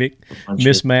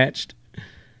mismatched.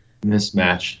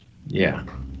 Mismatched, yeah.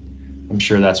 I'm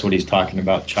sure that's what he's talking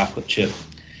about, chocolate chip.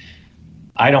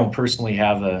 I don't personally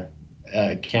have a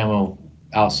camo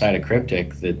outside of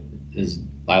Cryptic that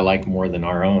I like more than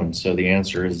our own. So the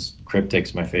answer is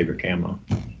Cryptic's my favorite camo.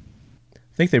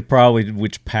 I think they probably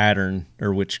which pattern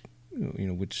or which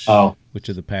of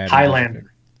the patterns.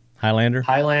 Highlander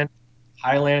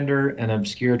and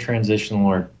Obscure Transitional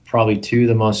are probably two of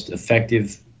the most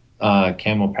effective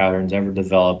camo patterns ever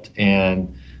developed,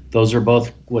 and those are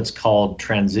both what's called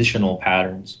transitional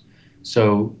patterns.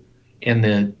 So in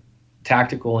the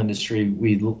tactical industry,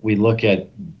 we look at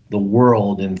the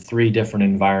world in three different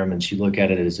environments. You look at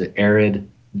it as an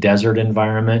arid desert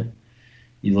environment,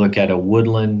 you look at a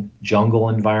woodland jungle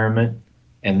environment,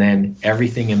 and then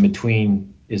everything in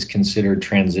between is considered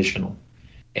transitional.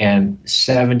 And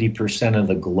 70% of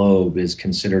the globe is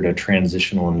considered a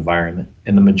transitional environment,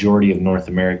 and the majority of North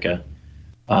America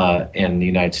and the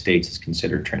United States is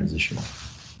considered transitional.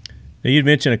 Now, you'd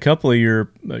mentioned a couple of your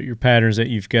patterns that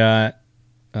you've got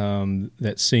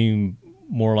that seem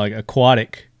more like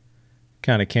aquatic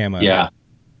kind of camo. Yeah,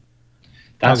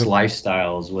 that's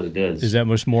lifestyle is what it is. Is that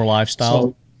much more lifestyle?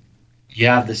 So you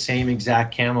have the same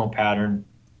exact camo pattern.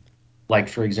 Like,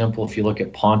 for example, if you look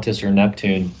at Pontus or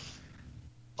Neptune,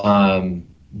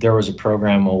 there was a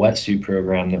wetsuit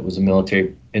program that was a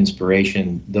military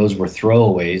inspiration. Those were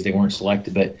throwaways; they weren't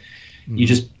selected, but you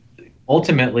just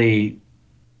ultimately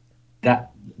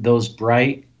those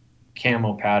bright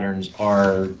camo patterns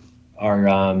are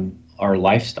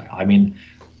lifestyle. I mean,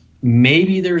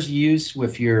 maybe there's use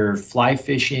if you're fly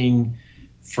fishing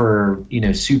for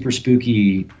super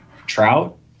spooky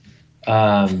trout,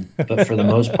 but for the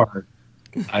most part,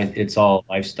 it's all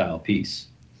a lifestyle piece.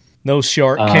 No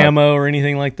shark camo or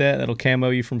anything like that that'll camo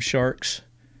you from sharks?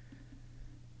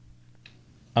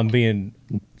 I'm being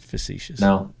facetious.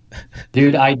 No.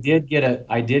 Dude, I did get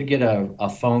a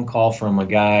phone call from a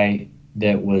guy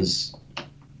that was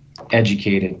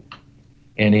educated,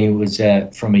 and he was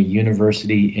from a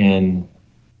university in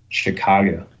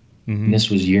Chicago. Mm-hmm. And this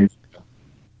was years ago.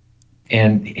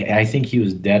 And I think he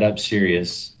was dead up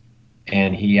serious,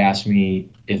 and he asked me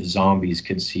if zombies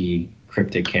could see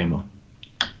Cryptic camo.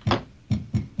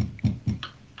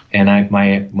 And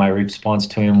my response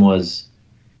to him was,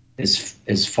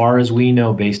 as far as we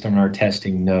know, based on our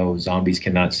testing, no, zombies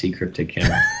cannot see Cryptic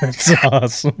camo. That's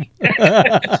awesome.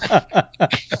 I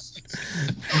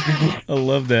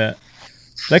love that.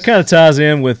 That kind of ties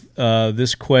in with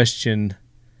this question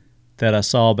that I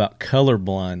saw about color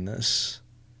blindness.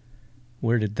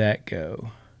 Where did that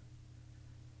go?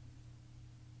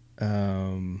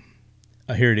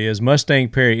 Here it is. Mustang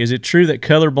Perry. Is it true that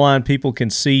colorblind people can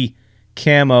see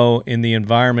camo in the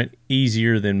environment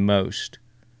easier than most?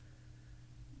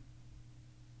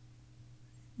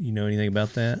 You know anything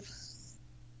about that?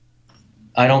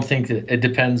 I don't think that it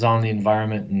depends on the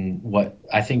environment and what.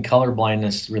 I think color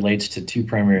blindness relates to two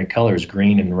primary colors,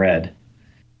 green and red.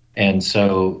 And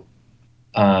so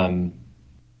I'm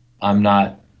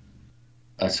not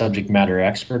a subject matter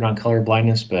expert on color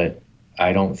blindness, but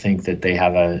I don't think that they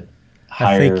have a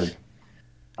higher,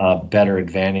 better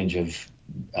advantage of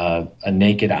a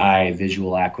naked eye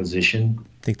visual acquisition.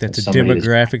 I think that's a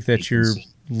demographic that you're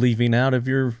leaving out of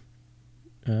your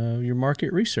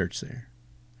market research there.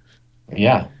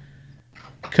 Yeah.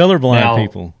 Colorblind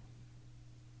people.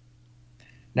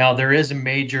 Now there is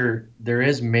major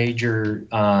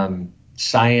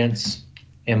science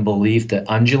and belief that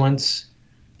ungulates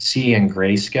see in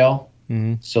grayscale.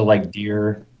 Mm-hmm. So like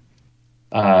deer,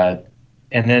 and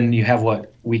then you have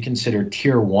what we consider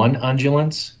tier 1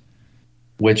 ungulates,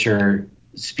 which are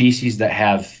species that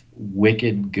have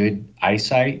wicked good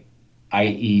eyesight,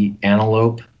 i.e.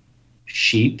 antelope,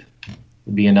 sheep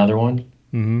would be another one.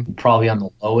 Mm-hmm. Probably on the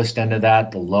lowest end of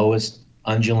that, the lowest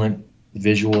undulant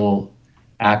visual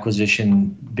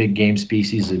acquisition big game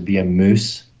species would be a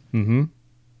moose. Mm-hmm.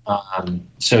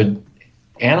 So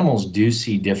animals do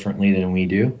see differently than we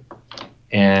do.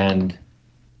 And,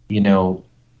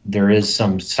 there is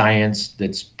some science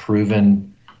that's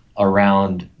proven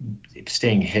around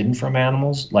staying hidden from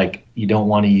animals. Like you don't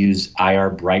want to use IR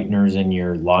brighteners in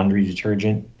your laundry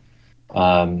detergent,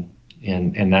 and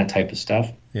that type of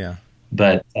stuff. Yeah.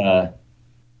 But,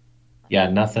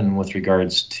 nothing with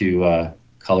regards to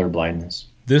color blindness.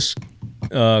 This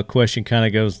question kind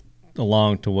of goes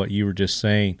along to what you were just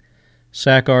saying.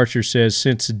 Sack Archer says,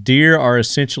 since deer are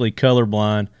essentially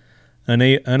colorblind,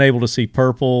 unable to see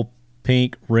purple,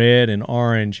 pink, red, and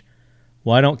orange,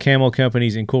 why don't camo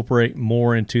companies incorporate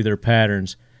more into their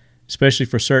patterns, especially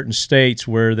for certain states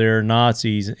where they are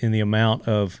Nazis in the amount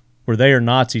of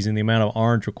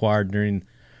orange required during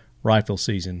rifle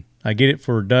season? I get it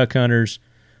for duck hunters;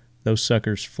 those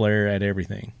suckers flare at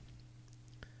everything.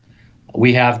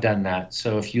 We have done that.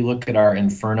 So if you look at our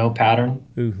Inferno pattern,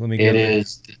 it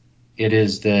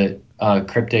is the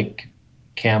cryptic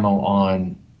camo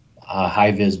on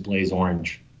high vis blaze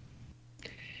orange.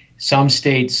 Some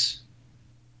states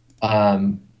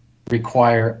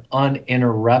require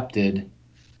uninterrupted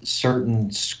certain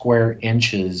square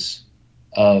inches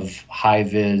of high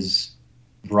vis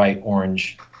bright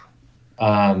orange.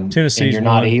 Tennessee's you're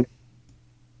not able.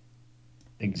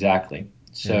 Exactly.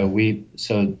 So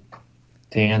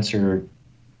to answer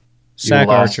Sack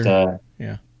Archer.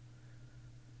 Yeah.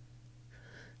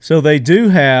 So they do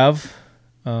have,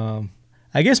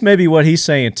 I guess maybe what he's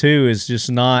saying too is just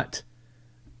not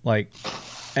like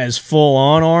as full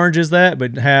on orange as that,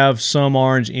 but have some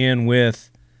orange in with,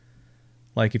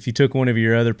 like if you took one of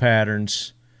your other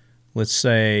patterns, let's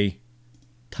say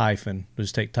Typhon,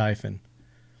 let's take Typhon.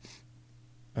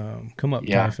 Come up,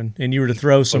 Typhon, and you were to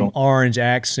throw some orange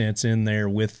accents in there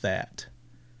with that.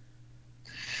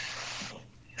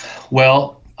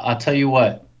 Well, I'll tell you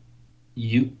what,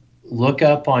 you look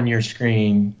up on your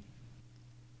screen,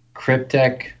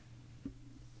 Cryptek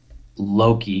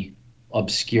Loki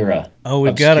Obscura. Oh,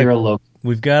 we've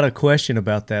got a question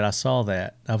about that. I saw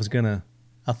that. I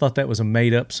thought that was a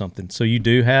made up something. So you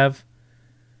do have,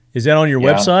 is that on your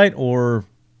website or?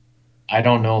 I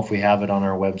don't know if we have it on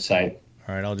our website.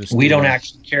 All right, we don't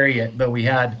actually carry it, but we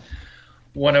had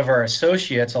one of our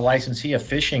associates, a licensee, a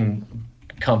fishing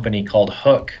company called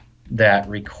Hook, that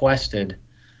requested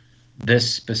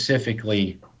this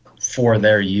specifically for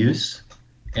their use,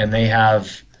 and they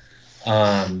have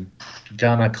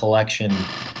done a collection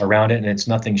around it, and it's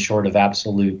nothing short of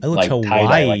absolute like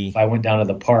tie-dye. Like if I went down to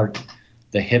the park,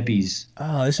 the hippies.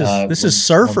 Oh, this is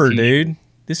surfer, dude.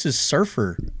 This is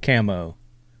surfer camo.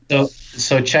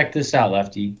 So check this out,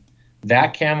 Lefty.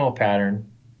 That camo pattern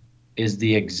is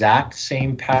the exact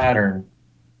same pattern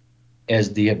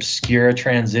as the Obscura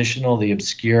Transitional, the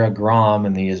Obscura Grom,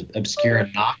 and the Obscura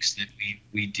Nox that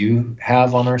we do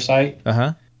have on our site,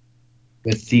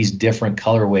 with these different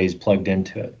colorways plugged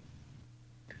into it.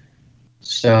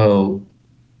 So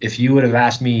if you would have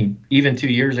asked me even 2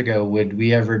 years ago, would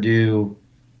we ever do,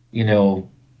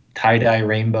 tie-dye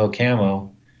rainbow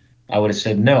camo, I would have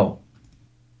said no.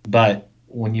 But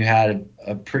when you had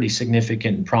a pretty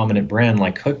significant and prominent brand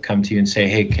like Hook come to you and say,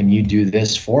 hey, can you do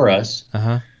this for us?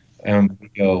 And we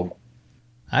go,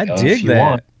 I dig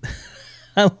that.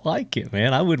 I like it,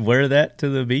 man. I would wear that to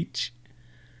the beach.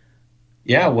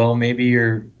 Yeah, well, maybe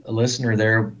you're a listener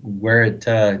there, wear it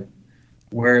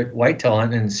whitetail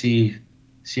hunting and see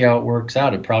how it works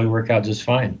out. It'd probably work out just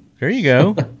fine. There you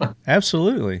go.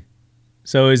 Absolutely.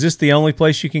 So is this the only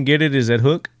place you can get it? Is at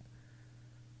Hook?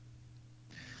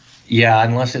 Yeah,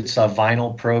 unless it's a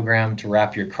vinyl program to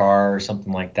wrap your car or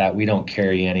something like that. We don't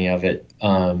carry any of it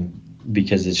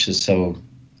because it's just so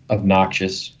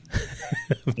obnoxious.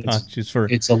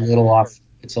 It's a little off.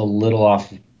 It's a little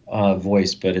off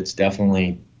voice, but it's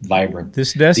definitely vibrant.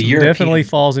 This definitely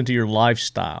falls into your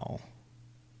lifestyle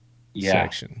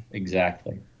section.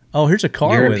 Exactly. Oh, here's a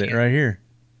car with it right here.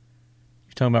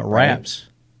 You're talking about wraps.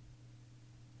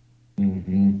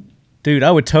 Mm-hmm. Dude,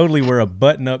 I would totally wear a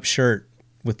button-up shirt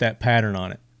with that pattern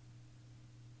on it.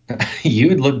 You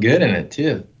would look good in it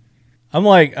too.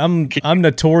 I'm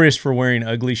notorious for wearing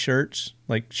ugly shirts,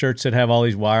 like shirts that have all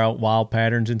these wild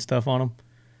patterns and stuff on them.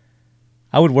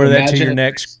 I would wear that to your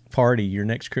next party, your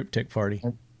next Cryptek party.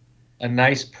 A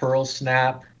nice pearl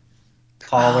snap,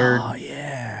 collared,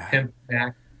 pimp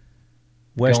back,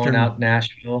 Western, going out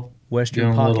Nashville,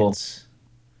 Western pockets.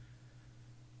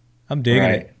 I'm digging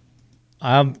it.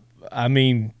 I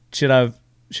mean, should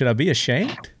I be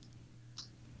ashamed?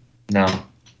 No.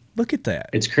 Look at that.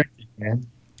 It's cryptic, man.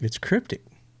 It's cryptic.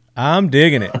 I'm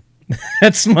digging it.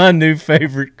 That's my new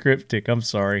favorite Cryptek. I'm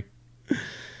sorry.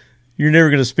 You're never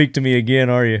going to speak to me again,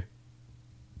 are you?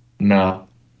 No.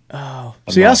 Oh.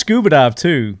 See, I scuba dive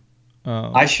too.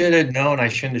 I should have known. I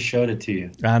shouldn't have showed it to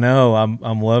you. I know.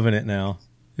 I'm loving it now.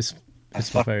 It's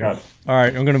my favorite. All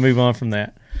right, I'm going to move on from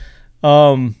that.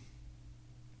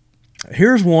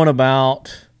 Here's one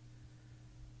about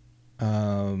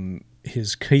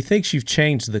he thinks you've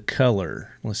changed the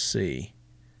color. Let's see.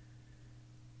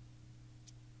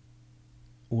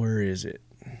 Where is it?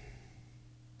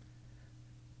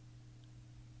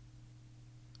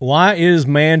 Why is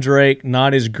Mandrake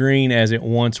not as green as it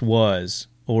once was?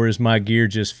 Or is my gear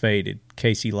just faded?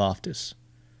 Casey Loftus.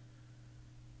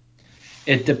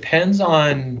 It depends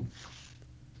on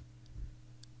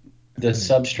the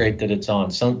substrate that it's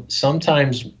on.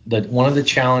 Sometimes one of the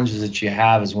challenges that you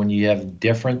have is when you have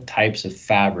different types of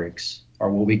fabrics,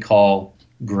 or what we call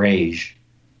graige.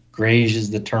 Graige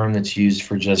is the term that's used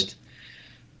for just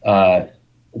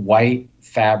white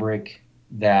fabric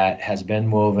that has been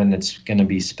woven that's going to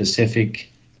be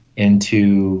specific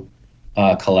into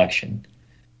a collection.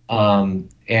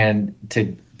 And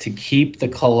to keep the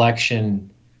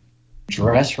collection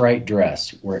dress,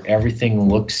 where everything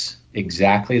looks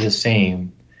exactly the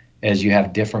same as you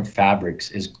have different fabrics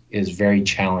is very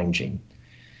challenging.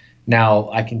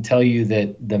 Now, I can tell you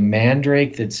that the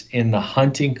Mandrake that's in the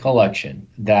hunting collection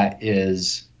that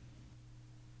is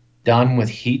done with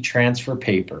heat transfer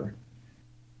paper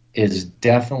is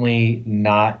definitely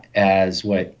not as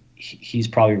what he's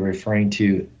probably referring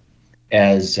to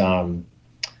as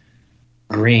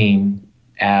green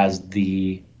as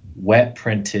the wet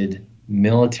printed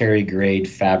military grade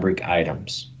fabric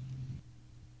items.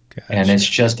 Gotcha. And it's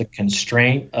just a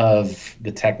constraint of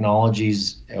the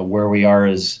technologies where we are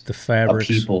as the a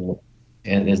people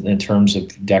in terms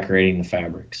of decorating the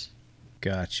fabrics.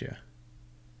 Gotcha.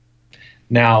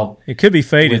 Now, it could be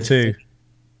faded too.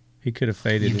 He could have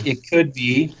faded it. It could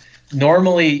be.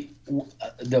 Normally,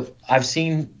 I've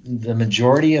seen the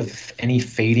majority of any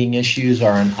fading issues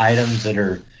are on items that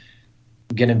are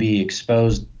going to be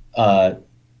exposed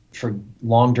for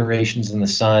long durations in the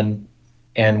sun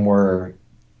and were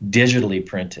digitally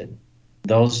printed.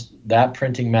 That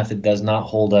printing method does not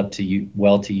hold up to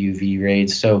UV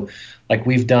rays. So, like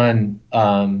we've done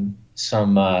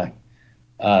some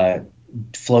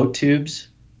float tubes,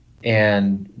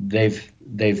 and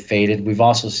they've faded. We've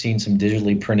also seen some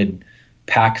digitally printed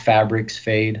pack fabrics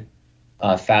fade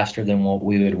faster than what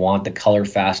we would want. The color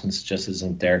fastness just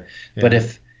isn't there. Yeah. But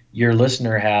if your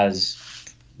listener has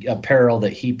apparel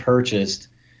that he purchased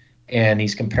and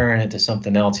he's comparing it to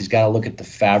something else, he's got to look at the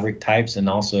fabric types and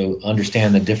also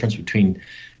understand the difference between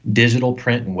digital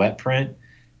print and wet print.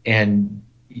 And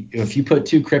if you put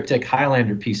two Cryptek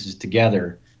Highlander pieces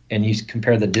together and you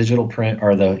compare the digital print,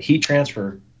 or the heat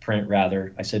transfer print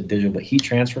rather, I said digital, but heat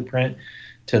transfer print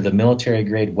to the military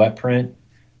grade wet print,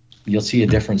 you'll see a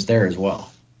difference there as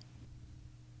well.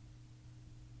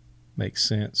 Makes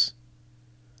sense.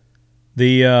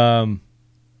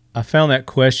 I found that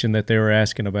question that they were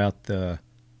asking about the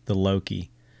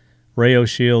Loki. Rayo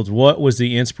Shields, what was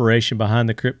the inspiration behind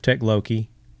the Cryptek Loki,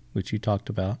 which you talked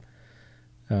about?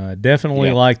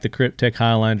 Definitely like the Cryptek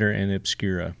Highlander and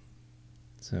Obscura.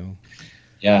 So,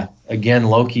 yeah, again,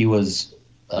 Loki was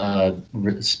a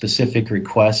specific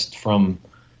request from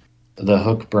the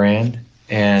Hook brand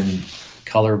and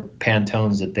color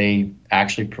Pantones that they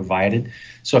actually provided.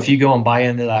 So if you go and buy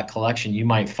into that collection, you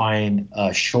might find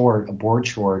a board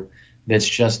short that's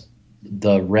just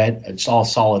the red. It's all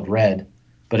solid red,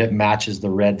 but it matches the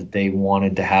red that they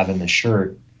wanted to have in the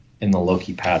shirt in the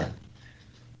Loki pattern.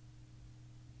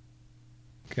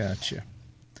 Gotcha.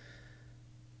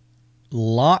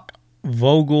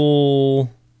 Lockvogel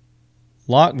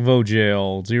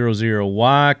 00.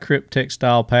 Why Cryptek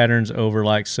style patterns over,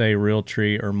 like, say,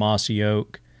 Realtree or Mossy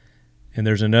Oak? And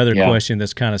there's another question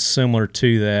that's kind of similar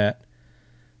to that.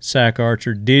 Sack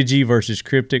Archer, Digi versus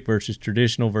Cryptek versus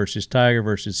traditional versus Tiger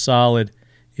versus solid.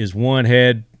 Is one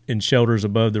head and shoulders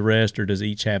above the rest, or does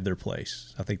each have their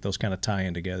place? I think those kind of tie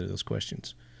in together, those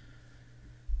questions.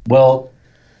 Well,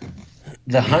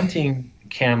 the hunting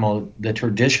camo, the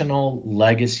traditional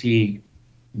legacy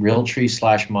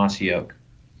Realtree / Mossy Oak.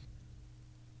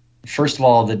 First of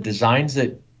all, the designs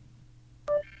that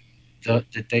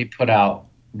they put out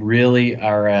really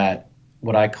are at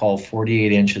what I call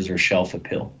 48 inches or shelf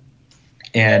appeal.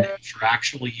 And for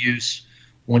actual use,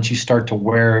 once you start to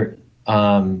wear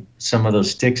some of those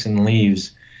sticks and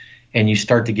leaves and you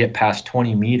start to get past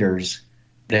 20 meters,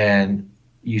 then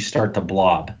you start to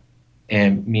blob,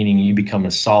 and meaning you become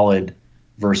a solid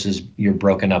versus you're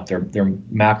broken up. Their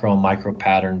macro and micro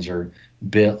patterns are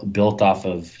built off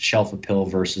of shelf appeal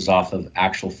versus off of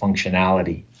actual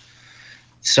functionality.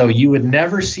 So you would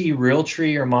never see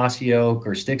Realtree or Mossy Oak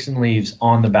or sticks and leaves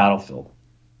on the battlefield.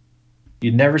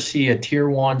 You'd never see a tier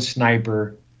 1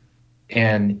 sniper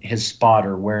and his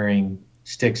spotter wearing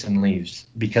sticks and leaves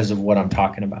because of what I'm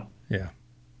talking about. Yeah.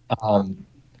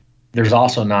 There's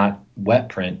also not wet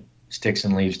print sticks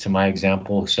and leaves to my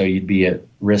example, so you'd be at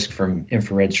risk from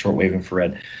infrared, shortwave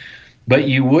infrared. But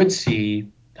you would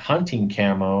see hunting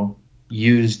camo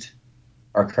used,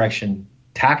 or correction,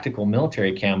 tactical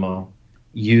military camo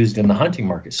used in the hunting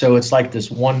market. So it's like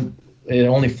this one, it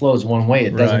only flows one way.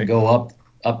 It doesn't go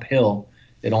uphill.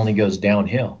 It only goes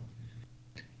downhill.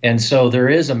 And so there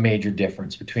is a major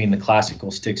difference between the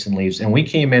classical sticks and leaves. And we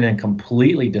came in and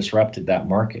completely disrupted that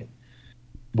market.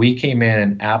 We came in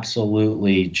and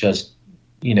absolutely just,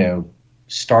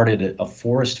 started a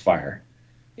forest fire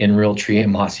in Realtree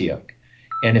and Mossy Oak.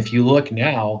 And if you look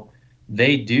now,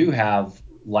 they do have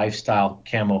lifestyle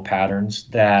camo patterns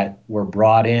that were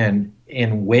brought in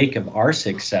wake of our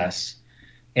success,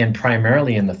 and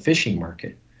primarily in the fishing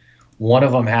market. One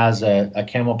of them has a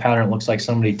camo pattern. It looks like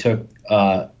somebody took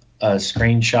a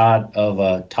screenshot of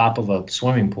a top of a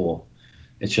swimming pool.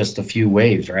 It's just a few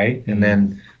waves, right? And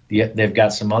then they've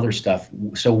got some other stuff.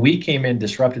 So we came in,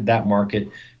 disrupted that market.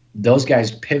 Those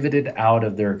guys pivoted out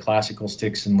of their classical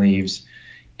sticks and leaves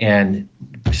and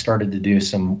started to do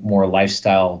some more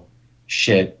lifestyle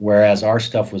shit, whereas our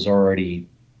stuff was already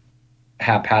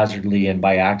haphazardly and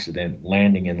by accident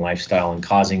landing in lifestyle and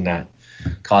causing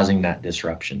that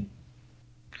disruption.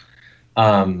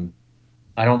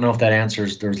 I don't know if that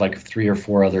answers. There's like 3 or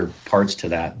 4 other parts to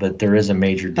that, but there is a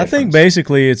major difference. I think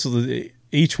basically it's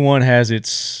each one has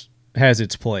its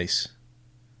place.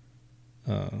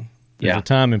 There's a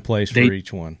time and place for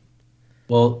each one.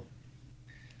 Well,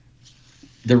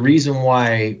 the reason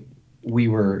why we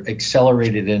were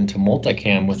accelerated into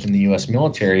multicam within the U.S.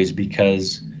 military is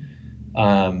because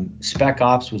Spec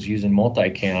Ops was using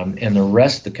multicam, and the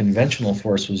rest of the conventional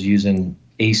force was using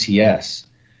ACS.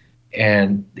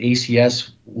 And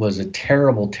ACS was a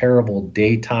terrible, terrible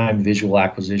daytime visual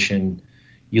acquisition.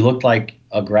 You looked like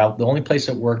the only place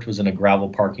it worked was in a gravel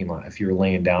parking lot if you were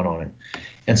laying down on it.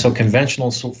 And so conventional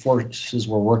forces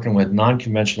were working with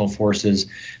non-conventional forces.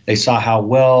 They saw how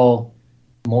well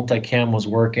multicam was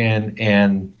working,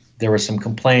 and there were some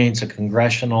complaints. A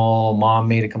congressional mom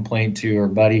made a complaint to her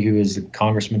buddy who is a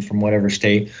congressman from whatever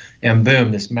state, and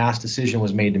boom, this mass decision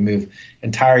was made to move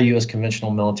entire U.S.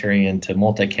 conventional military into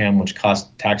multicam, which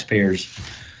cost taxpayers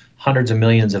hundreds of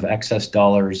millions of excess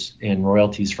dollars in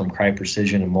royalties from Crye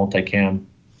Precision and multicam.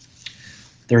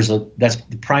 That's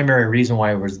the primary reason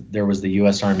why there was the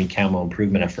U.S. Army camo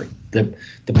improvement effort. The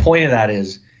point of that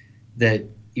is that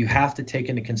you have to take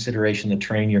into consideration the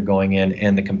terrain you're going in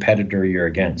and the competitor you're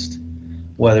against.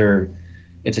 Whether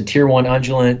it's a tier 1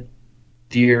 undulant,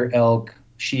 deer, elk,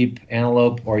 sheep,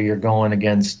 antelope, or you're going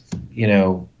against,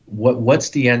 what's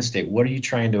the end state? What are you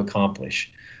trying to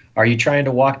accomplish? Are you trying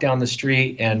to walk down the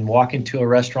street and walk into a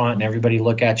restaurant and everybody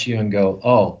look at you and go,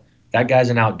 oh, that guy's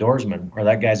an outdoorsman, or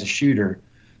that guy's a shooter?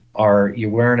 Are you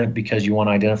wearing it because you want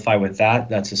to identify with that?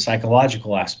 That's a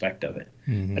psychological aspect of it.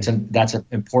 Mm-hmm. That's an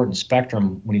important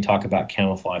spectrum when you talk about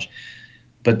camouflage.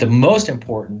 But the most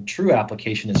important true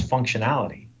application is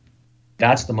functionality.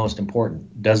 That's the most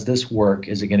important. Does this work?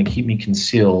 Is it going to keep me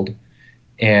concealed?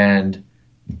 And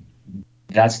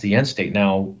that's the end state.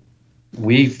 Now,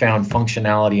 we found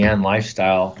functionality and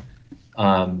lifestyle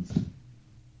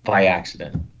by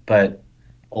accident. But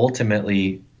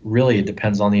ultimately, really, it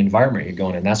depends on the environment you're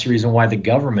going in. That's the reason why the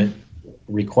government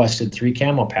requested 3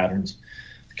 camo patterns,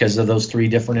 because of those 3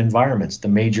 different environments, the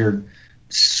major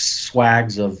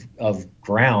swags of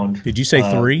ground. Did you say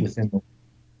 3?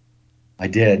 I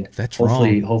did. That's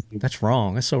wrong. That's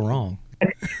wrong. That's so wrong.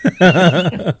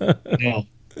 No,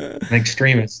 an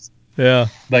extremist. Yeah.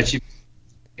 But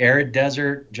arid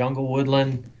desert, jungle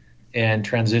woodland, and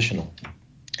transitional.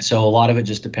 So a lot of it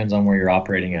just depends on where you're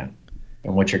operating at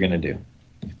and what you're going to do.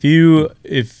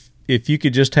 If you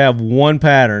could just have one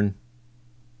pattern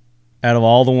out of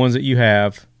all the ones that you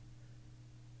have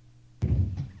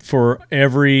for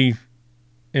every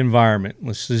environment.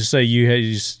 Let's just say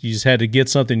you just had to get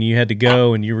something, you had to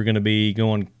go, and you were going to be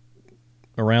going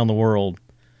around the world.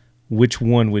 Which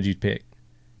one would you pick?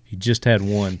 If you just had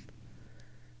one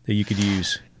that you could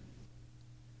use.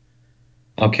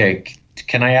 Okay.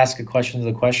 Can I ask a question to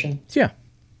the question? Yeah.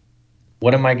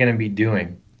 What am I going to be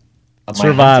doing? Am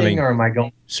Surviving. I hunting, or am I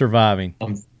going? Surviving.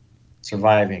 I'm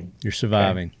surviving. You're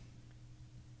surviving. Okay.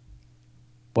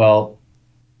 Well,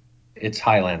 it's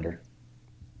Highlander.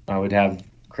 I would have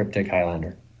Cryptic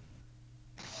Highlander.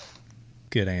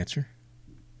 Good answer.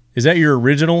 Is that your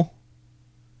original?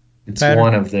 It's pattern?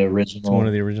 one of the original. It's one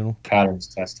of the original patterns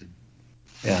tested.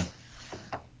 Yeah.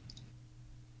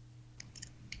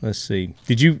 Let's see.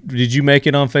 Did you make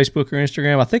it on Facebook or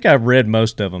Instagram? I think I've read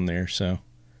most of them there, so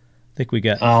I think we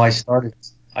got. Oh, I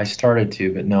started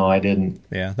to, but no, I didn't.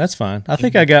 Yeah, that's fine. I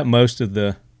think I got most of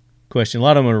the question. A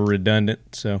lot of them are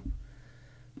redundant, so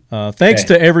thanks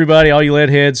to everybody, all you lead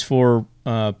heads, for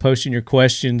posting your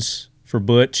questions for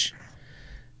Butch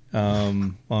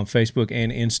on Facebook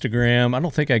and Instagram. I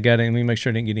don't think I got any. Let me make sure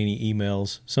I didn't get any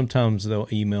emails. Sometimes they'll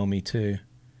email me too.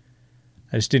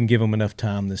 I just didn't give them enough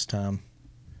time this time.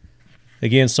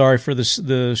 Again, sorry for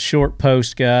the short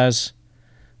post, guys.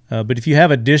 But if you have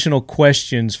additional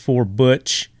questions for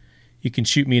Butch, you can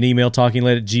shoot me an email,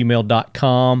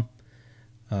 talkinglead@gmail.com,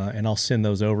 and I'll send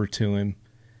those over to him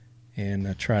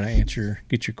and try to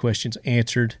get your questions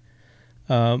answered.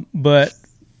 But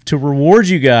to reward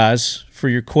you guys for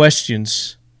your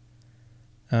questions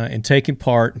and taking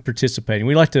part and participating,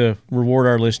 we like to reward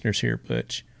our listeners here,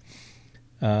 Butch.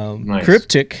 Nice.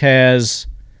 Cryptic has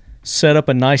set up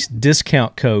a nice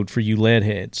discount code for you lead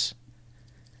heads.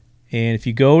 And if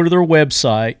you go to their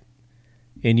website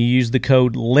and you use the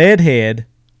code LEADHEAD,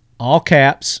 all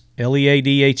caps,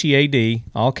 LEADHEAD,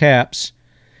 all caps,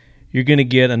 you're going to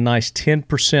get a nice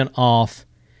 10% off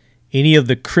any of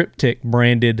the Cryptic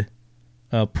branded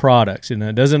products. And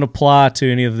it doesn't apply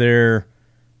to any of their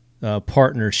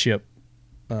partnership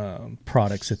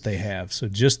products that they have. So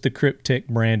just the Cryptic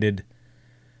branded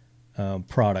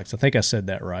products. I think I said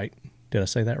that right. Did I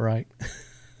say that right?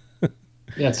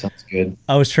 Yeah, that sounds good.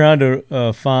 I was trying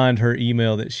to find her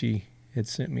email that she had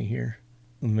sent me here.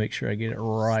 Let me make sure I get it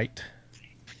right.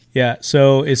 Yeah,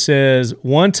 so it says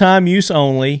one-time use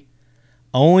only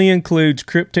includes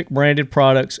Cryptic branded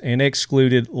products and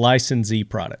excluded licensee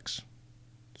products.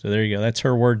 So there you go. That's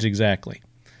her words exactly.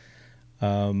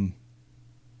 So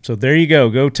there you go.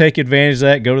 Go take advantage of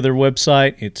that. Go to their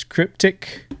website. It's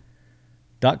cryptic.com,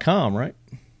 right?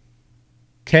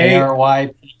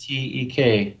 KRYPTEK.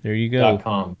 There you go.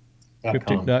 .com.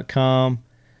 Cryptic.com.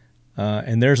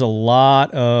 And there's a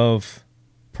lot of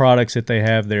products that they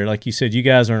have there. Like you said, you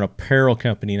guys are an apparel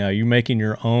company now. You're making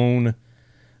your own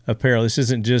apparel. This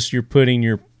isn't just you're putting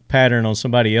your pattern on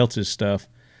somebody else's stuff.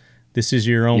 This is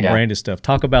your own branded stuff.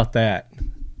 Talk about that.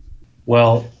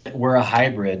 Well, we're a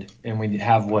hybrid, and we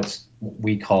have what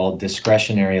we call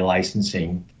discretionary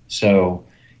licensing. So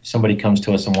somebody comes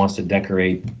to us and wants to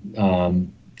decorate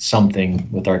something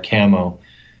with our camo,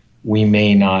 we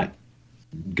may not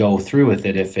go through with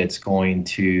it if it's going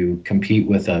to compete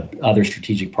with a other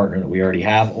strategic partner that we already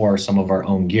have or some of our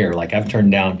own gear. Like I've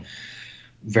turned down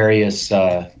various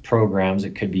programs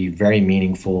that could be very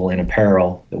meaningful in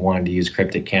apparel that wanted to use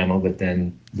Cryptic camo, but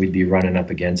then we'd be running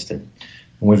up against it.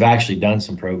 And we've actually done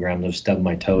some programs. I've stubbed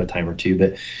my toe a time or two,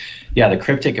 but yeah, the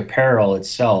Cryptic apparel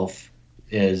itself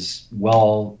is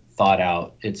well thought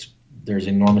out. There's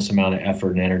enormous amount of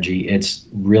effort and energy. It's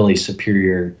really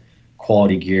superior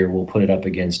quality gear. We'll put it up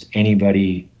against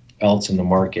anybody else in the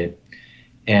market.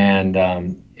 And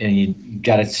you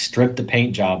got to strip the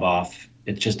paint job off.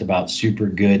 It's just about super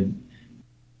good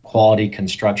quality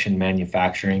construction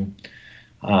manufacturing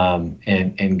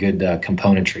and good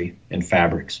componentry and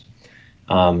fabrics.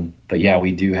 But yeah,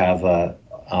 we do have a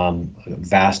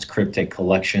vast Cryptic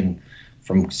collection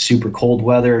from super cold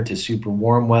weather to super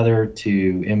warm weather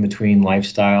to in-between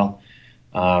lifestyle.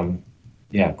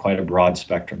 Yeah, quite a broad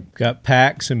spectrum. Got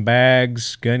packs and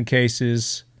bags, gun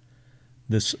cases.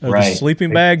 The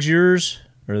sleeping bags yours?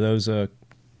 Or those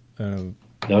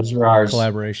those are ours.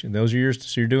 Collaboration. Those are yours.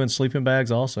 So you're doing sleeping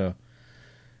bags also.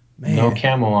 Man. No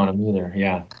camo on them either.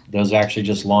 Yeah, those actually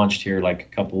just launched here like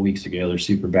a couple of weeks ago. They're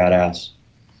super badass.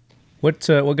 What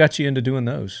got you into doing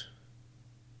those?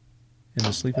 In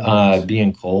the sleeping bags?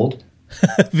 Being cold.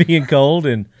 Being cold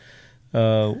and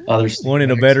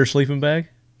wanting a better sleeping bag.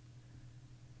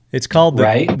 It's called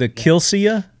the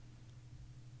Kilsia.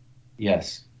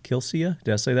 Yes. Kilsia.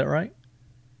 Did I say that right?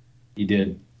 You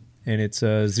did. And it's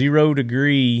 0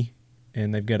 degree,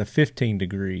 and they've got a 15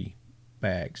 degree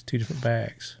bags. 2 different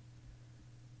bags.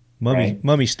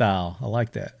 Mummy style. I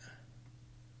like that.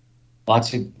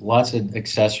 Lots of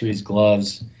accessories,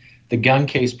 gloves. The gun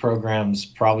case program's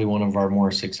probably one of our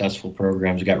more successful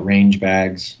programs. We got range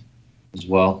bags as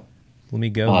well. Let me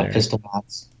go there. Pistol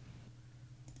mats.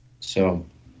 So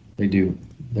they're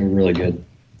really good.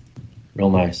 Real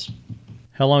nice.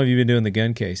 How long have you been doing the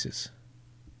gun cases?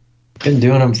 Been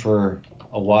doing them for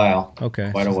a while.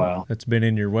 Okay. Quite a while. That's been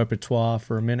in your repertoire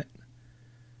for a minute?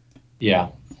 Yeah.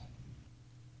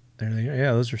 There they are.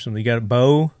 Yeah, those are some. You got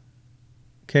bow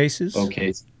cases? Bow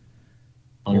case.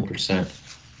 100%.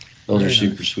 Those are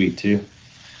super sweet too.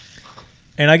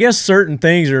 And I guess certain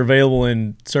things are available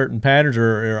in certain patterns,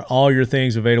 or are all your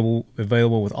things available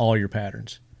with all your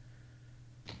patterns?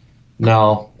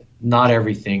 No, not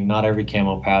everything. Not every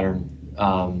camo pattern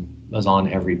is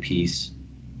on every piece.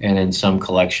 And in some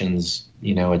collections,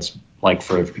 it's like,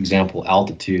 for example,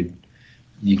 altitude.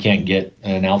 You can't get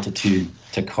an altitude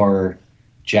Takar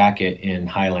jacket in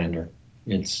Highlander.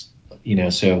 It's,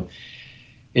 so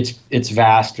it's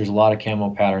vast. There's a lot of camo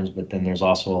patterns, but then there's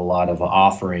also a lot of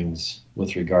offerings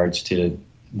with regards to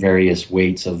various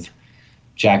weights of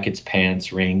jackets,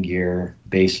 pants, rain gear,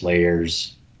 base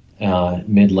layers,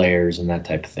 mid layers, and that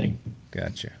type of thing.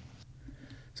 Gotcha.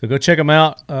 So go check them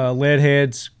out.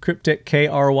 Leadheads, Kryptek,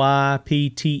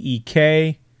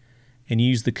 KRYPTEK, and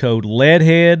use the code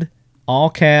LEADHEAD, all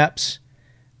caps.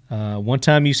 One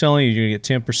time you sell, you're going to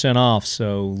get 10% off.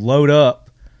 So load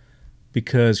up,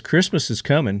 because Christmas is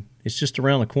coming. It's just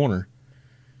around the corner.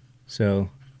 So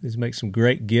these make some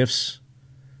great gifts.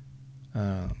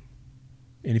 And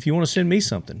if you want to send me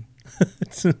something,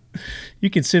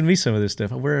 you can send me some of this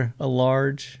stuff. I wear a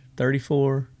large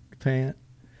 34 pant.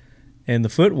 And the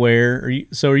footwear, are you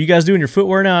guys doing your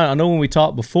footwear now? I know when we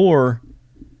talked before,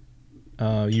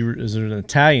 is there an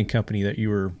Italian company that you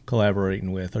were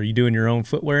collaborating with? Are you doing your own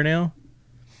footwear now?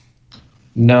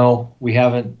 No, we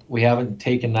haven't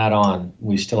taken that on.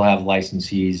 We still have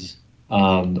licensees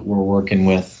that we're working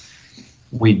with.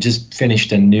 We just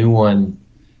finished a new one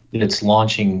that's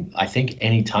launching, I think,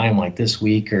 anytime, like this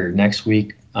week or next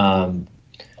week.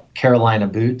 Carolina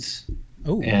Boots.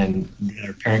 Oh. And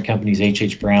our parent company is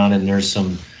H.H. Brown, and there's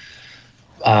some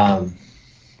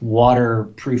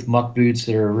waterproof muck boots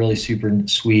that are really super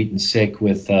sweet and sick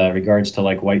with regards to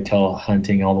like whitetail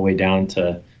hunting, all the way down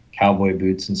to cowboy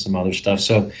boots and some other stuff.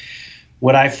 So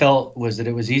what I felt was that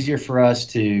it was easier for us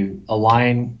to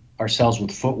align ourselves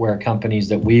with footwear companies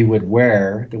that we would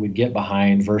wear, that we'd get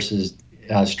behind, versus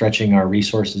stretching our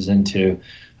resources into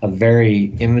a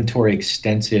very inventory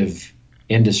extensive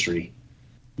industry.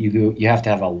 You have to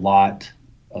have a lot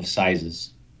of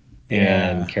sizes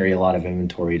and carry a lot of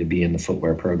inventory to be in the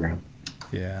footwear program.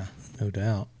 Yeah, no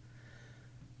doubt.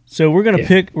 So we're gonna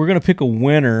pick a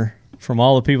winner from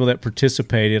all the people that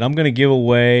participated. I'm gonna give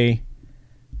away.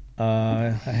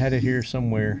 I had it here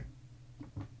somewhere,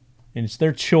 and it's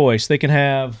their choice. They can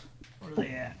have. Where are they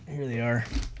at? Here they are.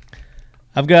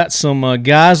 I've got some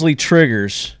Geisley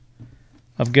triggers.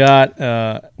 I've got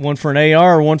one for an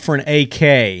AR, one for an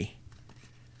AK.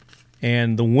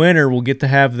 And the winner will get to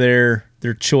have their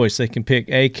choice. They can pick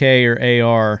AK or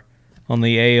AR on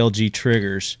the ALG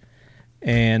triggers.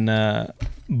 And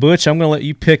Butch, I'm going to let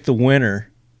you pick the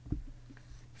winner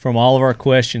from all of our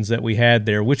questions that we had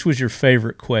there. Which was your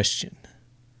favorite question?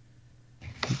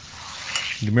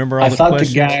 You remember all the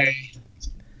questions? I thought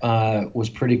the guy was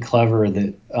pretty clever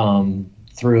that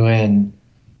threw in,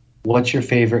 what's your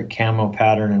favorite camo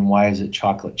pattern and why is it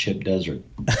chocolate chip desert?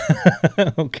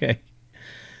 Okay.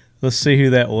 Let's see who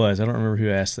that was. I don't remember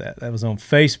who asked that. That was on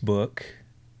Facebook.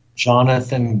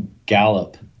 Jonathan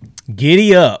Gallup.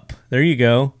 Giddy up. There you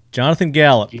go. Jonathan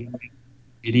Gallup.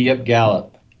 Giddy up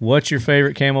Gallup. What's your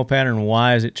favorite camo pattern?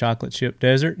 Why is it chocolate chip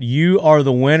desert? You are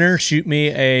the winner. Shoot me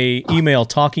a email,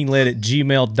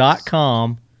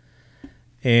 talkinglead@gmail.com,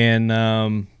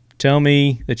 and tell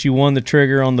me that you won the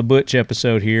trigger on the Butch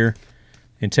episode here,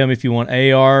 and tell me if you want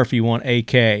AR, if you want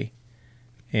AK.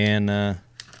 And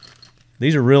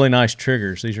these are really nice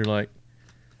triggers. These are like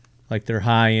they're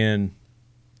high-end,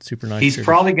 super nice He's triggers.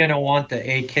 probably going to want the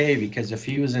AK, because if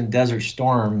he was in Desert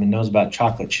Storm and knows about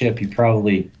chocolate chip, he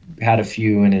probably had a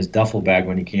few in his duffel bag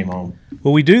when he came home.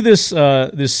 Well, we do this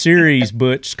series,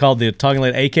 Butch, called the Talking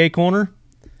Lead AK Corner.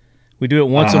 We do it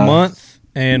once a month,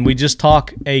 and we just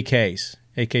talk AKs,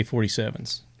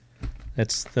 AK-47s.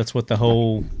 That's what the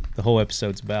whole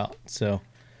episode's about. So.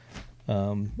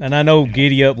 And I know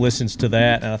Giddy Up listens to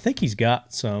that, and I think he's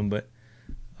got some, but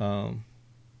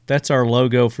that's our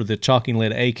logo for the Talking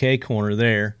Lead AK Corner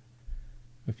there,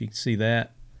 if you can see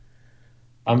that.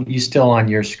 You still on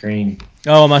your screen.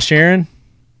 Oh, am I sharing?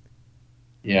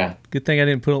 Yeah. Good thing I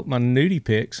didn't put up my nudie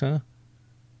pics, huh?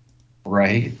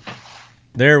 Right.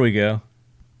 There we go.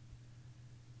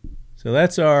 So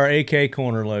that's our AK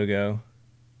Corner logo.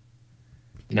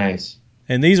 Nice.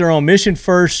 And these are on Mission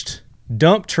First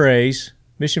dump trays.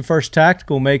 Mission First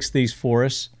Tactical makes these for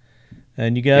us.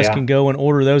 And you guys can go and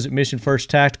order those at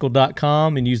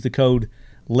missionfirsttactical.com and use the code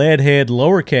LEADHEAD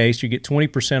lowercase. You get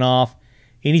 20% off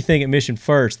anything at Mission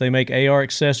First. They make AR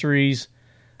accessories,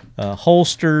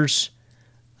 holsters,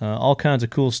 all kinds of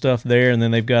cool stuff there. And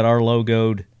then they've got our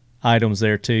logoed items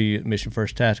there too at Mission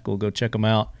First Tactical. Go check them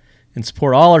out and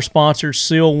support all our sponsors.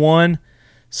 SEAL1,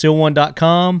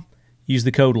 SEAL1.com. Use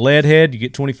the code LEADHEAD. You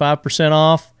get 25%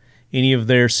 off any of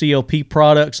their CLP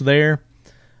products there.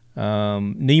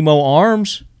 Nemo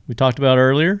Arms, we talked about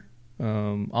earlier.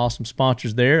 Awesome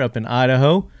sponsors there up in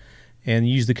Idaho. And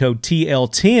use the code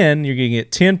TL10. You're going to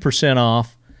get 10%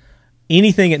 off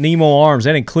anything at Nemo Arms.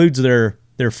 That includes their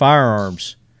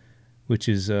firearms, which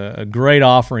is a great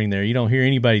offering there. You don't hear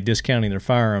anybody discounting their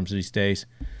firearms these days.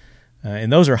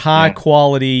 And those are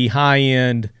high-quality,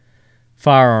 high-end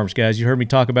firearms, guys. You heard me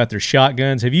talk about their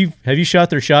shotguns. Have you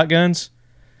shot their shotguns?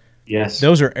 Yes.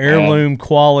 Those are heirloom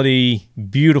quality,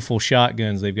 beautiful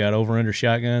shotguns they've got, over-under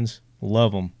shotguns.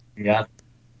 Love them. Yeah,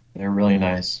 they're really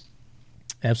nice.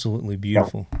 Absolutely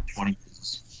beautiful. 20.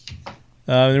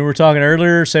 Then we were talking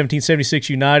earlier, 1776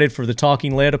 United for the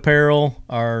Talking Lead apparel,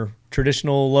 our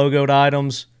traditional logoed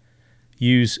items.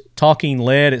 Use Talking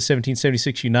Lead at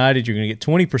 1776 United. You're going to get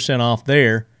 20% off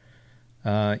there.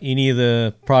 Any of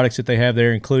the products that they have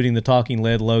there, including the Talking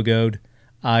Lead logoed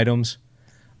items.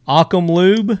 Occam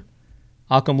Lube,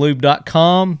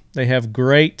 occamlube.com. They have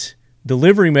great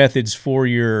delivery methods for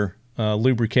your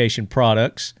lubrication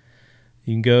products.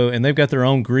 You can go, and they've got their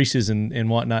own greases and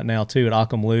whatnot now too at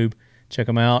Occam Lube. Check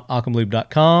them out,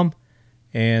 occamlube.com.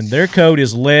 And their code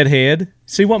is LEADHEAD.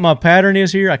 See what my pattern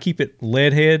is here? I keep it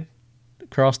LEADHEAD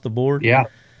across the board. Yeah.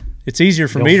 It's easier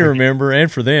for me to remember and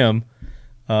for them.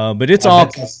 But it's all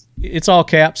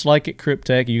caps like at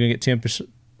Cryptek. You're going to get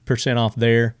 10% off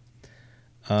there.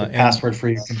 The password for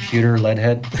your computer,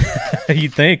 Leadhead.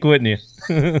 You'd think, wouldn't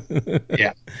you?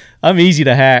 Yeah. I'm easy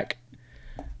to hack.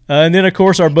 And then, of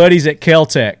course, our buddies at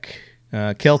Keltec,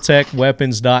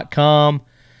 keltecweapons.com.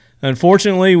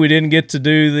 Unfortunately, we didn't get to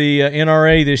do the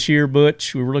NRA this year,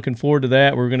 Butch. We were looking forward to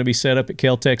that. We were going to be set up at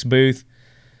Keltec's booth,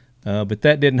 but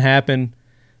that didn't happen.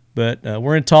 But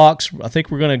we're in talks. I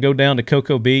think we're going to go down to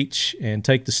Cocoa Beach and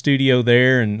take the studio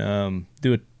there and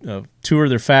do a tour of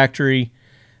their factory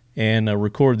and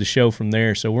record the show from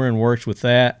there. So we're in works with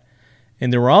that.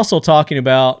 And then we're also talking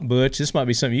about, Butch, this might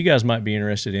be something you guys might be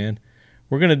interested in.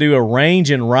 We're going to do a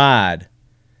range and ride.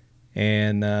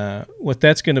 And what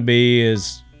that's going to be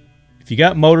is, if you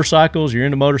got motorcycles, you're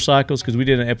into motorcycles, because we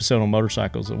did an episode on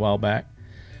motorcycles a while back.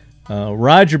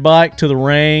 Ride your bike to the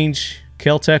range.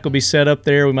 Keltec will be set up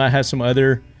there. We might have some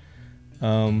other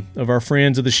of our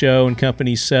friends of the show and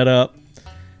companies set up.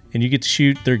 And you get to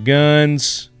shoot their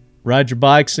guns, ride your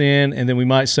bikes in, and then we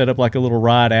might set up like a little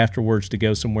ride afterwards to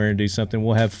go somewhere and do something.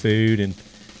 We'll have food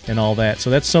and all that.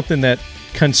 So that's something that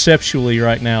conceptually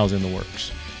right now is in the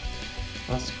works.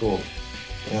 That's cool.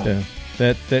 Yeah.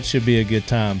 So that should be a good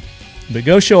time. But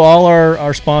go show all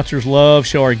our sponsors love,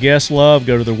 show our guests love,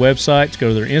 go to their websites, go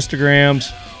to their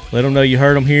Instagrams, let them know you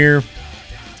heard them here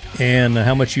and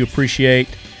how much you appreciate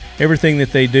everything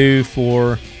that they do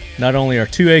for not only our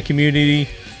 2A community,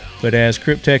 but as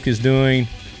Cryptek is doing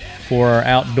for our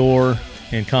outdoor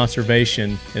and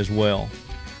conservation as well.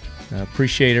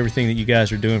 Appreciate everything that you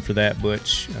guys are doing for that,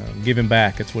 Butch. Giving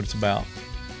back, that's what it's about.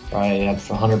 Right, yeah,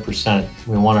 100%.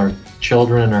 We want our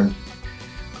children, our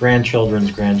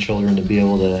grandchildren's grandchildren to be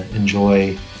able to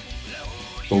enjoy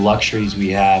the luxuries we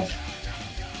have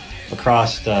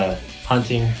across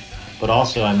hunting, but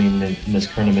also, I mean, in this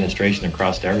current administration,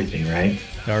 across everything, right?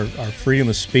 Our freedom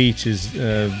of speech is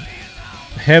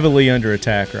heavily under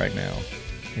attack right now,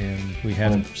 and we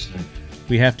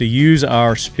have to use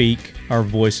our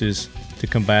voices to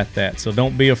combat that. So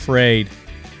don't be afraid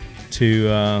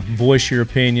to voice your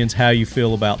opinions, how you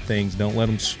feel about things. Don't let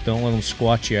them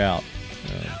squat you out.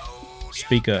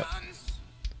 Speak up.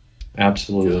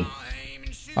 Absolutely.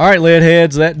 All right,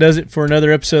 Leadheads, that does it for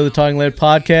another episode of the Talking Lead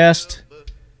Podcast.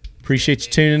 Appreciate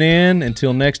you tuning in.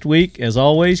 Until next week, as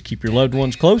always, keep your loved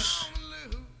ones close.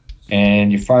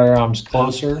 And your firearms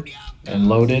closer and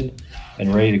loaded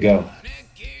and ready to go.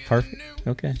 Perfect.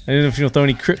 Okay. I don't know if you'll throw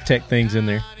any Cryptek things in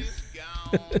there.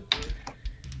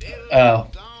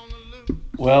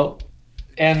 Well,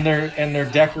 and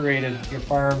they're decorated. Your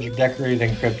firearms are decorated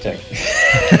in Cryptek.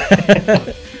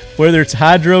 Whether it's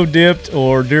hydro dipped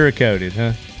or Duracoated,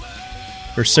 huh?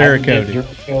 Or Cerakoted.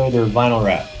 Duracoat or vinyl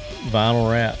wrap.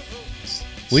 Vinyl wrap.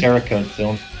 Cerakote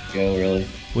film go really.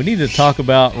 We need to talk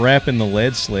about wrapping the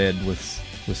lead sled with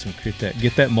with some Cryptek.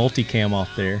 Get that multicam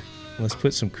off there. Let's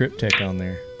put some Cryptek on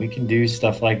there. We can do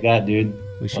stuff like that, dude.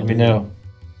 We should Let me do that. know.